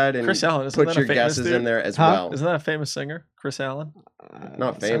 go ahead and Chris Allen, isn't put that a your famous guesses dude? in there as Huh? well. Isn't that a famous singer, Chris Allen?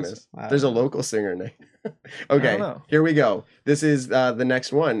 Not Sounds- famous. I There's a don't know. local singer name. I Okay, don't know. here we go. This is the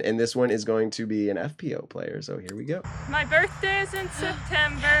next one, and this one is going to be an FPO player. So here we go. My birthday is in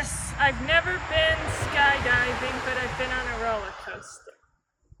September. I've never been skydiving, but I've been on a roller coaster.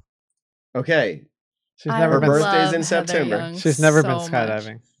 Okay, She's I never Her been. birthday's love in Heather September. Young She's never so been much.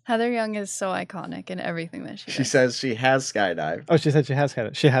 skydiving. Heather Young is so iconic in everything that she she does. says she has skydived. Oh, she said she has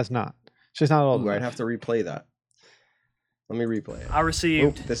skydived. She has not. She's not old Ooh, I'd enough. have to replay that. Let me replay it. I Oop,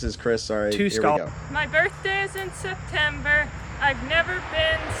 received this is Chris. Sorry. 2 Here we scholarships. go. My birthday is in September. I've never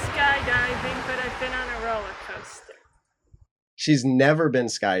been skydiving, but I've been on a roller coaster. She's never been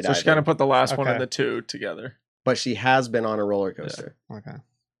skydiving, So she kind of put the last one and Okay. the two together. but she has been on a roller coaster. Okay.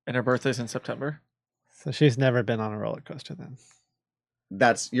 And her birthday's in September. So she's never been on a roller coaster then.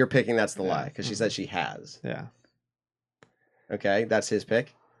 You're picking that's the Yeah. lie because she said she has. Yeah. Okay, that's his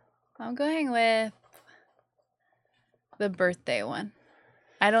pick. I'm going with the birthday one.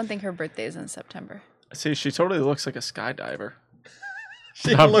 I don't think her birthday is in September. See, she totally looks like a skydiver.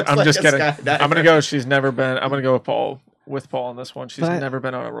 She I'm looks just a kidding. skydiver. I'm gonna go. She's never been. I'm gonna go with Paul on this one. She's But I- never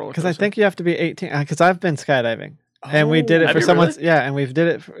been on a roller Because coaster. I think you have to be 18. Because I've been skydiving, and we did it Have for you someone's. really? Yeah, and we did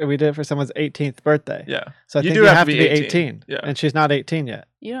it for someone's 18th birthday. Yeah. So I You think do you have to have to be be 18. 18. Yeah. And she's not 18 yet.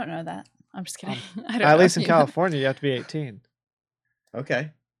 You don't know that. I'm just kidding. I don't At know least if in you know. California, you have to be 18.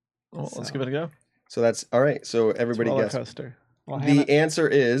 Okay, Well, let's So- give it a go. so that's all right. So everybody roller guess. coaster. Well, The Hannah- answer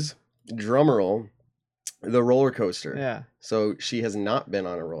is drumroll, the roller coaster. yeah. So she has not been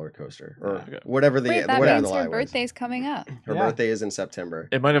on a roller coaster or Okay. whatever the Wait, that whatever means the lie her was. birthday's coming up. Her Yeah. birthday is in September.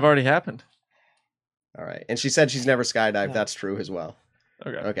 It might have already happened. All right, and she said she's never skydived. Yeah. That's true as well.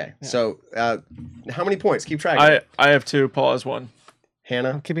 Okay. Okay, Yeah. so how many points? Keep track. of it. I have two. Paul has one. Hannah?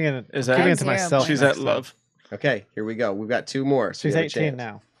 I'm keeping it. Is I'm keeping that- it to myself. She's next at time. love. Okay, here we go. We've got 2 more. So She's we have a 18 chance.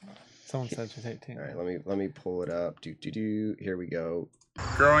 now. Someone said she's 18. All right, let me pull it up. Here we go.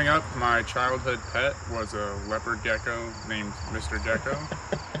 Growing up, my childhood pet was a leopard gecko named Mr. Gecko.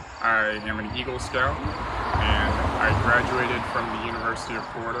 I am an Eagle Scout, and I graduated from the University of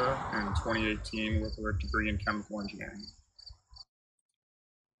Florida in 2018 with a degree in chemical engineering.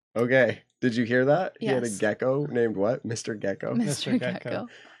 Okay, did you hear that? He had a Yes. gecko named what? Mr. Gecko. Mr. Gecko.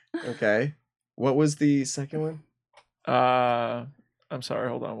 Gecko. Okay. What was the second one? I'm sorry.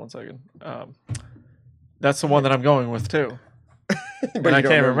 Hold on one second. That's the one that I'm going with too, But and you I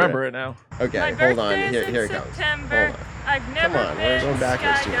don't can't remember it now. Okay, My hold on. birthday's Here in it comes. September. Hold on. I've never on, we're been going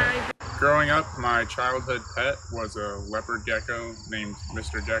backwards too much. skydiving. Growing up, my childhood pet was a leopard gecko named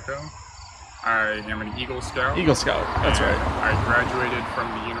Mr. Gecko. I am an Eagle Scout. Eagle Scout. That's and right. I graduated from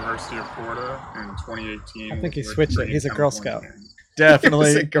the University of Florida in 2018. I think he with a switched it. degree in He's a Girl chemical Scout. engineering. He was a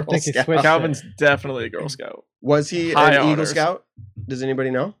Definitely. Girl I think he Scout. switched Calvin's definitely a Girl Scout. Was he High an Eagle honors. Scout? Does anybody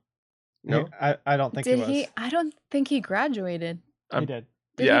know? No. I don't think Did he was. he? I don't think he graduated. He did.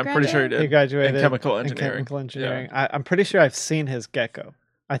 Did Yeah, he I'm pretty sure he graduate? did. He graduated in chemical in engineering. chemical engineering. I'm pretty sure I've seen his gecko.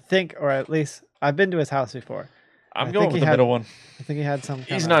 I think, or at least I've been to his house before. I'm I going think with he the had- middle one. I think he had some. He's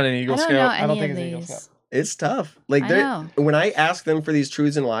kinda- not an Eagle I don't know Scout. any I don't think of he's an Eagle these. Scout. It's tough. Like I they know. when I ask them for these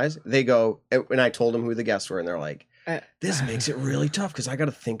truths and lies, they go and I told them who the guests were, and they're like, "This makes it really tough because I got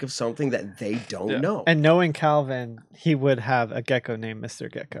to think of something that they don't Yeah. know." And knowing Calvin, he would have a gecko named Mr.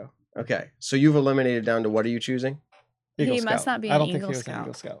 Gecko. Okay, so you've eliminated down to what are you choosing? Eagle He Scout. must not be I an don't think Eagle he was an Scout.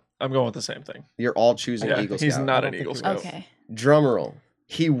 Eagle Scout. I'm going with the same thing. You're all choosing Yeah, Eagle he's Scout. not I an don't Eagle think he Scout. was. Okay. Drum roll.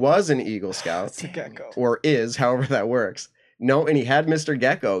 He was an Eagle Scout, It's a gecko. or is, however that works. No, and he had Mr.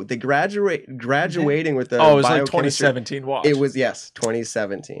 Gecko. The graduating with the Oh, it was like biochemistry- 2017 watch. It was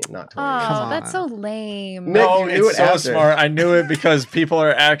 2017, not 2018. Oh, on. that's so lame. Nick, No, you knew it's it so after. smart. I knew it because people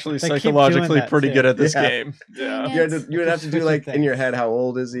are actually They keep psychologically doing that pretty too. good at this Yeah. game. Yeah. Dang You would have to do like in Thing. your head, how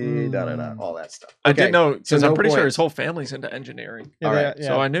old is he? Da da da, Mm. all that stuff. I Okay, did know because so I'm no pretty sure points. his whole family's into engineering. Yeah, All they- right, yeah.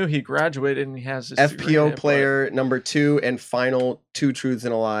 So I knew he graduated and he has his degree in FPO it, but- player number 2 and final 2 truths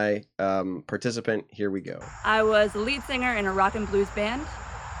and a lie participant. Here we go. I was the lead singer in a rock and blues band.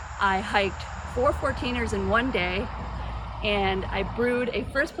 I hiked 4 14ers in one day, and I brewed a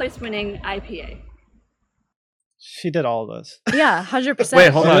first place winning IPA. She did all of those. Yeah, 100%.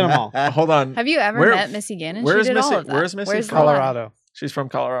 Wait, hold She did on. them all. Hold on. Have you ever Where- met Missy Gannon? where's She did Missy- all of that. where's Missy Where's from? the lie? Colorado. She's from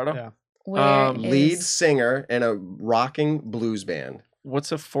Colorado. Yeah. Where Lead is- singer in a rocking blues band.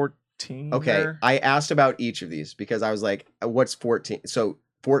 What's a 14? Okay, I asked about each of these because I was like, what's 14? So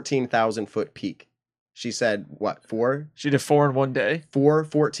 14,000 foot peak. She said, what, 4? She did 4 in one day. 4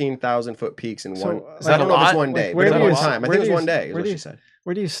 14,000 foot peaks in So, one. is I that don't a know if it's lot? one Like, day, where but do at you- one time. I where think it was do you- one day, is where what do she you- said.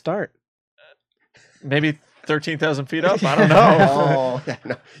 Where do you start? Maybe 13,000 feet up. I don't know. Oh, yeah,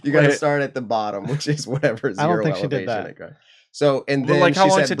 no. You got to Wait. start at the bottom, which is whatever I don't zero think she did elevation. that. Okay. So, and Well, then like, how she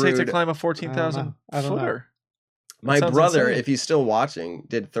long said does it take to brewed- climb a 14,000 I don't know. footer? My Sounds brother, insane. if he's still watching,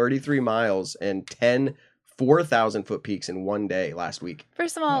 did 33 miles and 10 4,000 foot peaks in one day last week.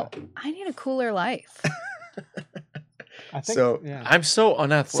 First of all, I need a cooler life. I think. So- yeah. I'm so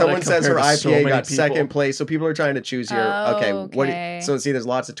unathletic. Someone says her compared to so IPA many got people. second place, so people are trying to choose here. Okay, what? Okay. So see, there's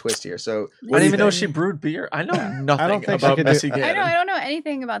lots of twist here. So I what do didn't you even know think? she brewed beer. I know nothing think she about could do- Missy I Gannon. know. I don't know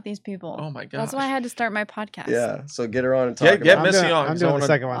anything about these people. Oh my god. That's why I had to start my podcast. Yeah. So get her on and talk Get about. I'm Missy doing, on, I'm 'cause I doing the wanna-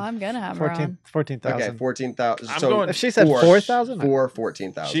 second Oh, one. I'm gonna have her 14,000. Okay, 14,000. I'm So going- If she said four- 4,000,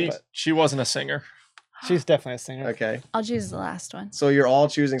 14,000. She wasn't a singer. she's definitely a singer. Okay. I'll choose the last one. So you're all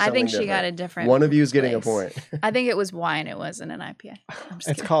choosing I something think she got different. a different. One of you is getting a place. point. I think it was wine. It wasn't an IPA. I'm just It's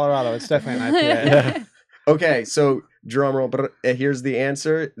kidding. Colorado. It's definitely an IPA. Yeah. Okay, so drum roll. Here's the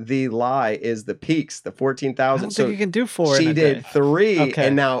answer. The lie is the peaks, the I 14,000. don't So think you can do 4 in she a did day. 3, Okay.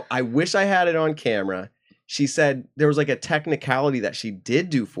 and now I wish I had it on camera. She said there was like a technicality that she did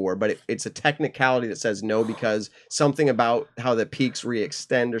do 4, but it's a technicality that says no because something about how the peaks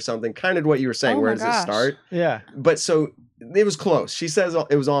re-extend or something. Kind of what you were saying. Oh Where my does gosh. it start? Yeah. But so it was close. She says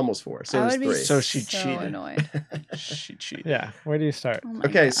it was almost 4, so I it was would be 3. So she so cheated. annoyed. She cheated. Yeah. Where do you start? Oh my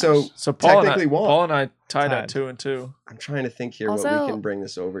Okay, gosh. so So Paul Technically won. Paul and I tied Tied. at 2 and 2. I'm trying to think here what we Also- can bring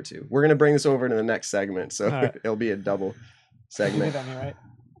this over to. We're gonna bring this over to the next segment, so All right. it'll be a double Did you segment. get any right?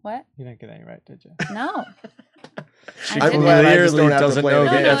 What? You didn't get any right, did you? No. She I didn't. glad I just clearly don't have to doesn't play know the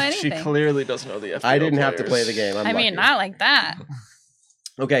the game. I don't know She anything. clearly doesn't know the FPO I didn't have to play players. the game. I'm I mean, lucky. not like that.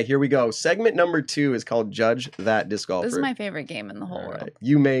 Okay, here we go. Segment number 2 is called Judge That Disc Golfer. This is my favorite game in the whole All world. right.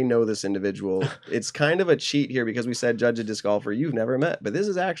 You may know this individual. It's kind of a cheat here because we said judge a disc golfer you've never met, but this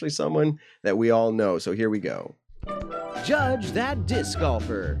is actually someone that we all know. So here we go. Judge That Disc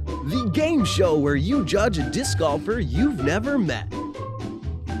Golfer, the game show where you judge a disc golfer you've never met.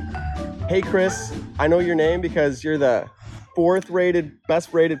 Hey, Chris, I know your name because you're the best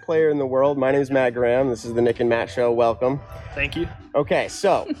rated player in the world. My name is Matt Graham. This is the Nick and Matt Show. Welcome. Thank you. Okay,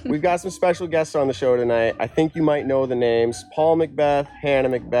 so we've got some special guests on the show tonight. I think you might know the names. Paul McBeth, Hannah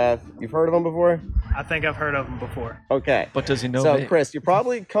McBeth. You've heard of them before? I think I've heard of them before. Okay. But does he know So, me? Chris, you're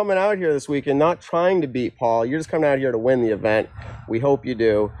probably coming out here this weekend not trying to beat Paul. You're just coming out here to win the event. We hope you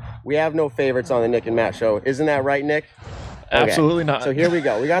do. We have no favorites on the Nick and Matt Show. Isn't that right, Nick? Okay. Absolutely not. So here we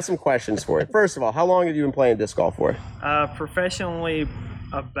go. We got some questions for you. First of all, how long have you been playing disc golf for? Professionally,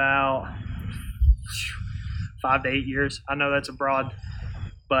 about 5 to 8 years. I know that's abroad,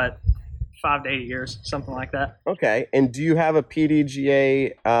 but 5 to 8 years, something like that. Okay. And do you have a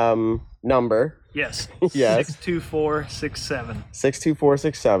PDGA number? Yes. Yes. 62467.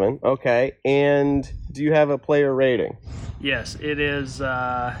 62467. Okay. And do you have a player rating? Yes, it is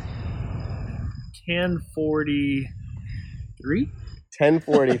 1043.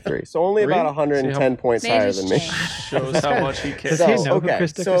 1043. So only about 110 points They higher just than me. changed. Shows how much he cares. Does he know who okay,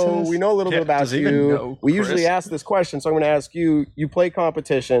 Chris Dickerson so is? we know a little bit about does he even you. know We Chris? usually ask this question, so I'm going to ask you. You play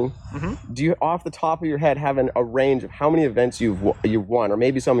competition. Mhm. Do you, off the top of your head, have a range of how many events you've won, or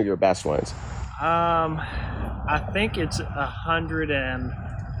maybe some of your best ones? I think it's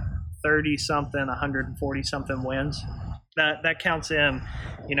 130 something, 140 something wins. That counts in,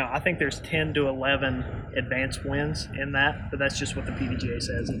 I think there's 10 to 11 advanced wins in that, but that's just what the PDGA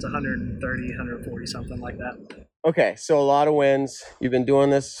says. It's 130, 140, something like that. Okay, so a lot of wins. You've been doing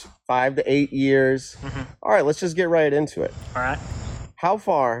this 5 to 8 years. Mhm. All right, let's just get right into it. All right. How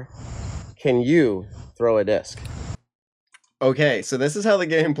far can you throw a disc? Okay, so this is how the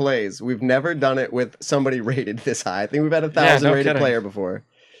game plays. We've never done it with somebody rated this high. I think we've had a 1,000 no rated kidding. player before.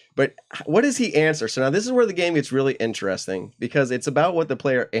 But what does he answer? So now this is where the game gets really interesting because it's about what the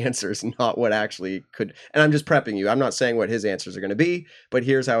player answers, not what actually could. And I'm just prepping you. I'm not saying what his answers are going to be, but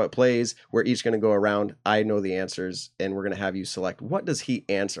here's how it plays. We're each going to go around. I know the answers, and we're going to have you select. What does he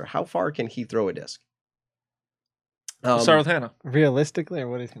answer? How far can he throw a disc? Let's start with Hannah. Realistically, or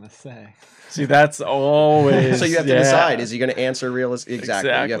what he's going to say? See, that's always. So you have to decide. Is he going to answer realistic?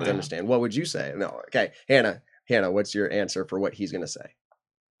 Exactly. You have Exactly. to understand. What would you say? No. Okay. Hannah, what's your answer for what he's going to say?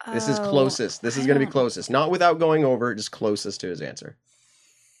 This is closest. This is going to be closest. Not without going over, just closest to his answer.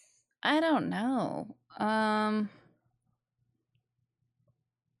 I don't know.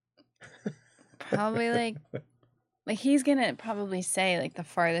 Probably like he's gonna probably say like the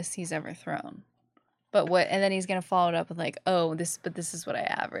farthest he's ever thrown. But and then he's gonna follow it up with like, this is what I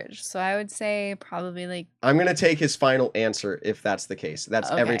average. So I would say probably like I'm going to take his final answer if that's the case.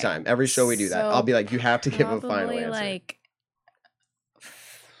 That's every Okay. time. Every show we do that. So I'll be like, you have to give a final probably answer. like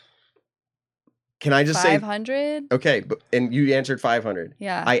Can I just say 500. okay, and you answered 500.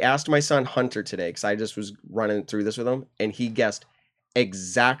 Yeah. I asked my son Hunter today because I just was running through this with him, and he guessed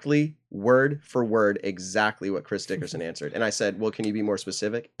exactly word for word exactly what Chris Dickerson answered. And I said, well, can you be more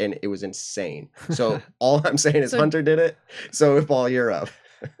specific? And it was insane. So all I'm saying is So- Hunter did it. So Paul, you're up.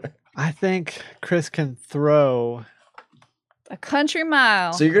 I think Chris can throw. A country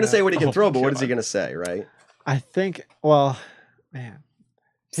mile. So you're going to say what he can Oh throw, my but what is he God. going to say, right? I think. Well, man,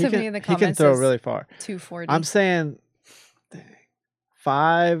 Somebody in the he can comments throw says really far. 240. I'm saying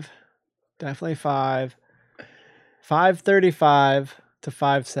 5, definitely 5, 535 to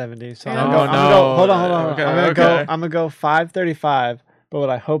 570. So Oh, I'm gonna go. no. Hold on. Okay, I'm okay. gonna go 535. But what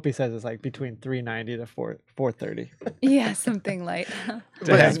I hope he says is like between 390 to 430. Yeah, something light. But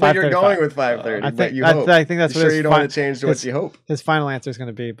you're 535. going with 530, I but think you hope. I think that's You what sure you don't want to change to what you hope? his final answer is going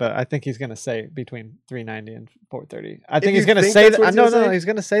to be. But I think he's going to say between 390 and 430. I If think he's you going to think say that's that. what he's No, gonna say? he's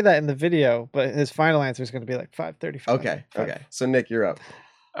going to say that in the video. But his final answer is going to be like 535. Okay. So Nick, you're up.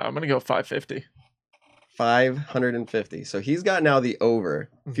 I'm gonna go 550. 550. So he's got now the over.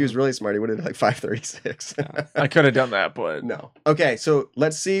 If he was really smart, he would have done like 536. I could have done that, but No. Okay, so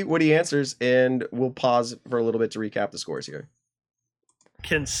let's see what he answers, and we'll pause for a little bit to recap the scores here.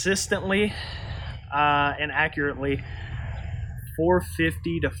 Consistently and accurately,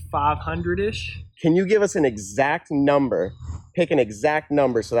 450 to 500-ish. Can you give us an exact number? Pick an exact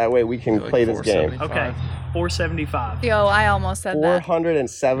number so that way we can like play this game. 475. Okay, 475. Yo, I almost said that.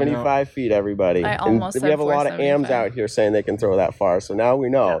 475 feet, everybody. I almost and said we have a lot of AMs 475. out here saying they can throw that far. So now we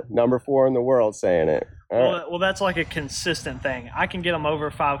know. Yeah. Number 4 in the world saying it. All right. Well, that's like a consistent thing. I can get them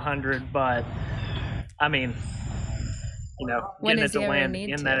over 500, but I mean, When getting it is to he ever land need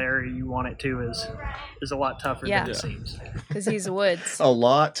in to? that area you want it to is a lot tougher Yeah. than it seems. Because he's woods. A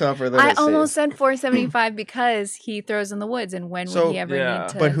lot tougher than I it almost seems. said 475 because he throws in the woods, and when So- would he ever Yeah. need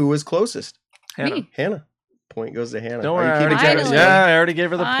to? But who was closest? Hannah. Me. Hannah. Point goes to Hannah. Don't Are worry. you I keeping already track of gave, the Finally. yeah, I already gave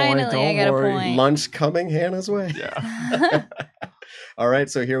her the Finally, point. I Don't got a worry. point. lunch coming Hannah's way? Yeah. All right,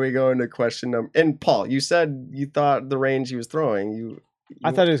 so here we go into question number. And Paul, you said you thought the range he was throwing.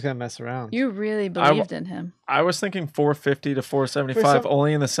 I thought he was gonna mess around. You really believed in him. I was thinking 450 to 475,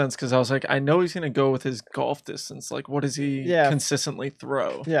 only in the sense because I was like, I know he's going to go with his golf distance. Like, what does he consistently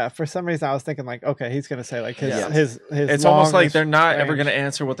throw? Yeah, for some reason I was thinking like, okay, he's gonna say like his It's almost like they're not ever going to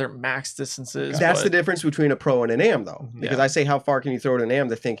answer what their max distance is. That's the difference between a pro and an AM, though. Because I say, how far can you throw it in an AM?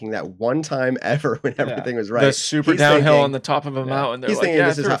 They're thinking that one time ever when everything was right. The super downhill on the top of a mountain. He's thinking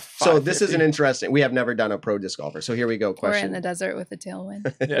this is how, so this is an interesting. We have never done a pro disc golfer. So here we go. Question. We're in the desert with a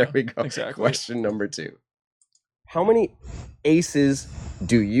tailwind. There we go. Exactly. Question number 2. How many aces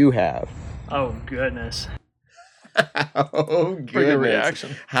do you have? Oh, goodness. Oh, Pretty good goodness.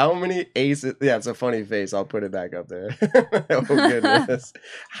 reaction. How many aces? Yeah, it's a funny face. I'll put it back up there. Oh, goodness.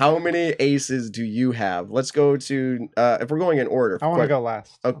 How many aces do you have? Let's go to, if we're going in order. I want to go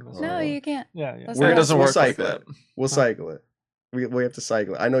last. Okay. No, you can't. Yeah. That's It doesn't We'll work like cycle that. it. We'll cycle it. We have to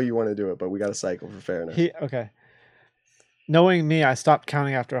cycle it. I know you want to do it, but we got to cycle for fairness. Okay. Knowing me, I stopped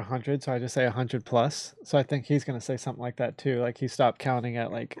counting after 100, so I just say 100 plus. So I think he's gonna say something like that too. Like he stopped counting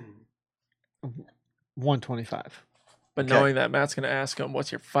at like 125. But knowing that Matt's going to ask him,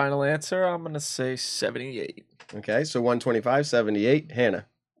 what's your final answer? I'm going to say 78. Okay, so 125, 78. Hannah.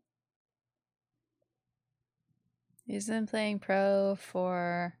 He's been playing pro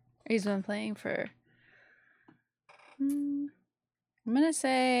for. He's been playing for. I'm gonna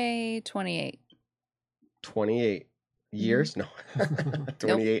say 28. 28 years? No.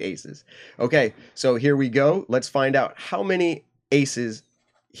 28 aces. Okay, so here we go. Let's find out how many aces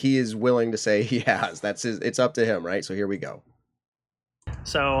he is willing to say he has. It's up to him, right? So here we go.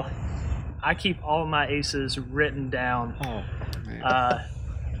 So I keep all of my aces written down. Oh, man.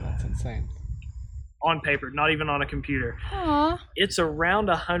 That's insane. On paper, not even on a computer. Aww. It's around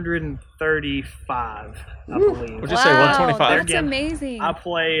 135, I believe. Would you say 125? That's Again, amazing. I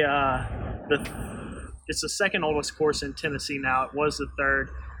play it's the second oldest course in Tennessee now. It was the third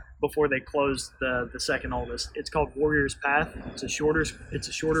before they closed the second oldest. It's called Warriors Path. It's a shorter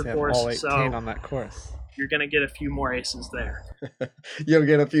course, All 18 so on that course. you're gonna get a few more aces there. You'll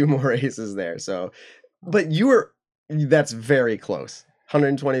get a few more aces there. So, but that's very close.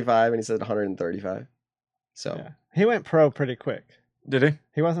 125, and he said 135. So Yeah. He went pro pretty quick. Did he?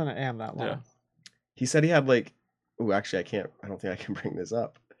 He wasn't an AM that long. Yeah. he said he had like, actually I don't think I can bring this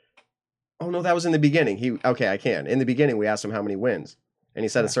up. Oh no, that was in the beginning. I can. In the beginning, we asked him how many wins, and he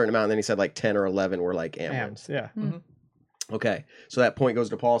said a certain amount, and then he said like 10 or 11 were like AM wins. AMs, yeah. Mm-hmm. Okay, so that point goes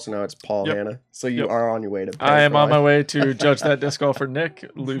to Paul. So now it's Paul, Yep. Hannah. So you are on your way to. I am on my way to judge that disc golfer Nick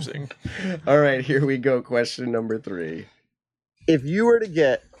losing. All right, here we go. Question number 3. If you were to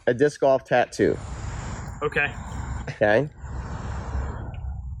get a disc golf tattoo, Okay. okay,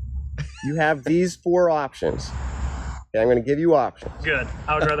 you have these 4 options. Okay, I'm going to give you options. Good.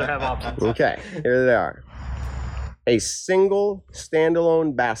 I would rather have options. Okay, here they are. A single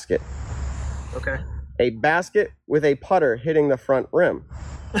standalone basket. Okay. A basket with a putter hitting the front rim.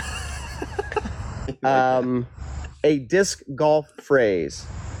 A disc golf phrase.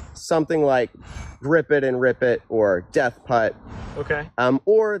 Something like grip it and rip it or death putt. Okay.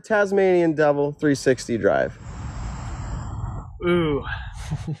 Or a Tasmanian Devil 360 drive. Ooh.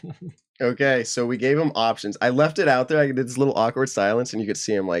 Okay, so we gave him options. I left it out there. I did this little awkward silence, and you could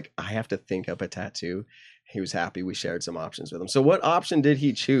see him like, I have to think up a tattoo. He was happy we shared some options with him. So what option did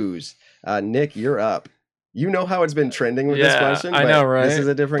he choose? Nick, you're up. You know how it's been trending with this question? I know, right? This is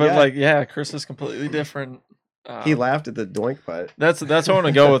a different But guy. Chris is completely different. He laughed at the doink putt. That's what I want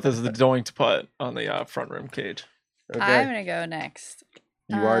to go with is the doinked putt on the front rim cage. Okay. I'm gonna go next.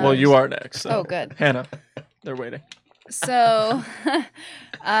 You are Well, you are next. So. Oh, good. Hannah, they're waiting. So,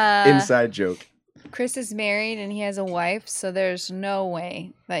 Inside joke. Chris is married and he has a wife, so there's no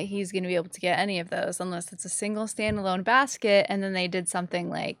way that he's going to be able to get any of those unless it's a single standalone basket and then they did something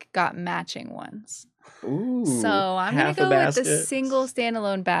like got matching ones. Ooh. So I'm going half to a go with the basket. single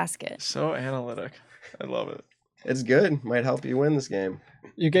standalone basket. So analytic. I love it. It's good. Might help you win this game.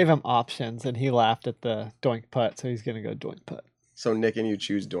 You gave him options, and he laughed at the doink putt, so he's gonna go doink putt. So Nick and you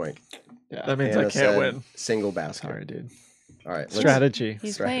choose doink. Yeah, That means Hannah I can't said win. Single basket. sorry, dude. All right. Strategy.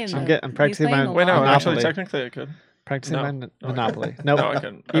 He's Strategy. playing. I'm practicing playing my- the Wait, no, long actually, Monopoly. technically I could. Practicing No. my No, I Monopoly. couldn't. Nope. No, I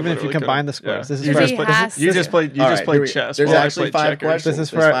couldn't. I Even if you literally combine couldn't. the squares. Yeah. This is You for just He played, has you to. just played. You All just right, played chess. There's while I actually played 5 checkers. questions. This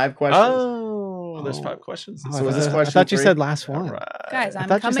is There's for- 5 questions. Oh, there's 5 questions. Oh, So was I this thought- question I thought you 3? said last one. Right. Guys, I I'm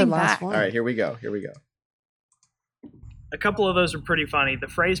thought you said coming last back. one. All right, here we go. Here we go. A couple of those are pretty funny. The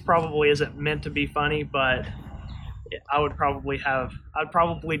phrase probably isn't meant to be funny, but I'd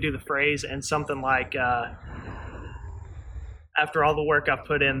probably do the phrase and something like, after all the work I've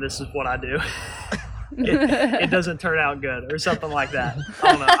put in, this is what I do. it doesn't turn out good or something like that.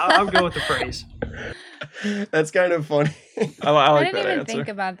 I don't know. I'll go with the phrase. That's kind of funny. I I like didn't that even answer. think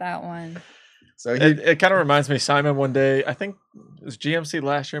about that one. So It kind of reminds me, Simon, one day, I think it was GMC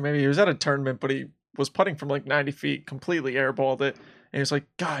last year, maybe he was at a tournament, but he was putting from like 90 feet, completely airballed it. And he was like,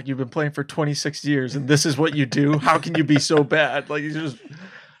 God, you've been playing for 26 years and this is what you do? How can you be so bad? Like, you just...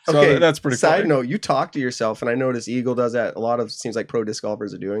 So okay, that's pretty Side funny. note, you talk to yourself, and I notice Eagle does that. A lot of seems like pro disc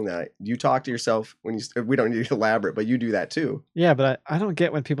golfers are doing that. You talk to yourself when you. We don't need to elaborate, but you do that too. Yeah, but I don't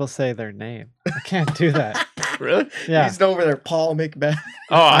get when people say their name. I can't do that. Really? Yeah. He's over there, Paul McBeth.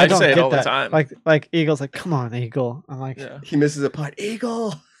 Oh, I don't say it get all that. the time. Like Eagle's like, come on, Eagle. I'm like, Yeah. He misses a putt.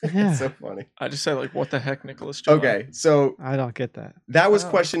 Eagle. yeah. It's so funny. I just say like, what the heck, Nicholas? July? Okay, so I don't get that. that was Oh.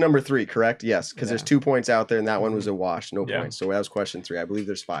 question number 3, correct? Yes, because there's Yeah. 2 points out there, and that one was a wash, no Yeah. points. So that was question 3. I believe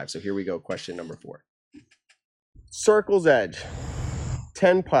there's 5. So here we go. Question number 4. Circle's edge,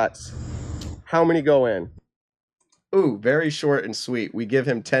 10 putts. How many go in? Ooh, very short and sweet. We give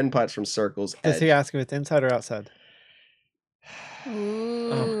him 10 putts from Circle's Does edge. he ask if it's inside or outside? Ooh.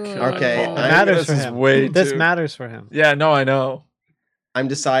 Oh, God. Okay, Paul, I- matters this for is him. way This too- matters for him. Yeah, no, I know. I'm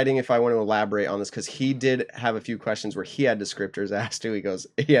deciding if I want to elaborate on this because he did have a few questions where he had descriptors asked too. He goes,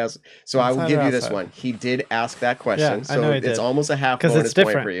 yes. So I will Inside give or you this outside? one. He did ask that question. I So know he it's did. almost a half Because bonus it's point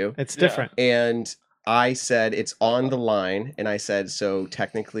different. for you. It's Yeah. different. And I said it's on the line, and I said so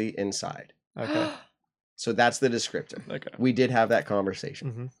technically inside. Okay. So that's the descriptor. Okay. We did have that conversation.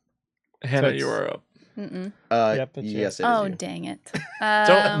 hmm Hannah, it's- you are up. Mm-mm. Yep, it's you. Yes, it is Oh, you. dang it.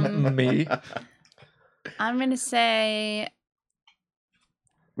 Don't me. I'm going to say,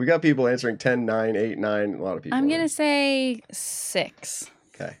 We got people answering 10, 9, 8, 9. A lot of people. I'm going to say 6.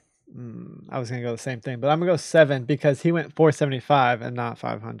 Okay. I was gonna go the same thing, but I'm gonna go 7 because he went 475 and not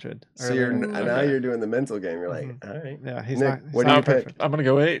 500. So you're earlier. now Okay. you're doing the mental game. You're like, all right. Yeah, he's Nick, not. He's what do not you pick? perfect. I'm going to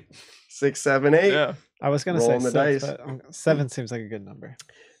go 8. 6, 7, 8. Yeah. I was gonna Rolling say the 6, dice. but 7 seems like a good number.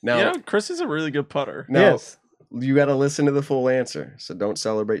 Now, You know, Chris is a really good putter. now Yes. you got to listen to the full answer. So don't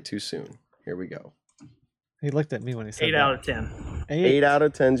celebrate too soon. Here we go. He looked at me when he said 8 that. out of 10. 8 out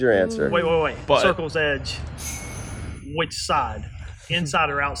of 10's your answer. Wait. But- Circle's edge. Which side? Inside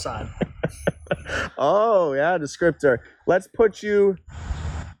or outside? Oh, yeah, descriptor. Let's put you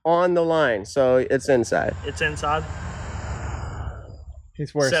on the line. So it's inside. It's inside.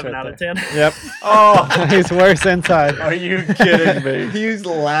 He's worse. 7 right out of there. 10. Yep. Oh, He's worse inside. are you kidding me? He was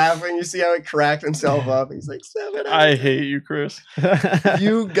laughing. You see how he cracked himself up? He's like, 7 out I of hate you, Chris. 10.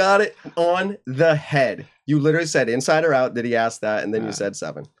 You got it on the head. You literally said inside or out. Did he ask that? And then you Yeah. said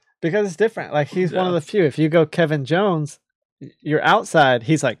 7. Because it's different. Like he's one of Yeah. the few. If you go Kevin Jones, you're outside.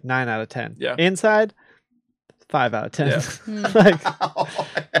 He's like 9 out of 10. Yeah. Inside, 5 out of 10. Yeah. like,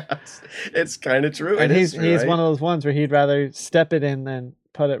 It's kind of true. and It he's is true, right? one of those ones where he'd rather step it in than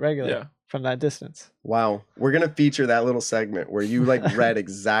put it regular Yeah. from that distance. Wow. We're going to feature that little segment where you like read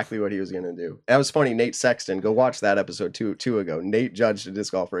exactly what he was going to do. That was funny. Nate Sexton, go watch that episode two ago. Nate judged a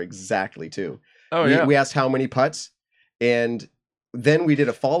disc golfer exactly too. Oh, yeah. We asked how many putts, and then we did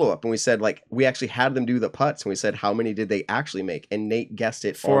a follow-up and we said like we actually had them do the putts and we said how many did they actually make, and Nate guessed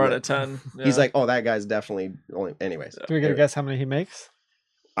it 4 on out the- of 10. He's Yeah. like, oh, that guy's definitely only anyways. Do we get to guess how many he makes?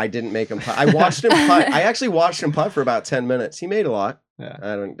 I didn't make him putt. I watched him putt. I actually watched him putt for about 10 minutes. He made a lot. Yeah.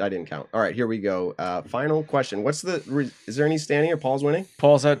 I didn't count. All right, here we go. Final question. Is there any standing or Paul's winning?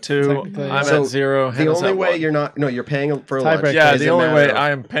 Paul's at 2. Technically, I'm So at 0. The Hannah's only at way 1. you're paying for lunch. Tiebreaker. Yeah, is the a only way matter of-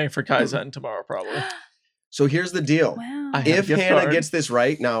 I am paying for Kaizen tomorrow, probably. So here's the deal. Wow. I have If a gift Hannah card. gets this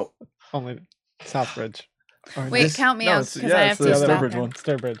right, now Only Southbridge. Or Wait, this- count me no, out it's- because yeah, I it's have to the use the Sturbridge bathroom. one.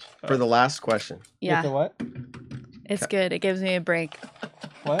 Sturbridge. for the last question. With Yeah, the what? it's good. It gives me a break.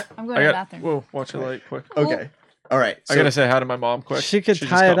 What? I'm going I to the got. bathroom. Whoa, watch your light quick. Okay. All right. I gotta say hi to my mom quick. She could just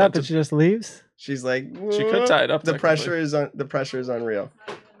tie it up commented. and she just leaves? she's like, She could tie it up. The pressure is unreal.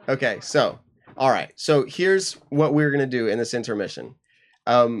 Okay, so all right. So here's what we're gonna do in this intermission.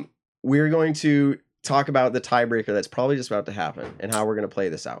 We're going to talk about the tiebreaker that's probably just about to happen and how we're gonna play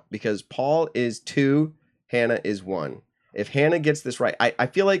this out. Because Paul is 2, Hannah is 1. If Hannah gets this right, I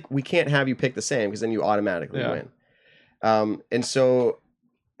feel like we can't have you pick the same because then you automatically Yeah. win. And so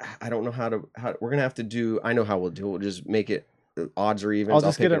I don't know how we're gonna have to do. I know how we'll do. We'll just make it odds or evens. I'll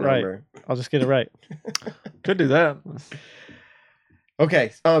just pick get a it right. number. I'll just get it right. Could do that.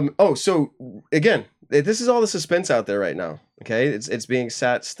 Okay. So again, this is all the suspense out there right now. Okay, it's being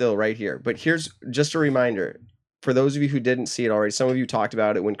sat still right here. But here's just a reminder for those of you who didn't see it already. Some of you talked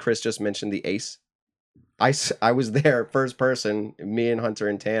about it when Chris just mentioned the ace. I was there, first person, me and Hunter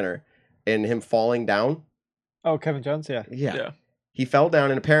and Tanner, and him falling down. Oh, Kevin Jones? Yeah. Yeah. Yeah. He fell down,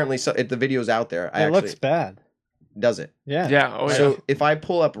 and apparently, the video's out there. It looks bad. Does it? Yeah. Yeah. Oh, yeah. So if I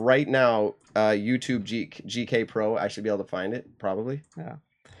pull up right now, YouTube GK Pro, I should be able to find it, probably. Yeah.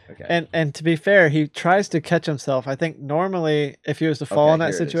 Okay. And to be fair, he tries to catch himself. I think normally if he was to fall Okay, in that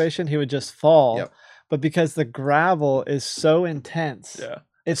here it is. situation, he would just fall. Yep. But because the gravel is so intense, Yeah.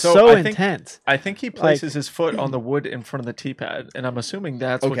 it's So so I think- intense. I think he places his foot on the wood in front of the tee pad, and I'm assuming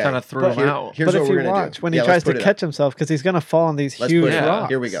that's what Okay, kind of threw but him out. Here's But what if we're you gonna watch, do. when Yeah, he let's tries to put it up. catch himself, because he's going to fall on these Let's huge put it up. rocks.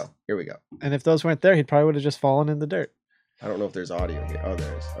 Here we go. Here we go. And if those weren't there, he probably would have just fallen in the dirt. I don't know if there's audio here. Oh,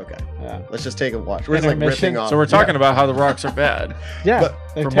 there is. Okay. Yeah. Let's just take a watch. We're just like Intermission. ripping off. So we're talking about how the rocks are bad Yeah. But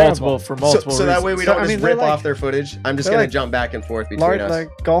they're for terrible. multiple So that way we reasons. So, don't I mean, just they're rip like- off their footage. I'm just they're gonna like jump back and forth between Large, us. like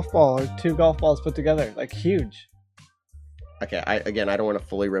golf ball or 2 golf balls put together, like huge. Okay. I don't want to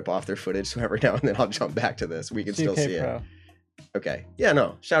fully rip off their footage, so every now and then I'll jump back to this. We can still GK see Pro. it. Okay. Yeah.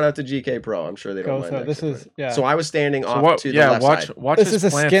 No. Shout out to GK Pro. I'm sure they don't Go mind. through. the This extra is footage. yeah. So I was standing So off what, to the yeah, left watch side. watch This his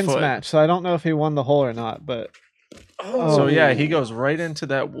is a plant skins foot. match, so I don't know if he won the hole or not, but So yeah, he goes right into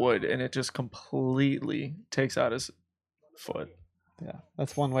that wood, and it just completely takes out his foot. yeah,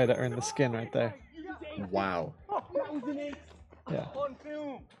 that's one way to earn the skin right there. Wow. Yeah.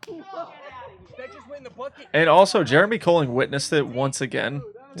 And also, Jeremy Colling witnessed it once again,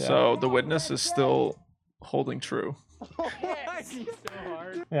 Yeah. so the witness is still holding true.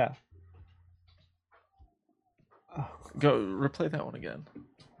 Yeah. Go replay that one again.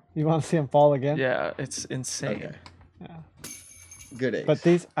 You want to see him fall again? Yeah, it's insane. Okay. Yeah. Good ace. But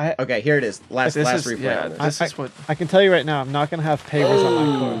these, Okay. Here it is. Last This is replay. yeah, on this. this is what. I can tell you right now, I'm not gonna have pavers on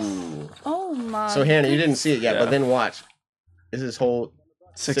my course. Ooh. Oh my. So Hannah, you didn't see it yet, Yeah. but then watch. This is hole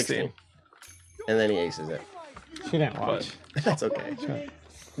 16. and then he aces it. She didn't watch. That's okay.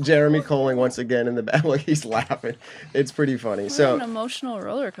 Jeremy Colling once again in the back. Look, he's laughing. It's pretty funny. What So an emotional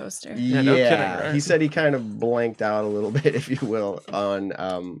roller coaster. Yeah, no kidding, right? he said he kind of blanked out a little bit, if you will, on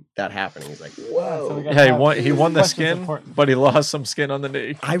that happening. He's like, whoa. So we got- Yeah, he won the Question's skin, important. but he lost some skin on the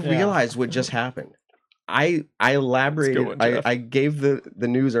knee. I realized what just happened. I elaborated. one, Jeff. I gave the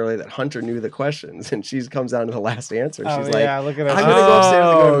news earlier that Hunter knew the questions, and she comes down to the last answer. Oh, She's yeah, like, look at I'm us. gonna go upstairs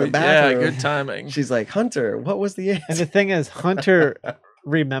and go to the Yeah, bathroom. good timing. She's like, Hunter, what was the answer? And the thing is, Hunter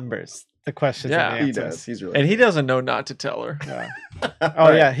remembers the questions Yeah. and He the answers. does. He's really. And he doesn't know not to tell her. Yeah. All Oh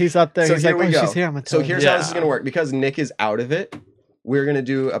right. yeah, he's up there. So He's here like, we oh, go. she's here. I'm gonna So tell here's you. how this is Yeah. gonna work. Because Nick is out of it, we're gonna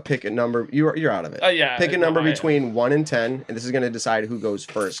do a pick a number. You're out of it. Yeah. Pick a no, number I am. between 1 and 10, and this is gonna decide who goes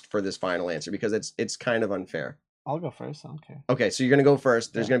first for this final answer because it's kind of unfair. I'll go first. I don't care. Okay, so you're gonna go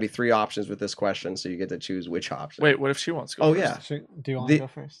first. There's Yeah. gonna be 3 options with this question, so you get to choose which option. Wait, what if she wants to go Oh, first? yeah. Do you want The- to go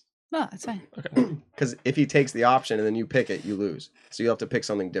first? No, it's fine. Because if he takes the option and then you pick it, you lose. So you have to pick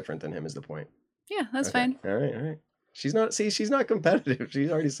something different than him. Is the point? Yeah, that's Okay. fine. All right. She's not competitive. She's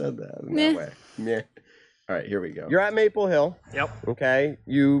already said that in Meh. that way. Yeah. All right, here we go. You're at Maple Hill. Yep. Okay.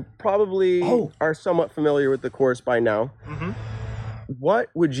 You probably are somewhat familiar with the course by now. Mm-hmm. What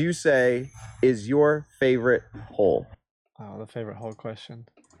would you say is your favorite hole? Oh, the favorite hole question.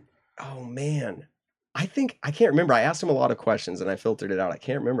 Oh man. I can't remember. I asked him a lot of questions and I filtered it out. I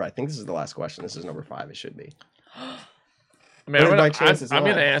can't remember. I think this is the last question. This is number 5. It should be. I What mean, is I'm my gonna, chances I'm now?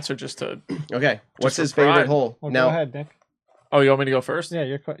 gonna answer just to. Okay. What's for his favorite pride. hole? Well, Now, go ahead, Nick. Oh, you want me to go first? Yeah,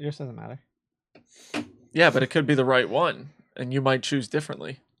 yours doesn't matter. Yeah, but it could be the right one, and you might choose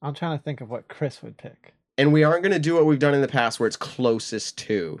differently. I'm trying to think of what Chris would pick. and we aren't going to do what we've done in the past where it's closest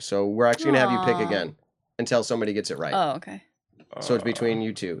to. So we're actually going to have you pick Aw. again until somebody gets it right. Oh, okay. So it's between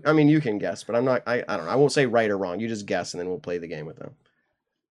you two. I mean, you can guess, but I don't know. I won't say right or wrong. You just guess, and then we'll play the game with them.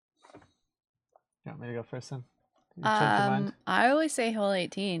 You want me to go first then? You change your mind? I always say hole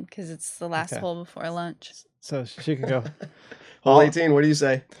 18 because it's the last Okay. hole before lunch. So she can go. Hole 18, what do you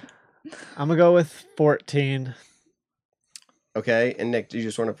say? I'm gonna go with 14. Okay, and Nick, do you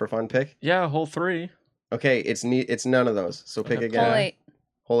just want a for fun pick? Yeah, hole 3. Okay, it's none of those. So pick Okay. again. Hole 8.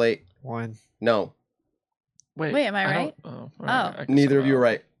 Hole 8. 1. No, Wait, Wait, am I don't- right? Oh, all Oh. right, I guess neither I'm of you are out.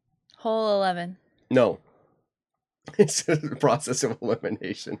 right. Hole 11. No. It's a process of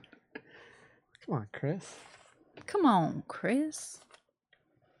elimination. Come on, Chris. Come on, Chris.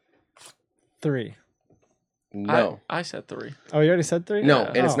 3. No. I said 3. Oh, you already said 3? No, Yeah.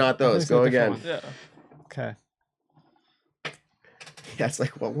 and it's Oh, not I thought you those. said Go a different again. Yeah. Okay. Yeah, it's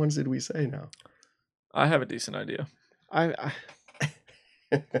like, what ones did we say now? I have a decent idea. I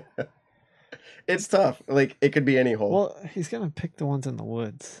It's tough. Like, it could be any hole. well, he's gonna pick the ones in the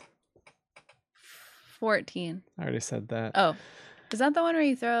woods. 14. I already said that. Oh, is that the one where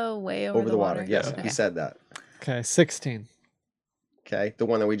you throw way over, Over the water. Yes, Okay. he said that. Okay, 16. Okay, the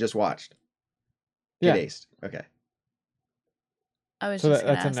one that we just watched. Yeah. Get aced. Okay. I was So just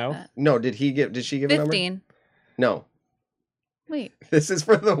that's a gonna no? ask No, did she give that. a number? 15. No. Wait. This is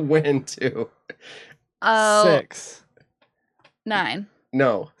for the win too. Oh, 6. 9.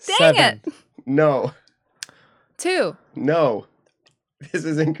 No. Dang 7. it. No. 2. No. This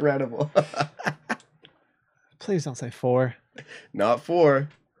is incredible. Please don't say 4. Not 4.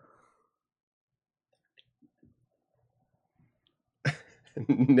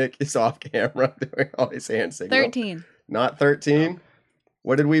 Nick is off camera doing all his hand signal. 13. Not 13.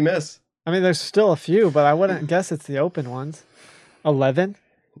 What did we miss? I mean, there's still a few, but I wouldn't guess it's the open ones. 11.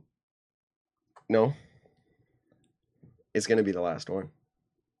 No. It's going to be the last one.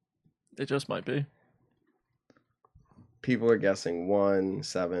 It just might be. People are guessing 1,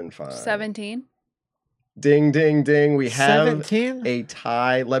 7, 5. 17. Ding, ding, ding. We have 17? a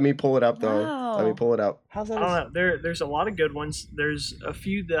tie. Let me pull it up, though. Let me Wow. pull it up. How's I that? don't know. There's a lot of good ones. There's a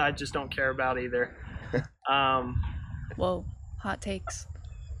few that I just don't care about either. Whoa. Hot takes.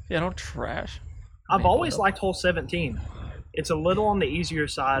 Yeah, don't trash. I've always liked hole 17. It's a little on the easier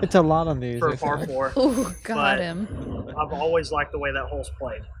side It's a lot on these. for I a par think. 4. Ooh, got But- him. I've always liked the way that hole's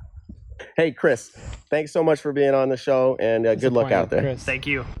played. Hey, Chris, thanks so much for being on the show, and good luck out there. Chris. Thank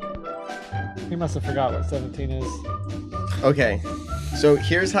you. He must have forgot what 17 is. Okay, so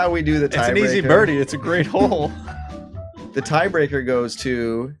here's how we do the tiebreaker. It's an easy birdie. It's a great hole. The tiebreaker goes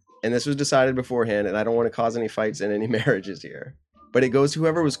to, and this was decided beforehand, and I don't want to cause any fights in any marriages here, but it goes to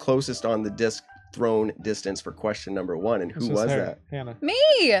whoever was closest on the disc thrown distance for question number 1, and who This was her, that? Hannah. Me.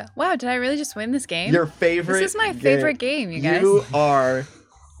 Wow, did I really just win this game? Your favorite. This is my favorite game, you guys. You are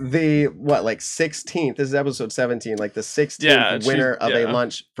the 16th. This is episode 17, like the 16th Yeah, winner of a yeah.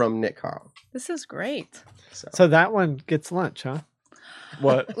 lunch from Nick Carl. This is great. So that one gets lunch, huh?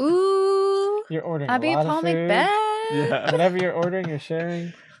 What? Ooh. You're ordering I a beat lot Paul of food. McBeth. Yeah. Whatever you're ordering, you're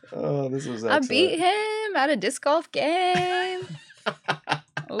sharing. Oh, this was I excellent. beat him at a disc golf game.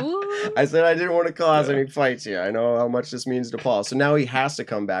 Ooh. I said I didn't want to cause any fights here. I know how much this means to Paul. So now he has to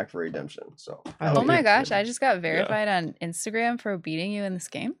come back for redemption. So I Oh hope my you- gosh, I just got verified on Instagram for beating you in this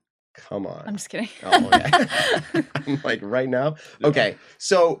game. come on. I'm just kidding. Oh, yeah. I'm like right now. Okay,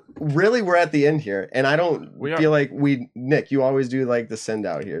 so really we're at the end here, and I don't We are. feel like Nick, you always do like the send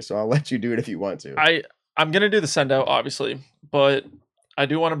out here, so I'll let you do it if you want to. I'm gonna do the send out, obviously, but I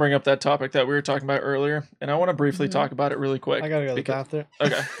do want to bring up that topic that we were talking about earlier, and I want to briefly Mhm. talk about it really quick. I gotta go to the because- bathroom.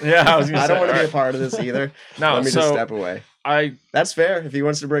 Okay. Yeah, I was gonna I say. don't want to be a alright. part of this either. No, Let me just so step away. That's fair if he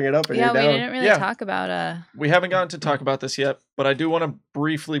wants to bring it up and Yeah, you're we down. didn't really Yeah. talk about we haven't gotten to talk about this yet, but I do want to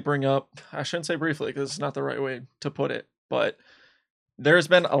briefly bring up. I shouldn't say briefly because it's not the right way to put it, but there's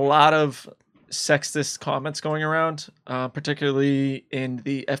been a lot of sexist comments going around, particularly in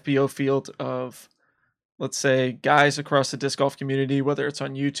the FBO field of, let's say, guys across the disc golf community, whether it's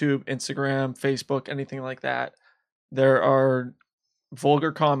on YouTube, Instagram, Facebook, anything like that. There are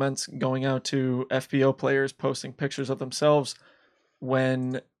vulgar comments going out to FBO players posting pictures of themselves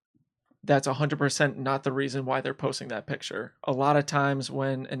when that's 100% not the reason why they're posting that picture. A lot of times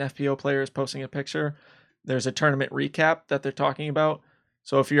when an FBO player is posting a picture, there's a tournament recap that they're talking about.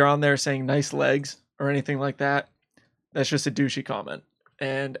 So if you're on there saying nice legs or anything like that, that's just a douchey comment.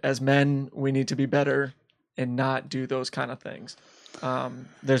 And as men, we need to be better and not do those kind of things.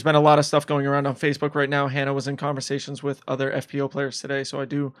 There's been a lot of stuff going around on Facebook right now. Hannah was in conversations with other FPO players today, so I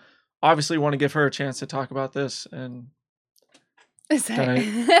do obviously want to give her a chance to talk about this and kind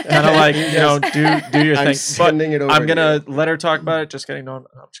of like, you know, do your I'm thing. sending it over. I'm gonna to you. let her talk about it. Just kidding. No, I'm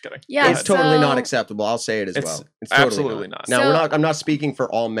just kidding. Yeah, It's totally not so- acceptable. I'll say it as It's well. It's totally absolutely not. Now So- I'm not speaking for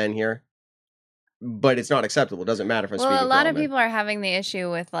all men here, but it's not acceptable. It doesn't matter if I'm speaking Well, a for lot all of men. people are having the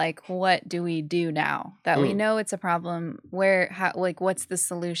issue with like, what do we do now that we Mm. know it's a problem? What's the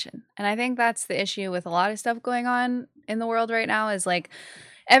solution? And I think that's the issue with a lot of stuff going on in the world right now is like,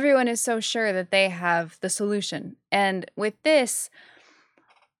 everyone is so sure that they have the solution. And with this,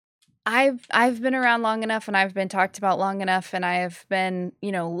 I've been around long enough and I've been talked about long enough and I have been,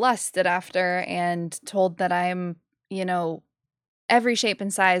 lusted after and told that I'm, every shape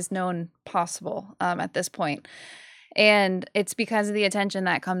and size known possible at this point. And it's because of the attention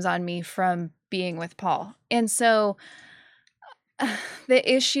that comes on me from being with Paul. And so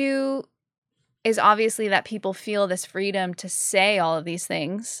the issue is obviously that people feel this freedom to say all of these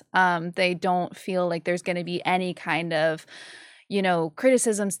things. They don't feel like there's going to be any kind of,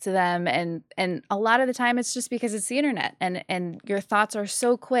 criticisms to them. And a lot of the time it's just because it's the internet and your thoughts are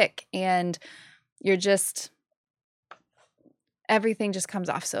so quick and you're just, everything just comes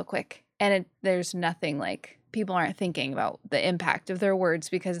off so quick. And there's nothing like, people aren't thinking about the impact of their words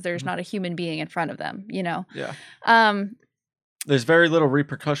because there's not a human being in front of them, Yeah. There's very little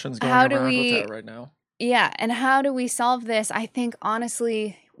repercussions going How do around we- with that right now. Yeah. And how do we solve this? I think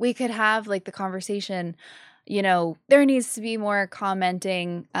honestly, we could have like the conversation there needs to be more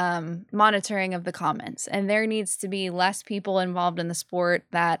commenting, monitoring of the comments, and there needs to be less people involved in the sport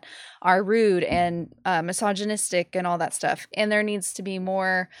that are rude and misogynistic and all that stuff. And there needs to be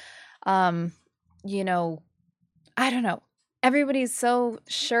more, I don't know. Everybody's so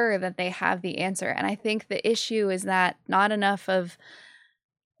sure that they have the answer. And I think the issue is that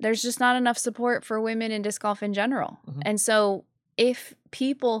there's just not enough support for women in disc golf in general. Mhm. And so if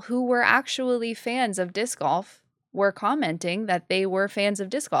people who were actually fans of disc golf were commenting that they were fans of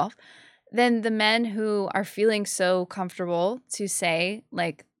disc golf, then the men who are feeling so comfortable to say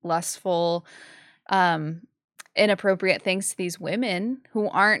like lustful, inappropriate things to these women who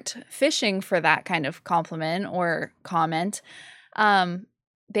aren't fishing for that kind of compliment or comment,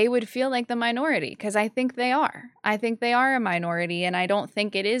 they would feel like the minority, because I think they are. I think they are a minority, and I don't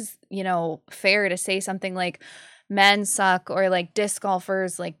think it is, fair to say something like men suck or like disc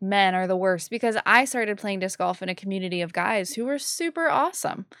golfers, like men are the worst, because I started playing disc golf in a community of guys who were super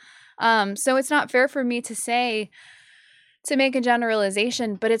awesome. So it's not fair for me to make a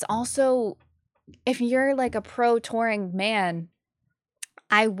generalization, but it's also, if you're like a pro touring man,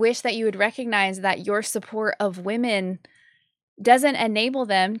 I wish that you would recognize that your support of women doesn't enable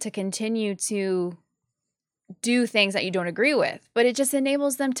them to continue to do things that you don't agree with, but it just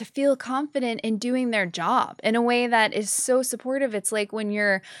enables them to feel confident in doing their job in a way that is so supportive. It's like when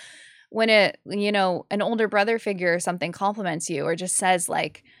an older brother figure or something compliments you or just says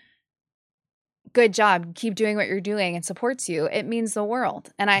like, good job, keep doing what you're doing, and supports you, it means the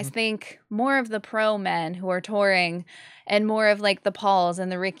world. And I think more of the pro men who are touring, and more of like the Pauls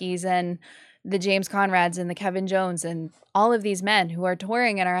and the Rickies and the James Conrads and the Kevin Jones and all of these men who are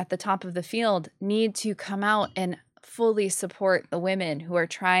touring and are at the top of the field need to come out and fully support the women who are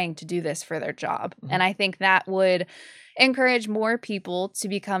trying to do this for their job. And I think that would encourage more people to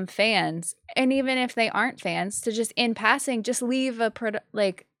become fans. And even if they aren't fans, to just in passing, just leave a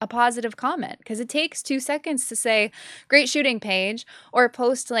positive comment, because it takes 2 seconds to say, great shooting, Paige, or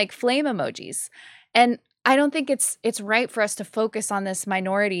post like flame emojis. And I don't think it's right for us to focus on this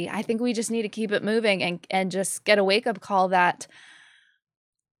minority. I think we just need to keep it moving and just get a wake-up call that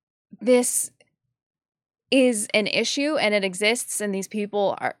this is an issue and it exists, and these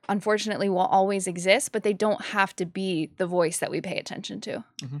people are unfortunately will always exist, but they don't have to be the voice that we pay attention to.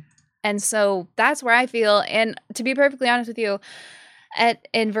 And so that's where I feel. And to be perfectly honest with you,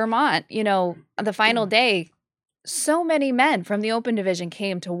 in Vermont, the final day, so many men from the open division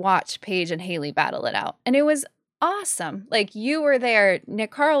came to watch Paige and Haley battle it out. And it was awesome. Like, you were there.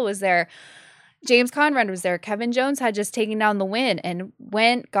 Nick Carl was there. James Conrad was there. Kevin Jones had just taken down the win and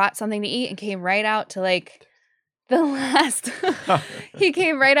got something to eat and came right out to like the last, he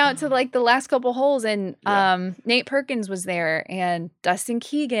came right out to like the last couple holes. And Nate Perkins was there, and Dustin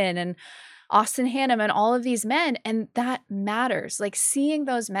Keegan and Austin Hannum and all of these men. And that matters. Like, seeing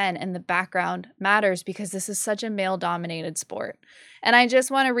those men in the background matters, because this is such a male dominated sport. And I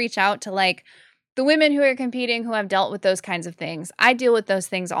just want to reach out to like the women who are competing, who have dealt with those kinds of things. I deal with those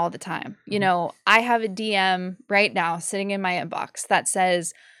things all the time. I have a DM right now sitting in my inbox that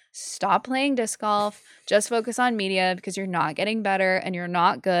says, stop playing disc golf, just focus on media because you're not getting better and you're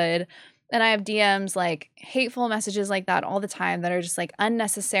not good. And I have DMs, like hateful messages like that all the time that are just like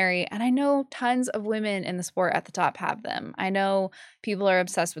unnecessary. And I know tons of women in the sport at the top have them. I know people are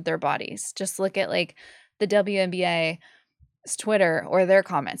obsessed with their bodies. Just look at like the WNBA's Twitter or their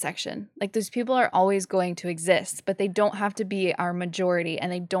comment section. Like, those people are always going to exist, but they don't have to be our majority,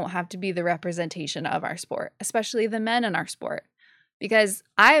 and they don't have to be the representation of our sport, especially the men in our sport. Because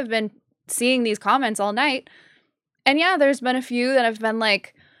I have been seeing these comments all night, and yeah, there's been a few that have been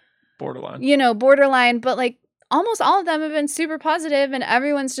like, borderline, but like almost all of them have been super positive, and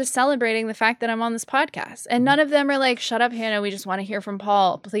everyone's just celebrating the fact that I'm on this podcast. And none of them are like, shut up, Hannah, we just want to hear from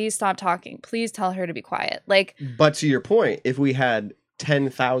Paul. Please stop talking. Please tell her to be quiet. Like, but to your point, if we had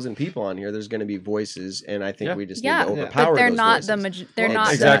 10,000 people on here, there's going to be voices, and I think we just need to overpower but they're those not voices. they're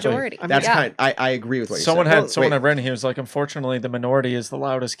not Exactly. the majority. That's kind. I agree with what you someone said. Someone had read, he was like, unfortunately, the minority is the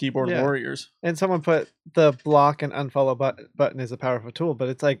loudest keyboard warriors. And someone put the block and unfollow button is a powerful tool, but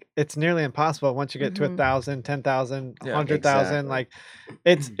it's like, it's nearly impossible once you get to 1,000, 10,000, 100,000. Like,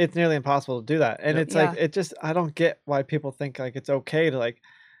 it's nearly impossible to do that. And it's like, it just, I don't get why people think like it's okay to like,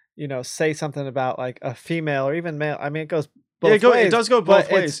 say something about like a female or even male. I mean, it goes both ways, it does go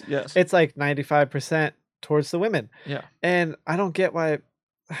both ways. Yes, it's like 95% towards the women. Yeah, and I don't get why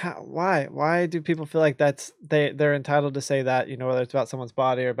do people feel like that's they're entitled to say that, whether it's about someone's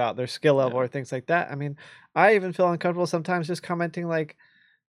body or about their skill level or things like that. I mean, I even feel uncomfortable sometimes just commenting like,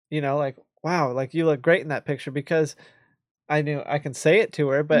 like, wow, like you look great in that picture, because I knew I can say it to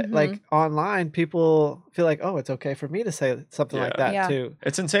her, but Mhm. like online, people feel like, oh, it's okay for me to say something like Yeah. that Yeah. too.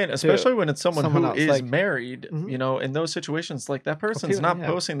 It's insane, especially when it's someone someone who else, is like- married. Mhm. You know, in those situations, like that person's people- not yeah.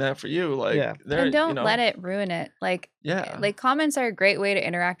 posting that for you. Like, Yeah. they're And don't you know, let it ruin it. Yeah. Like comments are a great way to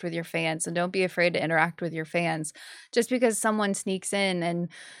interact with your fans, and don't be afraid to interact with your fans. Just because someone sneaks in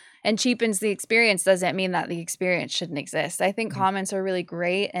and cheapens the experience doesn't mean that the experience shouldn't exist. I think Mhm. comments are really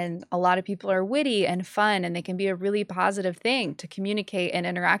great, and a lot of people are witty and fun, and they can be a really positive thing to communicate and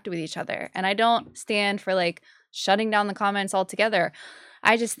interact with each other. And I don't stand for like shutting down the comments altogether.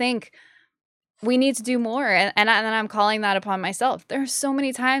 I just think we need to do more. And I'm calling that upon myself. There are so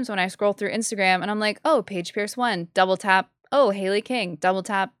many times when I scroll through Instagram and I'm like, oh, Paige Pierce won, double tap. Oh, Haley King, double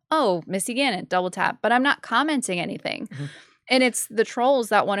tap. Oh, Missy Gannon, double tap. But I'm not commenting anything. Mhm. And it's the trolls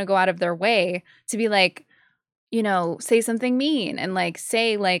that want to go out of their way to be like, you know, say something mean and like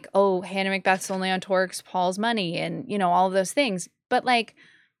say like, oh, Hannah McBeth's only on Torx Paul's money and, you know, all of those things. But like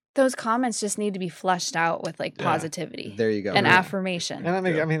those comments just need to be flushed out with like Yeah. positivity There you go. and Yeah. affirmation. And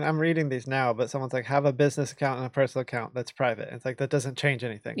Yeah. I mean, I'm reading these now, but someone's like, have a business account and a personal account that's private. It's like, that doesn't change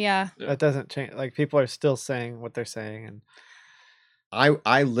anything. Yeah. Yeah. That doesn't change. Like, people are still saying what they're saying. And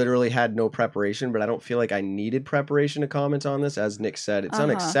I literally had no preparation, but I don't feel like I needed preparation to comment on this. As Nick said, it's Uh-huh.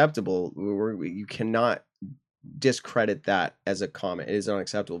 unacceptable. You cannot discredit that as a comment. It is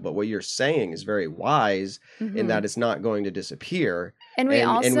unacceptable. But what you're saying is very wise in Mhm. that it's not going to disappear. And we and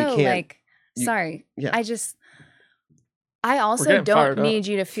also we can't- like, you- sorry, yeah. I also getting don't fired up. need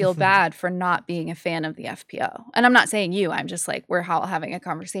you to feel bad for not being a fan of the FPO. And I'm not saying you, I'm just like, we're all having a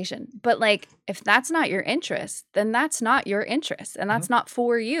conversation. But like, if that's not your interest, then that's not your interest and that's not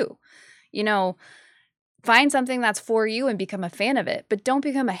for you. You know, find something that's for you and become a fan of it, but don't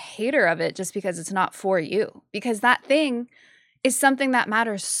become a hater of it just because it's not for you. Because that thing is something that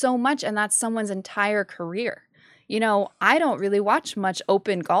matters so much, and that's someone's entire career. You know, I don't really watch much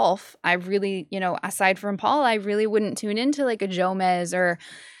open golf. I really, you know, aside from Paul, I really wouldn't tune into like a Jomez or,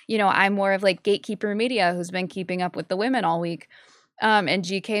 you know, I'm more of like Gatekeeper Media who's been keeping up with the women all week, and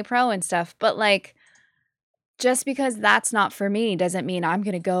GK Pro and stuff. But like, just because that's not for me doesn't mean I'm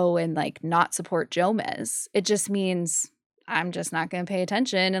going to go and like not support Jomez. It just means I'm just not going to pay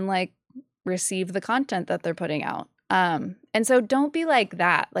attention and like receive the content that they're putting out. And so don't be like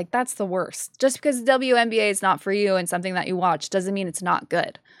that. Like, that's the worst. Just because WNBA is not for you and something that you watch doesn't mean it's not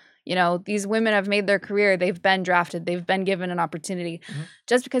good. You know, these women have made their career. They've been drafted. They've been given an opportunity. Mhm.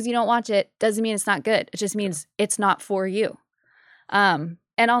 Just because you don't watch it doesn't mean it's not good. It just means it's not for you. And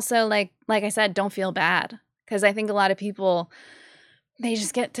also, like I said, don't feel bad. Because I think a lot of people, they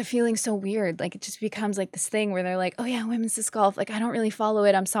just get to feeling so weird. Like, it just becomes like this thing where they're like, oh yeah, women's disc golf. Like, I don't really follow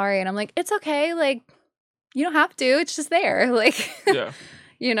it. I'm sorry. And I'm like, it's okay. Like, you don't have to. It's just there. Like, Yeah.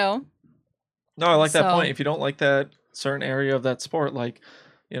 you know? No, I like that So- point. If you don't like that certain area of that sport, like,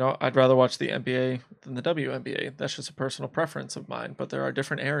 you know, I'd rather watch the NBA than the WNBA. That's just a personal preference of mine. But there are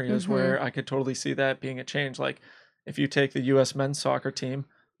different areas where I could totally see that being a change. Like, if you take the U.S. men's soccer team,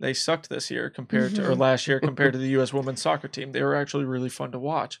 they sucked this year compared to, or last year compared to the U.S. women's soccer team. They were actually really fun to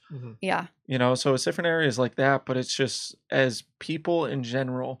watch. Yeah. You know, so it's different areas like that. But it's just, as people in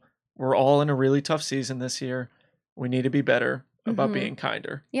general, we're all in a really tough season this year. We need to be better about Mhm. being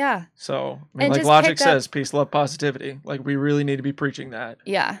kinder. Yeah. So, I mean, And like just Logic pick up- says, peace, love, positivity. Like, we really need to be preaching that.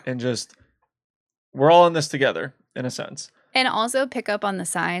 Yeah. And just, we're all in this together, in a sense. And also pick up on the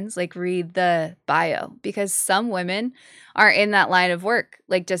signs, like read the bio, because some women are in that line of work,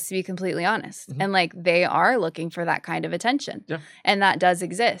 like, just to be completely honest. Mhm. And like, they are looking for that kind of attention. Yeah. And that does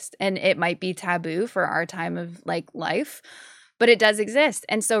exist. And it might be taboo for our time of like life, but it does exist.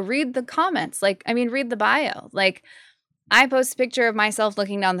 And so read the comments. Like, I mean, read the bio. Like, I post a picture of myself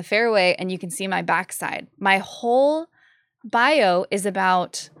looking down the fairway and you can see my backside. My whole bio is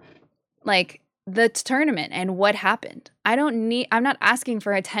about like the tournament and what happened. I'm not asking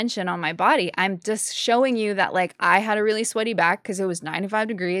for attention on my body. I'm just showing you that like I had a really sweaty back because it was 95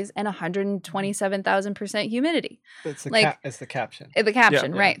 degrees and 127,000% humidity. it's the, Like- it's the caption. The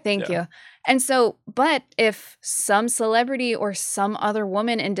caption, yeah, right. Thank yeah. you. And so, but if some celebrity or some other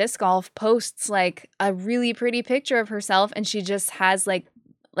woman in disc golf posts like a really pretty picture of herself and she just has like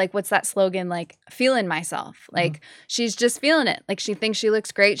what's that slogan? Like, feeling myself. Like, she's just feeling it. Like, she thinks she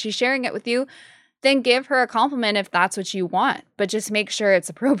looks great. She's sharing it with you. Then give her a compliment if that's what you want, but just make sure it's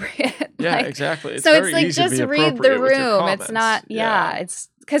appropriate. Yeah, Like, exactly. It's so very it's like, easy to just be read the appropriate with your room. It's comments. not, yeah, it's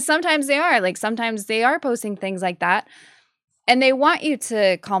because sometimes they are like, sometimes they are posting things like that and they want you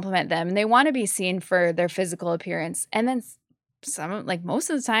to compliment them and they want to be seen for their physical appearance. And then some, like most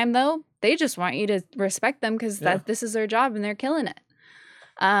of the time though, they just want you to respect them because Yeah. this is their job and they're killing it.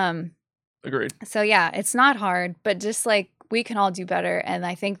 Agreed. So yeah, it's not hard, but just like we can all do better. And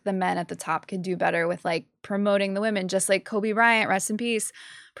I think the men at the top could do better with like promoting the women, just like Kobe Bryant, rest in peace,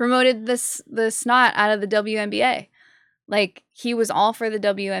 promoted the snot out of the WNBA. Like he was all for the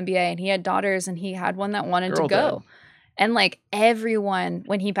WNBA and he had daughters and he had one that wanted to go. Dad. And like everyone,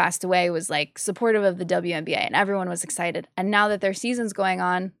 when he passed away, was like supportive of the WNBA and everyone was excited. And now that their season's going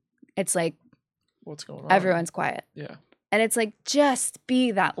on, it's like, what's going on? Everyone's quiet. Yeah. And it's like, just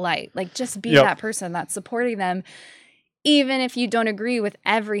be that light. Like, just be that person that's supporting them. Even if you don't agree with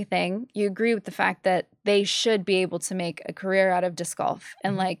everything, you agree with the fact that they should be able to make a career out of disc golf.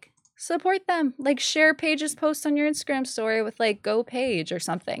 And like, support them. Like, share Paige's post on your Instagram story with like, go Paige or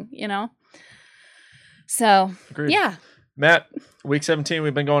something, you know? So, Agreed. Yeah. Matt, week 17,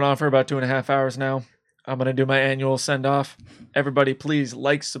 we've been going on for about 2.5 hours now. I'm going to do my annual send-off. Everybody, please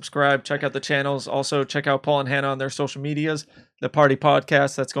like, subscribe, check out the channels. Also, check out Paul and Hannah on their social medias, the Party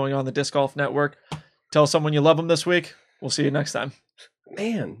Podcast that's going on the Disc Golf Network. Tell someone you love them this week. We'll see you next time.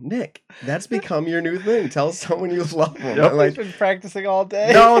 Man, Nick, that's become your new thing. Tell someone you love them. Yep. Like, I've been practicing all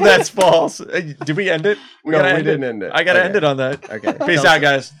day. No, that's false. Did we end it? No, we didn't end it. I got to Okay. end it on that. Okay. Peace out,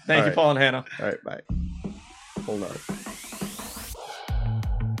 guys. Thank All you, right. Paul and Hannah. All right, bye. Hold on.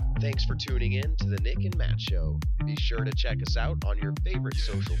 Thanks for tuning in to the Nick and Matt Show. Be sure to check us out on your favorite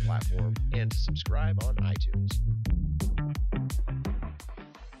social platform and to subscribe on iTunes.